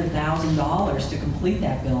 $700,000 to complete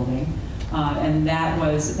that building. And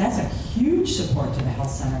that's a huge support to the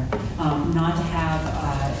health center. Not to have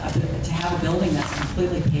a building that's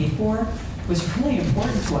completely paid for was really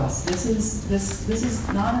important to us. This is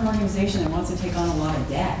not an organization that wants to take on a lot of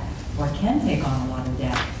debt or can take on a lot of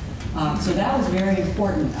debt. So that was very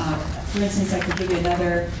important. For instance, I could give you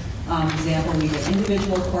another example. We get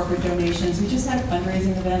individual corporate donations. We just had a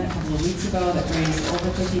fundraising event a couple of weeks ago that raised over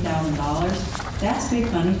 $50,000. That's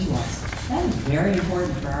big money to us. That is very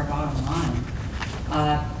important for our bottom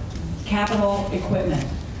line. Capital equipment.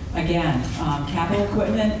 Again, capital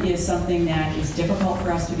equipment is something that is difficult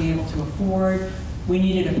for us to be able to afford. We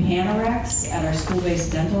needed a Panorex at our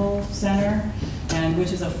school-based dental center,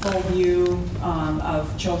 which is a full view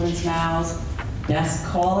of children's mouths. Best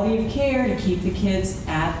quality of care to keep the kids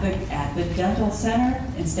at the dental center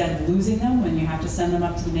instead of losing them when you have to send them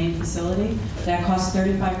up to the main facility. That cost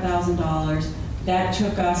 $35,000. That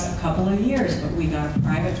took us a couple of years, but we got a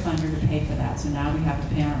private funder to pay for that, so now we have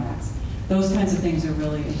a Panorex. Those kinds of things are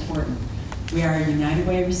really important. We are a United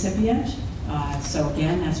Way recipient, so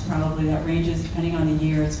again, that ranges depending on the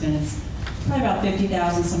year. It's probably about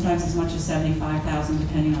 $50,000, sometimes as much as $75,000,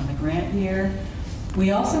 depending on the grant year.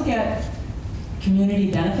 We also get community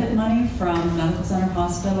benefit money from Medical Center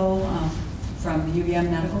Hospital, from the UVM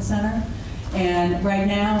Medical Center. And right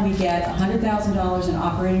now we get $100,000 in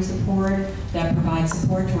operating support that provides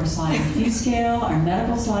support to our sliding fee scale, our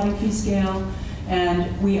medical sliding fee scale.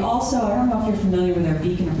 And we also, I don't know if you're familiar with our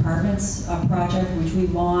Beacon Apartments project, which we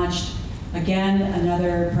launched, again,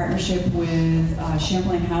 another partnership with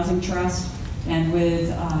Champlain Housing Trust and with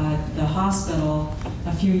the hospital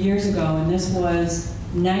a few years ago. And this was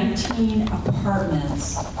 19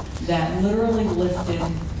 apartments that literally lifted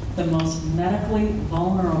the most medically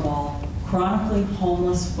vulnerable, chronically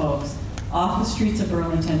homeless folks off the streets of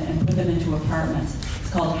Burlington and put them into apartments. It's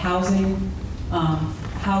called Housing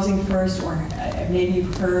First, or maybe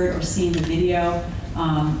you've heard or seen the video,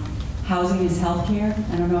 Housing is Healthcare.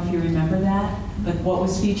 I don't know if you remember that, but what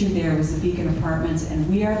was featured there was the Beacon Apartments, and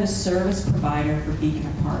we are the service provider for Beacon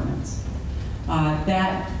Apartments.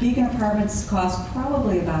 That Beacon Apartments cost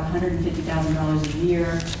probably about $150,000 a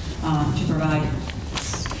year to provide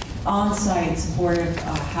on-site supportive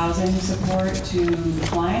housing support to the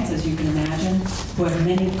clients, as you can imagine, who have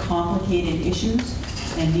many complicated issues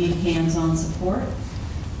and need hands-on support.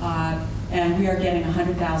 And we are getting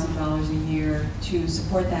 $100,000 a year to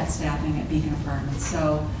support that staffing at Beacon Apartments.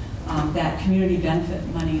 So that community benefit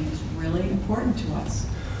money is really important to us.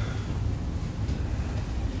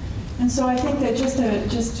 And so I think that just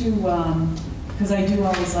to because I do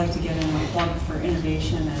always like to get in a plug for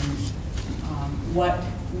innovation and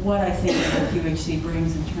what I think FQHC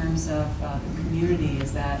brings in terms of the community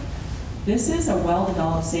is that this is a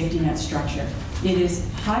well-developed safety net structure. It is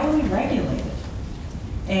highly regulated,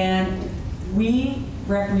 and we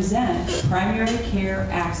represent primary care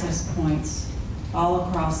access points all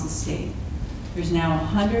across the state. There's now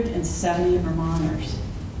 170 Vermonters.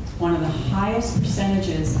 One of the highest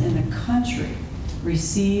percentages in the country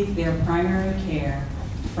receive their primary care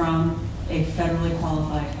from a federally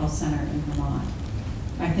qualified health center in Vermont.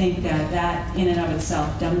 I think that in and of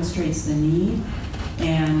itself demonstrates the need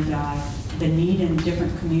and the need in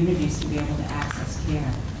different communities to be able to access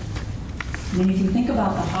care. I mean, if you think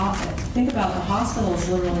about the hospital is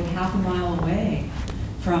literally half a mile away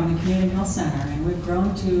from the community health center, and we've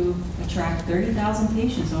grown to attract 30,000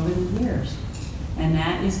 patients over the years. And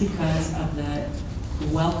that is because of the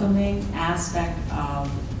welcoming aspect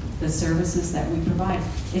of the services that we provide.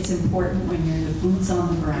 It's important when you're the boots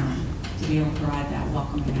on the ground to be able to provide that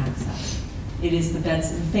welcoming access. It is the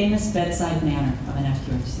famous bedside manner of an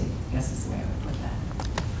FQHC, I guess is the way I would put that.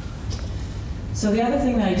 So the other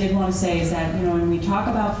thing that I did want to say is that, you know, when we talk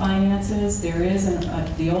about finances, there is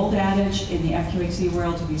the old adage in the FQHC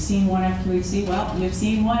world, have you seen one FQHC? Well, you've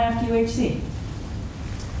seen one FQHC.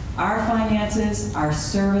 Our finances, our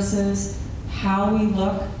services, how we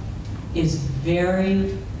look is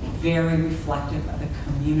very, very reflective of the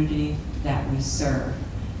community that we serve.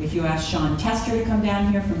 If you ask Sean Tester to come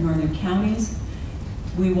down here from Northern Counties,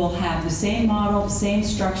 we will have the same model, the same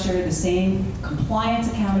structure, the same compliance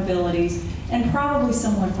accountabilities, and probably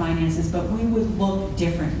similar finances, but we would look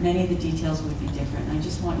different. Many of the details would be different. And I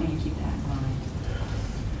just want you to keep that in mind.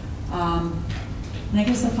 And I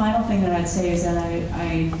guess the final thing that I'd say is that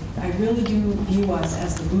I really do view us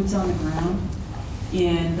as the boots on the ground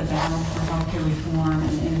in the battle for healthcare reform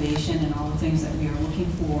and innovation and all the things that we are looking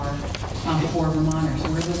for Vermonters.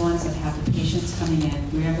 We're the ones that have the patients coming in.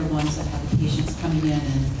 We are the ones that have the patients coming in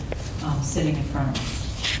and sitting in front of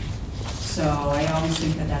us. So I always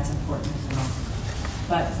think that that's important as well.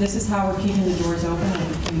 But this is how we're keeping the doors open at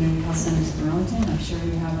the Community Health Centers of Burlington. I'm sure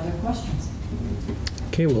you have other questions.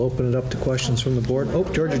 Okay, we'll open it up to questions from the board. Oh,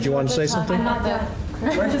 Georgia, do you want to say something? I'm not done.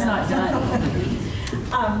 George is not done.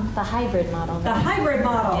 The hybrid model. The hybrid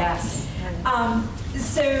model. Yes.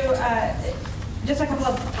 Just a couple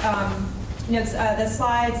of notes. The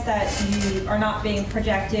slides that you are not being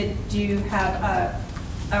projected do have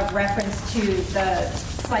a reference to the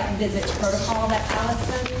site visit protocol that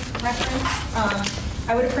Allison referenced.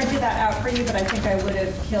 I would have printed that out for you, but I think I would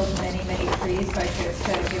have killed many, many trees, so I chose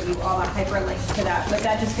to give you all a hyperlink to that. But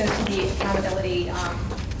that just goes to the accountability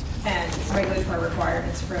and regulatory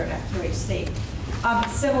requirements for an FQHC.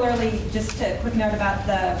 Similarly, just a quick note about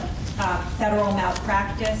the federal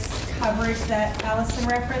malpractice coverage that Allison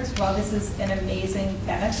referenced. While this is an amazing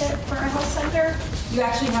benefit for a health center, you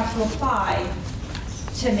actually have to apply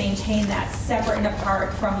to maintain that separate and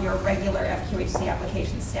apart from your regular FQHC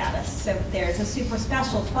application status. So there's a super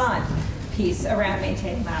special fund piece around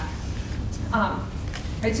maintaining that.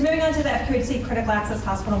 Right, so moving on to the FQHC critical access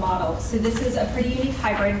hospital model. So this is a pretty unique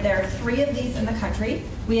hybrid. There are 3 of these in the country.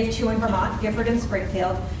 We have 2 in Vermont, Gifford and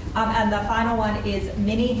Springfield. And the final one is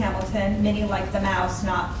Mini Hamilton, mini like the mouse,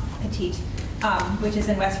 not petite, which is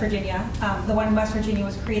in West Virginia. The one in West Virginia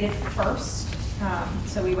was created first,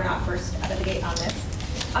 so we were not first out of the gate on this.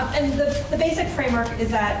 And the basic framework is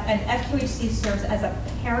that an FQHC serves as a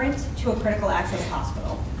parent to a critical access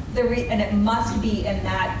hospital. And it must be in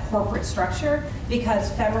that corporate structure because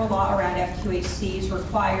federal law around FQHCs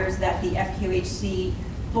requires that the FQHC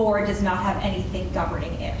board does not have anything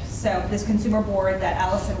governing it. So this consumer board that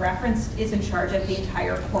Allison referenced is in charge of the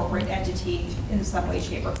entire corporate entity in some way,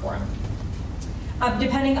 shape, or form.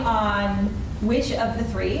 Depending on which of the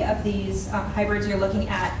 3 of these hybrids you're looking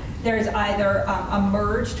at, there's either a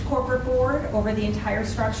merged corporate board over the entire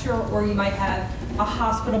structure, or you might have a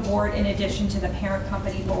hospital board in addition to the parent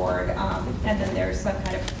company board, and then there's some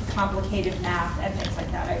kind of complicated math and things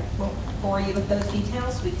like that. I won't bore you with those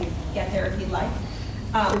details. We can get there if you'd like.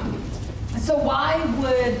 So why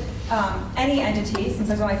would any entity, since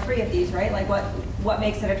there's only 3 of these, right? Like what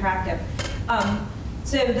makes it attractive?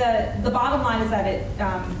 So the bottom line is that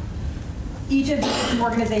each of these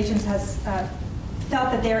organizations has felt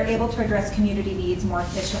that they're able to address community needs more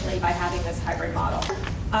efficiently by having this hybrid model.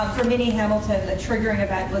 For Mini Hamilton, the triggering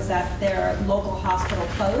event was that their local hospital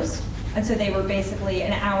closed, and so they were basically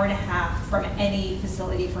an hour and a half from any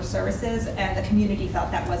facility for services, and the community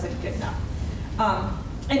felt that wasn't good enough.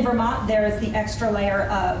 In Vermont, there is the extra layer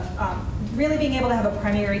of really being able to have a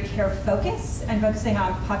primary care focus and focusing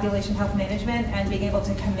on population health management and being able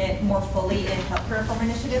to commit more fully in healthcare reform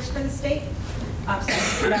initiatives for the state.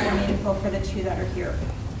 So that were meaningful for the 2 that are here.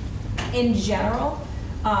 In general,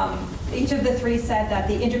 each of the 3 said that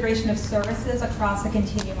the integration of services across a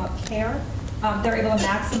continuum of care, they're able to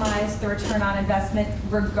maximize the return on investment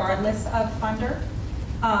regardless of funder.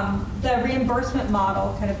 The reimbursement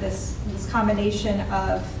model, kind of this combination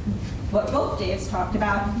of what both Daves talked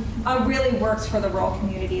about, really works for the rural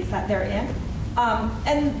communities that they're in.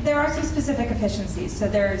 And there are some specific efficiencies. So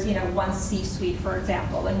there's, one C-suite, for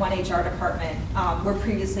example, and one HR department, where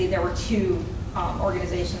previously there were 2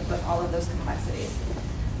 organizations with all of those complexities.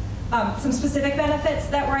 Some specific benefits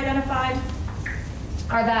that were identified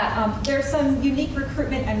are that there's some unique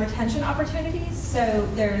recruitment and retention opportunities. So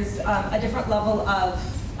there's a different level of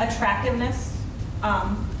attractiveness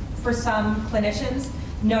for some clinicians,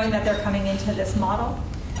 knowing that they're coming into this model.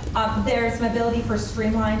 There's an ability for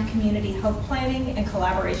streamlined community health planning and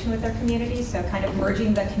collaboration with their community, so kind of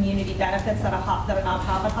merging the community benefits that a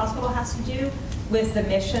nonprofit hospital has to do with the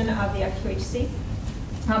mission of the FQHC.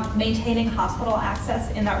 Maintaining hospital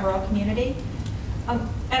access in that rural community.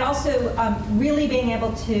 And also really being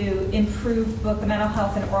able to improve both the mental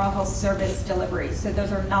health and oral health service delivery. So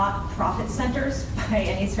those are not profit centers by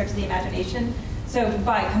any stretch of the imagination. So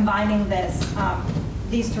by combining this,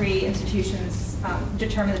 these 3 institutions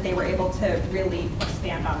determined that they were able to really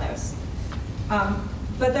expand on those.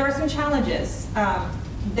 But there are some challenges.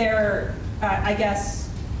 I guess,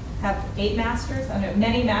 have 8 masters, I don't know,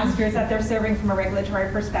 many masters that they're serving from a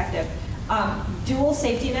regulatory perspective. Dual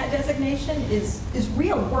safety net designation is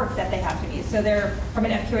real work that they have to meet. So they're, from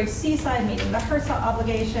an FQHC side, meeting the HRSA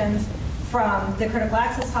obligations. From the critical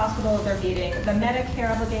access hospital, they're meeting the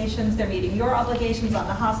Medicare obligations. They're meeting your obligations on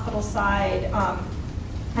the hospital side.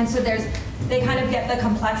 And so they kind of get the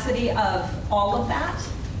complexity of all of that.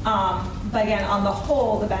 But again, on the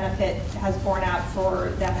whole, the benefit has borne out for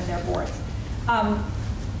them and their boards.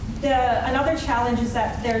 Another challenge is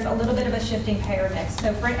that there's a little bit of a shifting payer mix.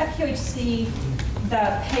 So for an FQHC,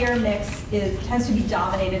 the payer mix tends to be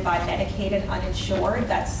dominated by Medicaid and uninsured.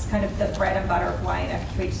 That's kind of the bread and butter of why an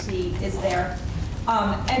FQHC is there.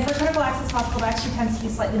 And for critical access hospital, it actually tends to be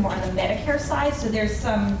slightly more on the Medicare side. So there's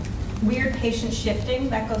some weird patient shifting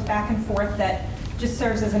that goes back and forth that just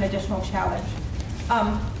serves as an additional challenge.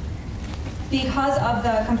 Because of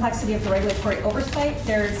the complexity of the regulatory oversight,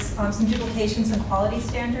 there's some duplications in quality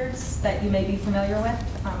standards that you may be familiar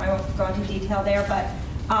with. I won't go into detail there, but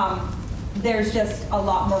there's just a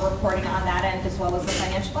lot more reporting on that end as well as the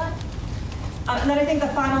financial end. And then I think the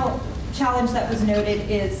final challenge that was noted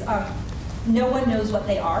is no one knows what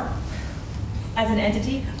they are as an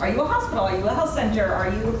entity. Are you a hospital? Are you a health center? Are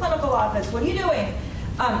you a clinical office? What are you doing?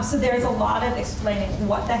 So there's a lot of explaining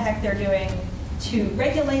what the heck they're doing to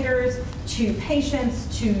regulators, to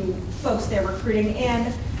patients, to folks they're recruiting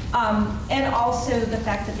in, and also the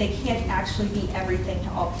fact that they can't actually be everything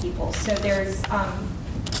to all people. So there's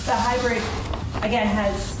the hybrid, again,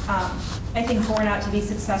 has, I think, borne out to be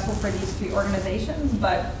successful for these 3 organizations,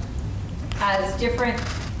 but as different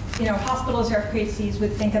hospitals or FQHCs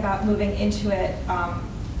would think about moving into it,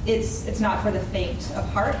 it's not for the faint of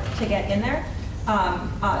heart to get in there.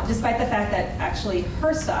 Despite the fact that actually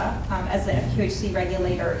HRSA, as the FQHC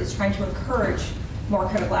regulator, is trying to encourage more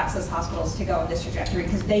critical access hospitals to go on this trajectory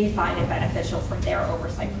because they find it beneficial from their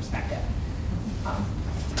oversight perspective.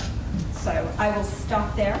 So I will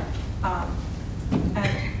stop there and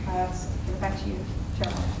give it back to you,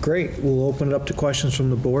 Chairman. Great. We'll open it up to questions from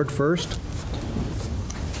the board first.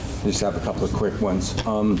 I just have a couple of quick ones.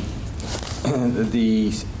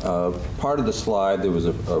 The part of the slide, there was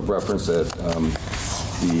a reference that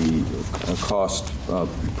the cost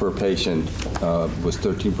per patient was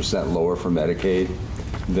 13% lower for Medicaid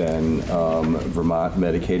than Vermont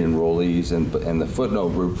Medicaid enrollees, and the footnote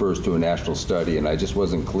refers to a national study, and I just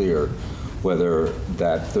wasn't clear whether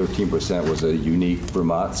that 13% was a unique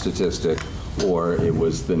Vermont statistic or it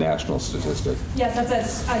was the national statistic. Yes,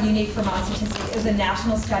 that's a unique Vermont statistic. It was a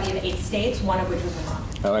national study of 8 states, one of which was Vermont.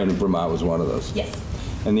 Oh, and Vermont was one of those? Yes.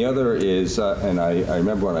 And the other is, and I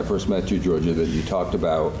remember when I first met you, Georgia, that you talked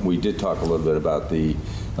about, we did talk a little bit about the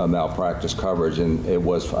malpractice coverage, and it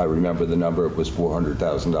was, I remember the number, it was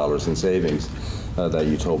 $400,000 in savings that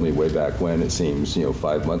you told me way back when, it seems,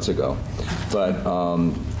 5 months ago. But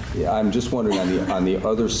I'm just wondering, on the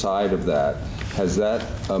other side of that, has that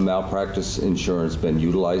malpractice insurance been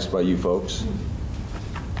utilized by you folks?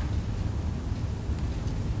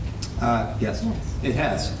 Yes, it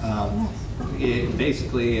has.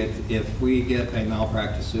 Basically, if we get a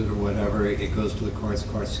malpractice suit or whatever, it goes to the courts.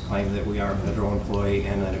 Courts claim that we are a federal employee,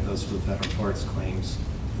 and then it goes to the federal courts claims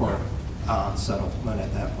for settlement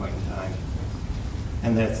at that point in time.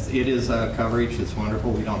 And that it is a coverage that's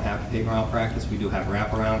wonderful. We don't have to pay malpractice. We do have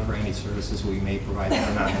wraparound for any services we may provide that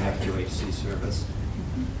are not an FQHC service.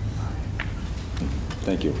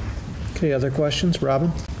 Thank you. Okay, other questions?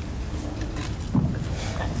 Robin?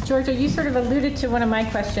 Georgia, you sort of alluded to one of my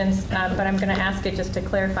questions, but I'm going to ask it just to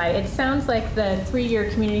clarify. It sounds like the 3-year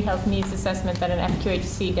community health needs assessment that an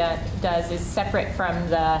FQHC does is separate from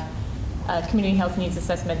the community health needs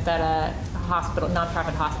assessment that a hospital,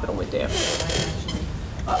 nonprofit hospital would do.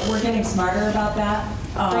 We're getting smarter about that.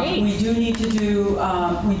 Great. We do need to do,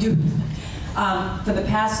 for the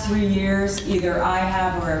past 3 years, either I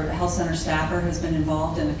have or a health center staffer has been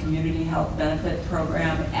involved in the community health benefit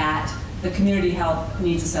program at the community health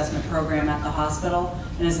needs assessment program at the hospital.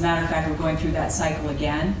 And as a matter of fact, we're going through that cycle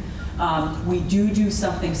again. We do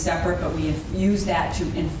something separate, but we use that to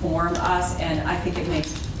inform us, and I think it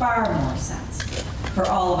makes far more sense for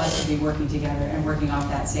all of us to be working together and working off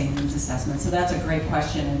that same needs assessment. So that's a great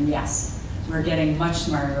question, and yes, we're getting much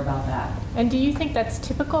smarter about that. And do you think that's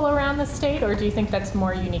typical around the state, or do you think that's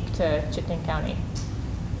more unique to Chittenden County?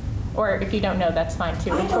 Or if you don't know, that's fine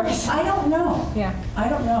too, of course. I don't know. Yeah. I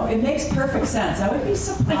don't know. It makes perfect sense. I would be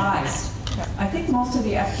surprised. Yeah. I think most of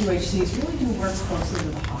the FQHCs really do work closely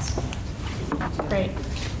with the hospital. Great.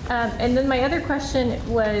 And then my other question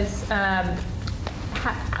was,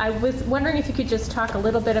 I was wondering if you could just talk a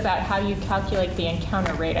little bit about how you calculate the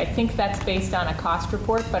encounter rate. I think that's based on a cost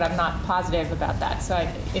report, but I'm not positive about that. So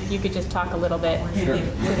if you could just talk a little bit. Sure.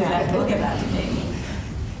 Look at that today.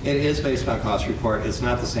 It is based on cost report. It's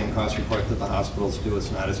not the same cost report that the hospitals do. It's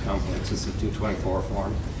not as complex. It's a 224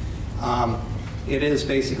 form. It is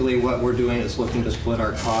basically what we're doing is looking to split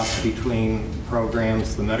our costs between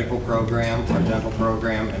programs, the medical program, our dental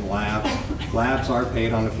program, and labs. Labs are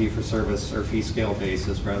paid on a fee-for-service or fee scale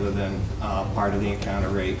basis rather than part of the encounter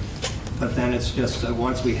rate. But then it's just,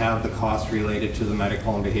 once we have the cost related to the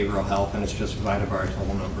medical and behavioral health, and it's just divided by our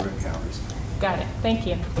total number of encounters. Got it. Thank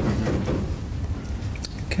you.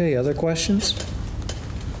 Okay, other questions?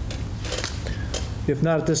 If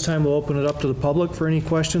not, at this time, we'll open it up to the public for any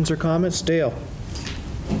questions or comments. Dale?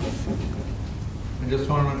 I just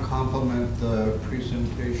want to compliment the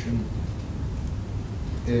presentation.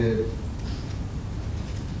 It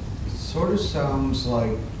sort of sounds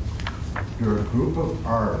like you're a group of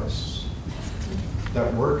artists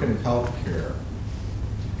that work in healthcare,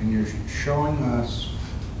 and you're showing us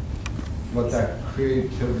what that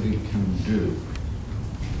creativity can do.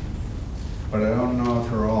 But I don't know if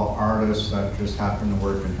you're all artists that just happen to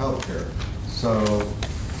work in healthcare. So,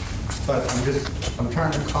 but I'm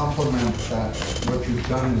trying to compliment that what you've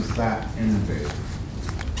done is that innovative.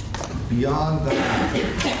 Beyond that,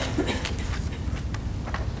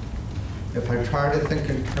 if I try to think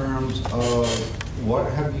in terms of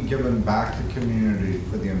what have you given back to community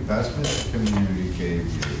for the investment the community gave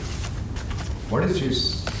you, what is your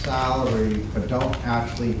salary, but don't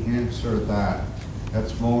actually answer that.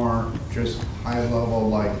 That's more just high level,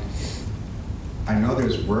 like, I know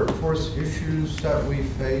there's workforce issues that we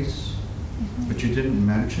face, but you didn't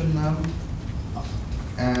mention them.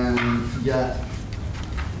 And yet,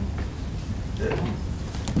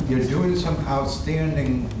 you're doing some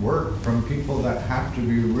outstanding work from people that have to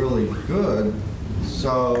be really good.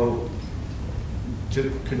 So,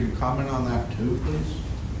 could you comment on that too, please?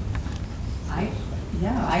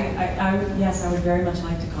 Yes, I would very much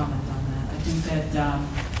like to comment on that. I think that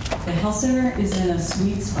the health center is in a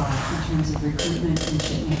sweet spot in terms of recruitment in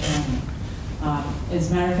Chittenden County.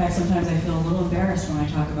 As a matter of fact, sometimes I feel a little embarrassed when I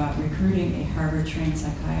talk about recruiting a Harvard-trained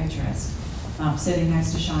psychiatrist sitting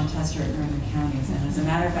next to Sean Tester at Northern Counties. And as a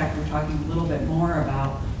matter of fact, we're talking a little bit more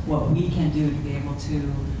about what we can do to be able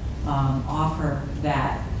to offer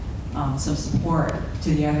that some support to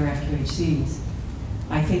the other FQHCs.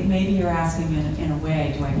 I think maybe you're asking in a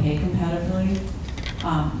way, do I pay competitively?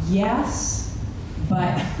 Yes,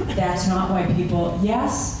 but that's not why people,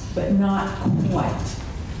 yes, but not quite.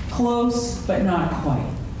 Close, but not quite.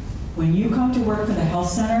 When you come to work for the health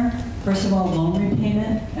center, first of all, loan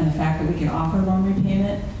repayment and the fact that we can offer loan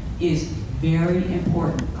repayment is very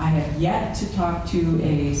important. I have yet to talk to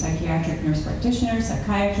a psychiatric nurse practitioner,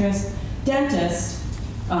 psychiatrist, dentist,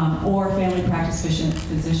 or family practice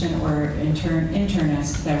physician or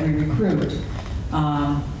internist that we recruit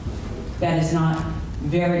that is not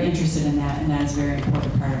very interested in that, and that is a very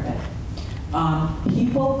important part of it.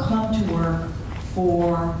 People come to work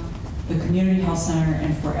for the community health center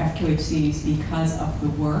and for FQHCs because of the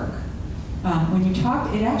work. When you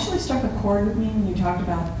talked, it actually struck a chord with me when you talked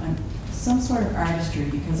about some sort of artistry,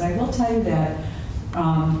 because I will tell you that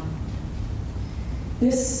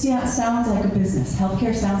this sounds like a business.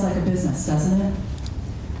 Healthcare sounds like a business, doesn't it?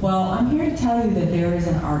 Well, I'm here to tell you that there is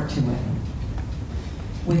an art to it.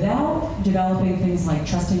 Without developing things like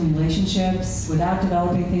trusting relationships, without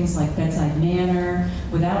developing things like bedside manner,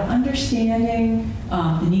 without understanding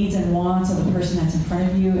the needs and wants of the person that's in front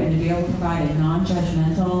of you, and to be able to provide a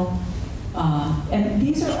non-judgmental, and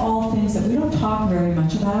these are all things that we don't talk very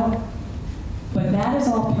much about, but that is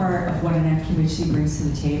all part of what an FQHC brings to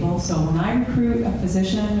the table. So when I recruit a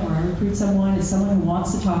physician or I recruit someone, it's someone who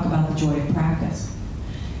wants to talk about the joy of practice.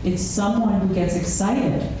 It's someone who gets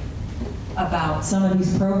excited about some of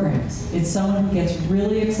these programs. It's someone who gets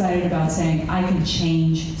really excited about saying, I can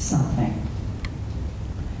change something.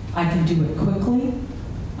 I can do it quickly.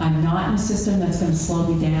 I'm not in a system that's going to slow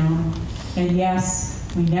me down. And yes,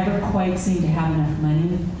 we never quite seem to have enough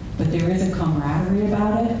money, but there is a camaraderie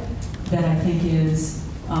about it that I think is,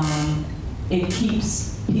 it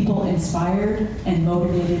keeps people inspired and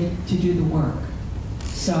motivated to do the work.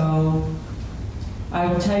 So I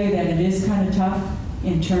will tell you that it is kind of tough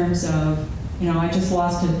in terms of,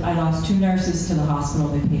 I lost 2 nurses to the hospital.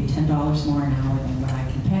 They paid $10 more an hour than what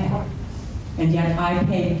I can pay. And yet I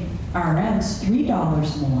pay RNs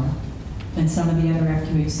 $3 more than some of the other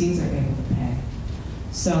FQHCs are able to pay.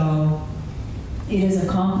 So it is a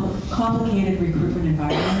complicated recruitment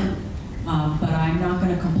environment, but I'm not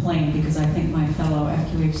going to complain because I think my fellow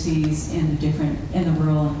FQHCs in the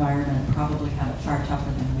rural environment probably have it far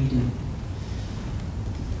tougher than we do.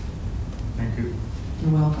 Thank you.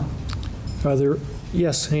 You're welcome.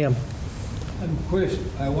 Yes, Ham. I'm curious,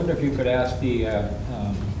 I wonder if you could ask the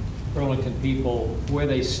Burlington people where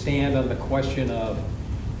they stand on the question of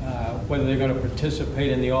whether they're going to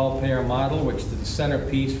participate in the all-payer model, which is the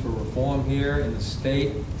centerpiece for reform here in the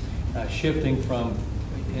state, shifting from,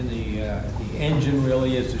 the engine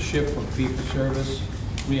really is the shift from fee-for-service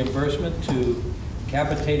reimbursement to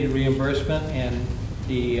capitated reimbursement, and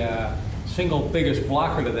the single biggest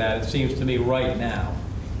blocker to that, it seems to me right now,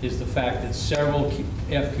 is the fact that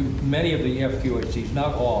many of the FQHCs,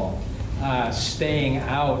 not all, staying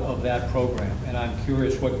out of that program. And I'm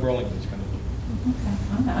curious what Burlington's going to do.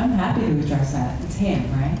 Okay, I'm happy to address that. It's Ham,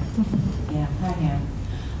 right? Yeah, hi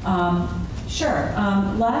Ham. Sure.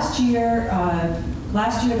 Last year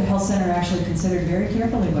the health center actually considered very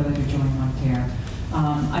carefully whether to join OneCare.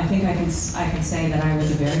 I think I can say that I was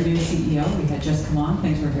a very new CEO. We had just come on.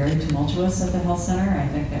 Things were very tumultuous at the health center. I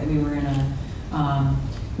think that we were in a,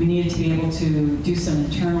 we needed to be able to do some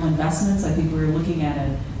internal investments. I think we were looking at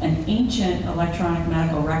an ancient electronic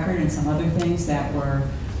medical record and some other things that were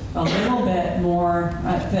a little bit more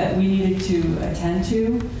that we needed to attend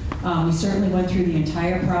to. We certainly went through the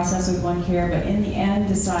entire process with OneCare, but in the end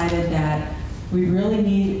decided that we really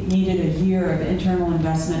needed a year of internal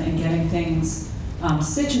investment in getting things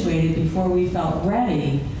situated before we felt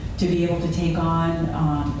ready to be able to take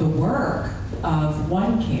on the work of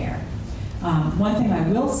OneCare. One thing I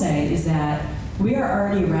will say is that we are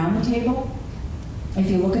already around the table. If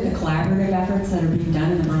you look at the collaborative efforts that are being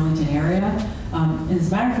done in the Burlington area, as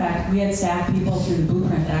a matter of fact, we had staff people through the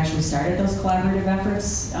Blueprint that actually started those collaborative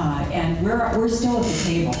efforts, and we're still at the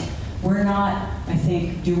table. We're not, I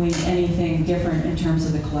think, doing anything different in terms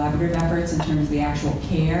of the collaborative efforts, in terms of the actual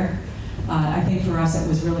care. I think for us it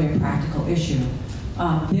was really a practical issue.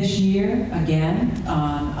 This year, again,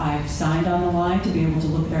 I've signed on the line to be able to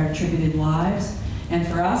look at our attributed lives. And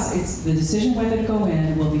for us, it's the decision whether to go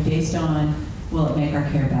in will be based on, will it make our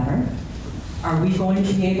care better? Are we going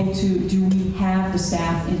to be able to, do we have the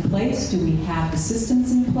staff in place? Do we have the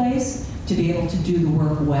systems in place to be able to do the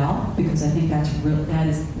work well? Because I think that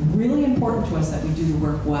is really important to us that we do the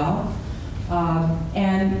work well.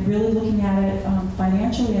 And really looking at it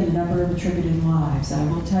financially and the number of attributed lives. I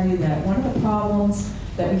will tell you that one of the problems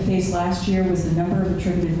that we faced last year was the number of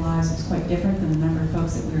attributed lives was quite different than the number of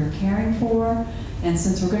folks that we were caring for. And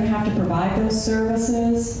since we're going to have to provide those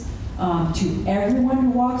services to everyone who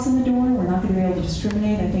walks in the door, we're not going to be able to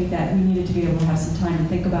discriminate. I think that we needed to be able to have some time to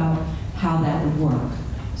think about how that would work.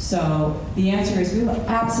 So the answer is we will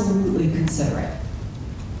absolutely consider it.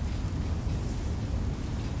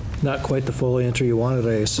 Not quite the full answer you wanted,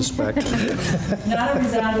 I suspect. Not a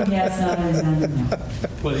resounding yes, not a resounding no.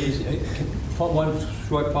 Well, one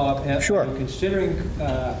short follow-up. Sure. Are you considering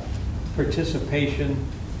participation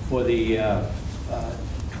for the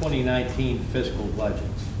 2019 fiscal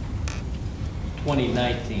budgets?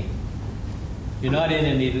 2019. You're not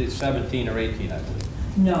in either 17 or 18, I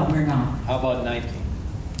believe. No, we're not. How about 19?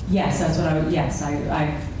 Yes, that's what I've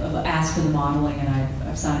asked for the modeling, and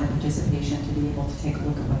I've signed a participation to be able to take a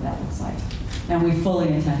look at what that looks like. And we fully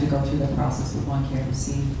intend to go through the process with OneCare to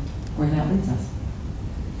see where that leads us.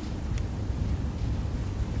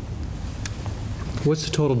 What's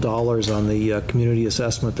the total dollars on the community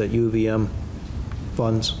assessment that UVM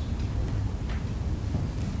funds?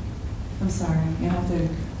 I'm sorry, you have to,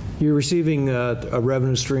 You're receiving a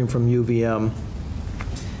revenue stream from UVM.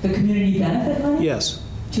 the community benefit money? Yes,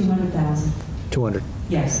 200,000. 200.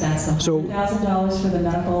 Yes, that's the So- $100,000 for the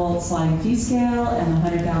medical sliding fee scale and the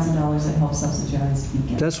 $100,000 that helps subsidize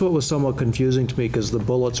Beacon. That's what was somewhat confusing to me because the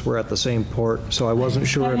bullets were at the same port, so I wasn't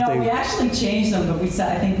sure if No, we they... actually changed them, but we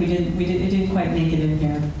said, I think it didn't quite make it in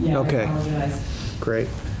here. Yeah, Okay. I apologize. Great.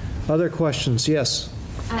 Other questions? Yes.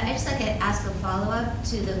 I'd just like to ask a follow-up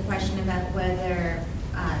to the question about whether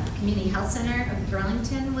Community Health Center of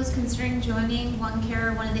Burlington was considering joining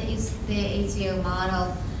OneCare, one of the ACO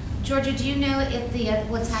model. Georgia, do you know if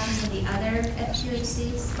what's happening with the other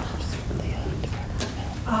FQHCs?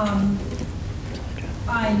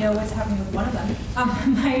 I know what's happening with one of them.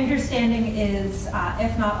 My understanding is,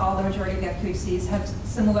 if not all, the majority of the FQHCs have,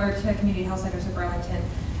 similar to Community Health Centers of Burlington,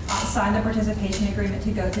 signed the participation agreement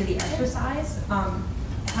to go through the exercise.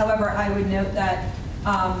 However, I would note that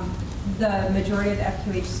the majority of the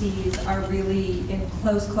FQHCs are really in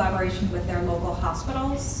close collaboration with their local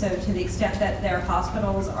hospitals. So to the extent that their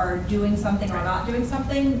hospitals are doing something or not doing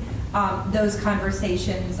something, those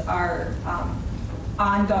conversations are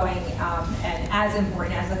ongoing and as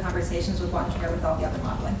important as the conversations with OneCare with all the other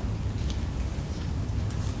modeling.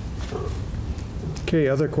 Okay,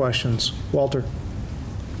 other questions? Walter?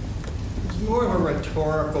 It's more of a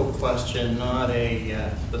rhetorical question, not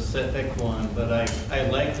a specific one, but I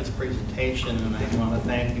like this presentation and I want to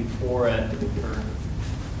thank you for it, for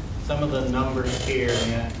some of the numbers here.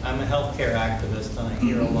 I'm a healthcare activist and I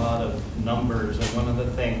hear a lot of numbers, and one of the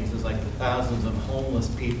things is like the thousands of homeless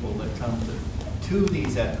people that come to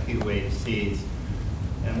these FQHCs,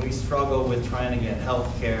 and we struggle with trying to get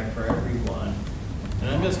healthcare for everyone. And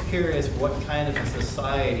I'm just curious what kind of a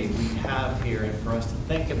society we have here, and for us to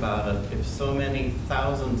think about it, if so many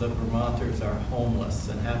thousands of Vermonters are homeless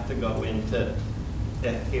and have to go into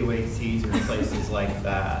FQHCs or places like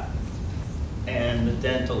that, and the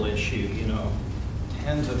dental issue, you know,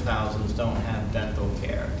 tens of thousands don't have dental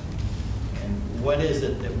care. And what is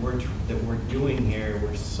it that we're doing here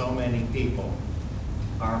where so many people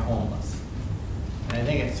are homeless? And I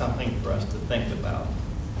think it's something for us to think about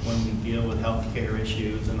when we deal with healthcare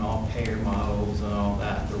issues and all payer models and all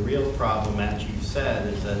that. The real problem, as you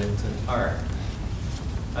said, is that it's an art.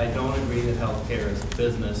 I don't agree that healthcare is a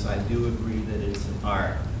business. I do agree that it's an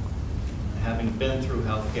art. Having been through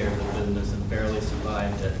healthcare as a business and barely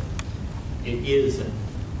survived it, it isn't.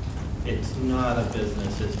 It's not a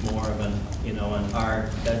business. It's more of an, you know, an art,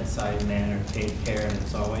 bedside manner, take care, and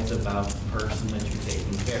it's always about the person that you're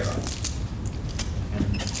taking care of. And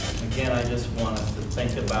again, I just want us to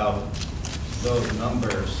think about those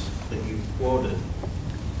numbers that you quoted,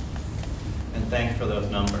 and thanks for those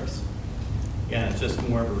numbers. Yeah, it's just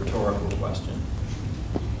more of a rhetorical question.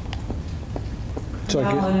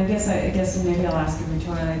 Well, and I guess maybe I'll ask a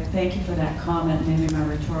rhetorical. Thank you for that comment. Maybe my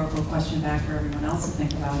rhetorical question back for everyone else to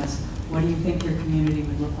think about is, what do you think your community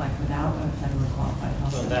would look like without a federally qualified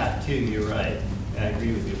health So center? that too, you're right. I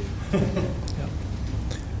agree with you.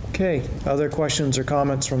 Okay, other questions or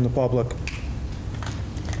comments from the public?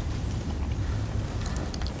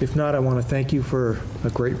 If not, I want to thank you for a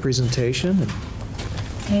great presentation.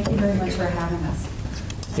 Thank you very much for having us.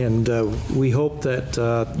 And we hope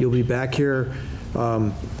that you'll be back here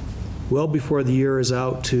well before the year is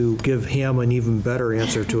out to give Ham an even better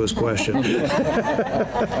answer to his question.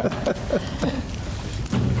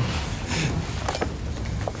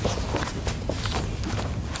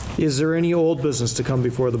 Is there any old business to come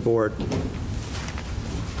before the board?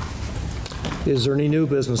 Is there any new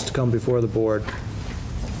business to come before the board?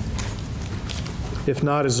 If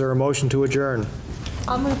not, is there a motion to adjourn?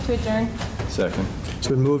 I'll move to adjourn. Second. It's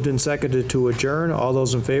been moved and seconded to adjourn. All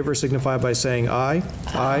those in favor signify by saying aye.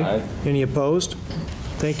 Aye. Any opposed?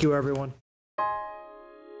 Thank you, everyone.